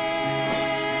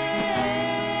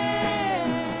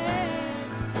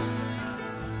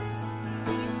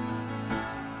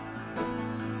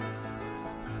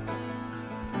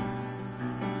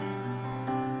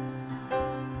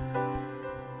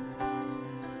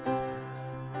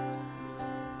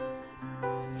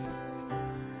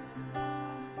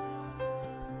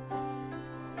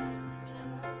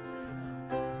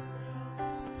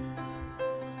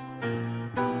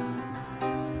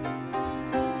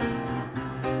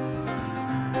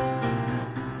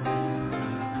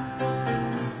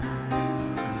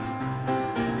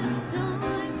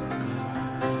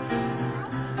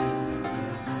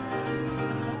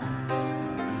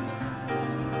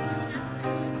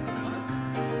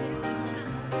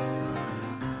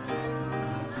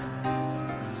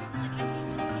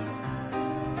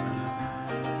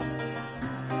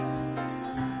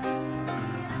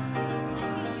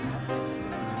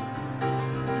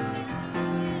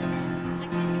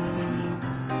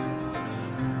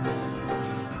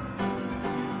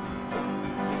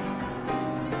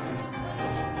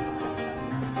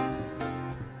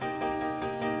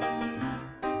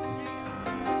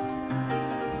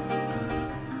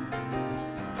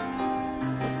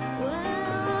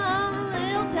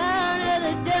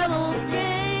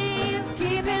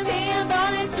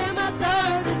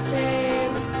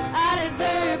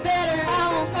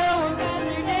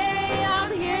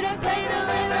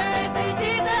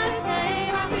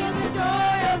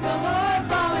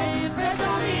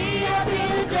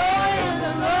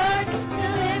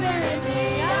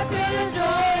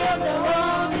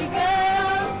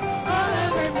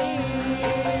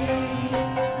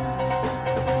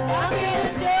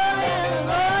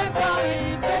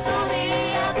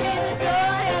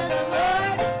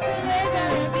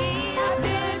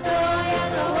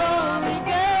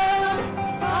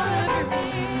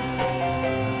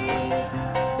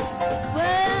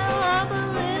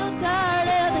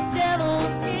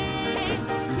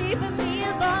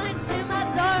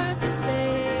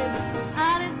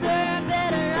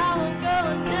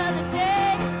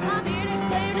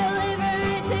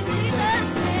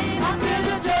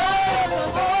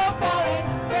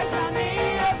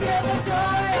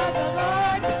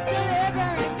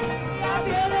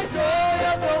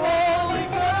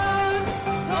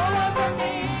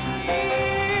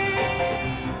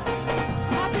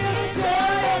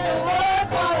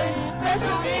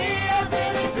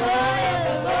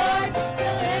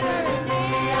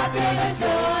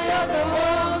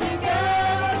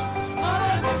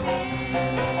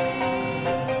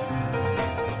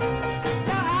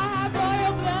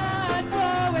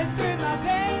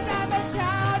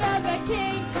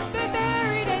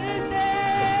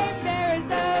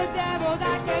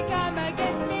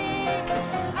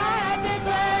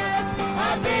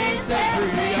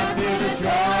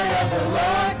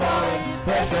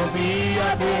 me,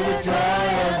 I feel the joy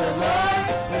of the Lord.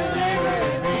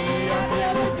 Delivering me, I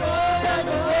feel the joy of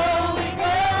the Holy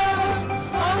Ghost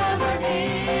all over me.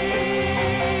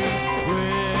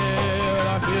 Well,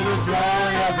 I feel the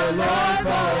joy of the Lord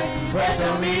falling fresh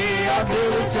on me. I feel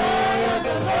the joy of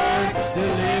the Lord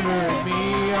delivering me.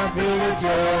 I feel the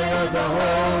joy of the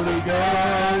Holy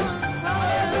Ghost all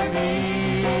over me.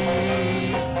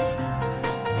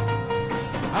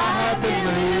 I have been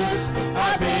loose,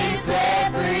 I've been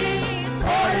set free.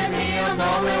 Pardon me a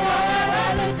moment while I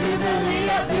have the jubilee.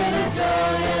 I feel the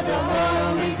joy of the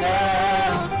Holy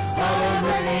Ghost all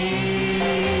over me.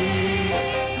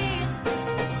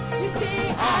 You see,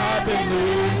 I have been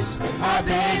loose, I've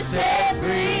been set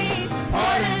free.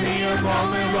 Pardon me a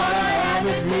moment while I have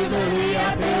the jubilee. I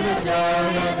feel the joy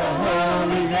of the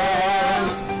Holy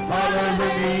Ghost all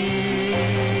over me.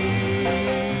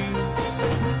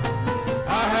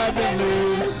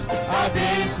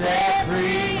 set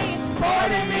free.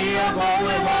 Pardon me, I'm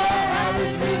only while I have a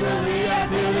jubilee. I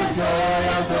feel the joy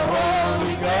of the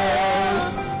Holy Ghost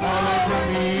all over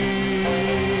me.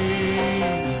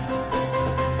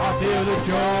 I feel the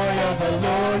joy of the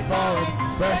Lord falling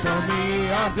fresh on me.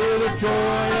 I feel the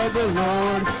joy of the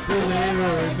Lord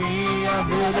delivering me. I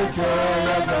feel the joy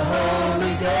of the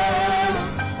Holy Ghost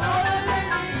all over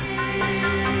me.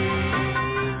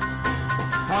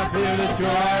 I feel the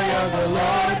joy of the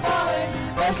Lord falling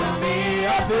fresh on me.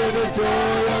 I feel the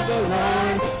joy of the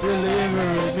Lord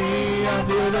delivering me. I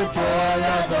feel the joy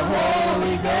of the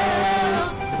Holy Ghost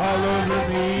all over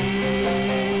me.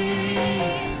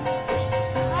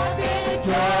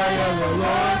 Joy of the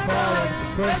Lord falling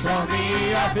fresh on me.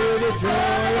 I feel the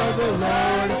joy of the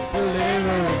Lord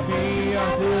delivering me. I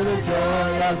feel the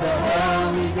joy of the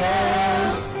Holy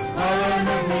Ghost all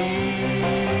over me.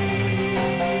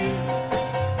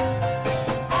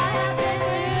 I have been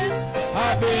loose.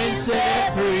 I've been set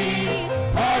free.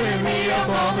 Pardon me a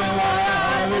moment while I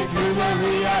have a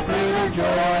jubilee. I feel the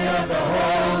joy of the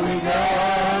Holy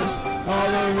Ghost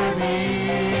all over me.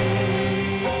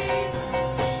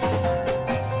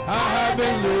 I've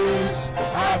been loose,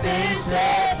 I've been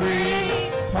set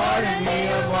free. Pardon me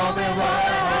a moment while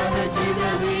I have a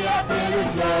jubilee. I feel the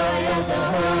joy of the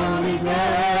Holy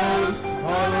Ghost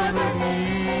all over me.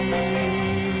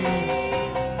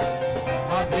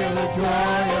 I feel the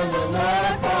joy of the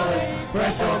Lord falling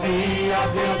fresh on me. I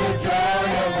feel the joy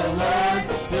of the Lord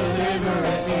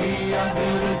delivering me. I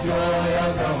feel the joy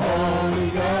of the Holy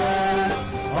Ghost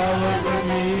all over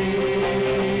me.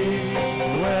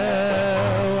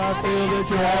 I feel the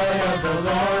joy of the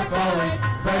Lord falling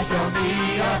fresh on me.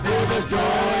 I feel the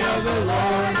joy of the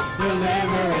Lord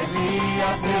delivering me. I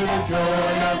feel the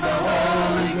joy of the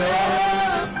Holy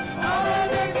Ghost all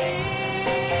over me.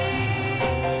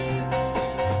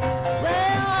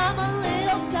 Well, I'm a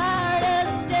little tired of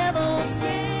the devil's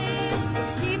games,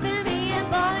 keeping me in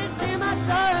bondage to my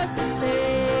sorrows and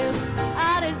shame. I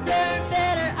deserve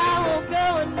better, I won't go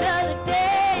another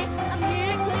day. I'm here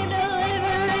to claim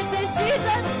deliverance in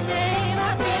Jesus' name.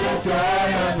 I feel The joy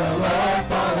of the Lord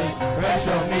falling fresh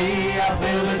on me. I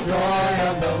feel the joy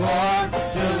of the Lord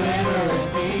delivering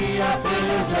me. I feel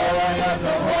the joy of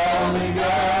the Holy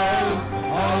Ghost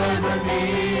all over me.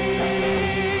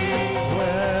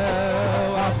 Well,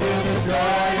 I feel the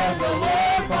joy of the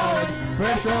Lord falling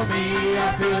fresh on me. I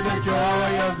feel the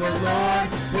joy of the Lord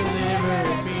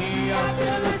delivering me. I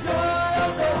feel the joy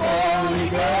of the Holy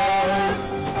Ghost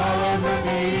all over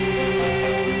me.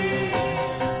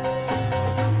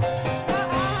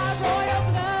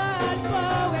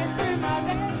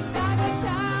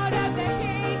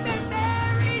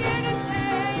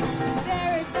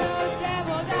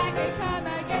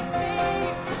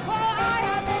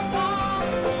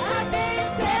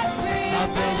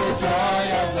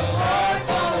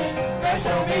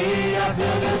 I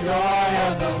feel the joy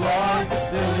of the Lord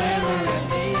delivering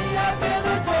me. I feel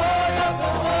the joy of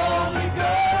the Holy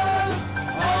Ghost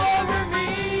all over me.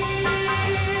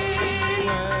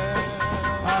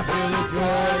 I feel the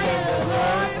joy of the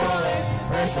Lord falling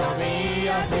fresh on me.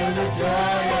 I feel the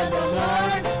joy of the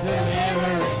Lord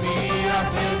delivering me. I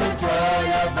feel the joy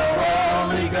of the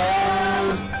Holy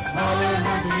Ghost all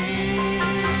over me.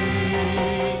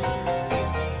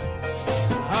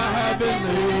 I have been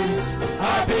loose,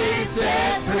 I've been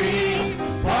set free.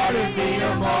 Pardon me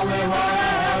a moment while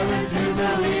I have a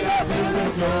jubilee. I feel the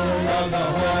joy of the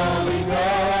Holy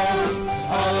Ghost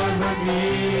all over me.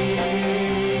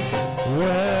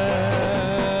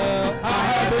 Well, I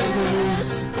have been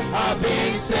loose, I've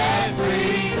been set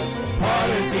free.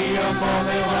 Pardon me a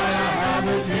moment while I have a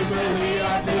jubilee.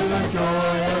 I feel the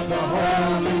joy of the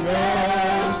Holy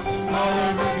Ghost all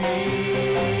over me.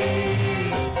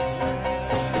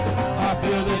 I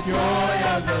feel the joy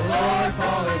of the Lord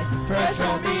falling fresh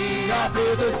on me. I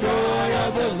feel the joy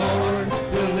of the Lord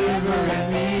delivering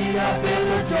me. I feel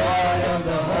the joy of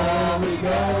the Holy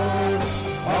Ghost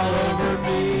all over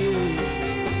me.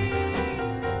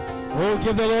 Oh,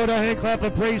 give the Lord a hand clap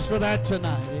of praise for that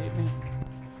tonight. Amen.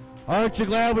 Aren't you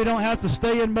glad we don't have to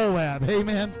stay in Moab?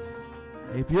 Amen.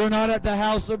 If you're not at the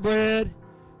house of bread,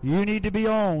 you need to be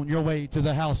on your way to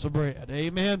the house of bread.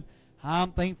 Amen.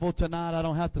 I'm thankful tonight I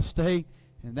don't have to stay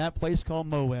in that place called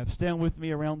Moab. Stand with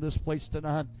me around this place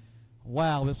tonight.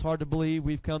 Wow, it's hard to believe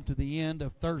we've come to the end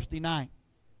of Thursday night.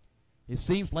 It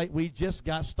seems like we just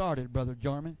got started, Brother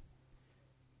Jarman.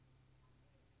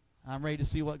 I'm ready to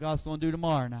see what God's going to do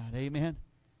tomorrow night. Amen.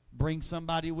 Bring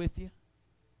somebody with you.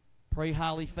 Pray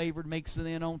highly favored makes it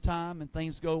in on time and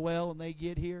things go well and they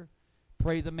get here.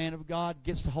 Pray the man of God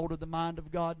gets a hold of the mind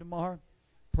of God tomorrow.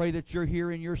 Pray that you're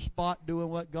here in your spot doing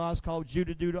what God's called you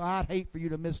to do. I'd hate for you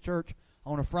to miss church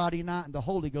on a Friday night and the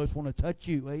Holy Ghost want to touch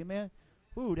you. Amen?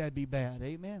 Ooh, that'd be bad.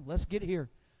 Amen? Let's get here.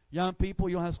 Young people,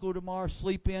 you don't have school tomorrow.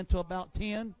 Sleep in till about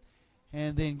 10.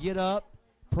 And then get up,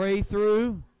 pray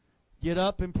through. Get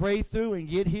up and pray through and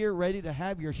get here ready to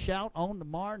have your shout on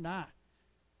tomorrow night.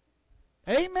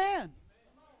 Amen.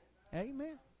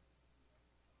 Amen.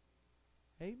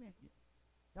 Amen.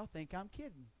 Y'all think I'm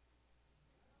kidding.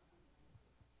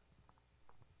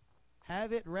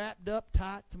 Have it wrapped up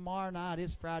tight tomorrow night.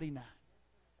 It's Friday night.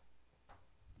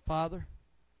 Father,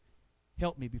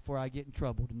 help me before I get in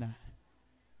trouble tonight.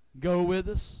 Go with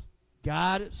us.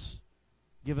 Guide us.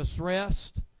 Give us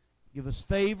rest. Give us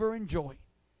favor and joy.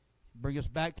 Bring us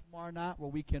back tomorrow night where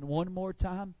we can one more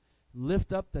time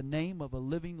lift up the name of a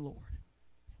living Lord.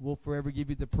 We'll forever give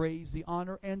you the praise, the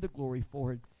honor, and the glory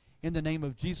for it. In the name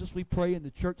of Jesus we pray, and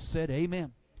the church said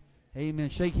amen. Amen.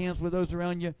 Shake hands with those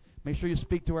around you. Make sure you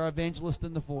speak to our evangelist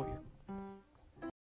in the foyer.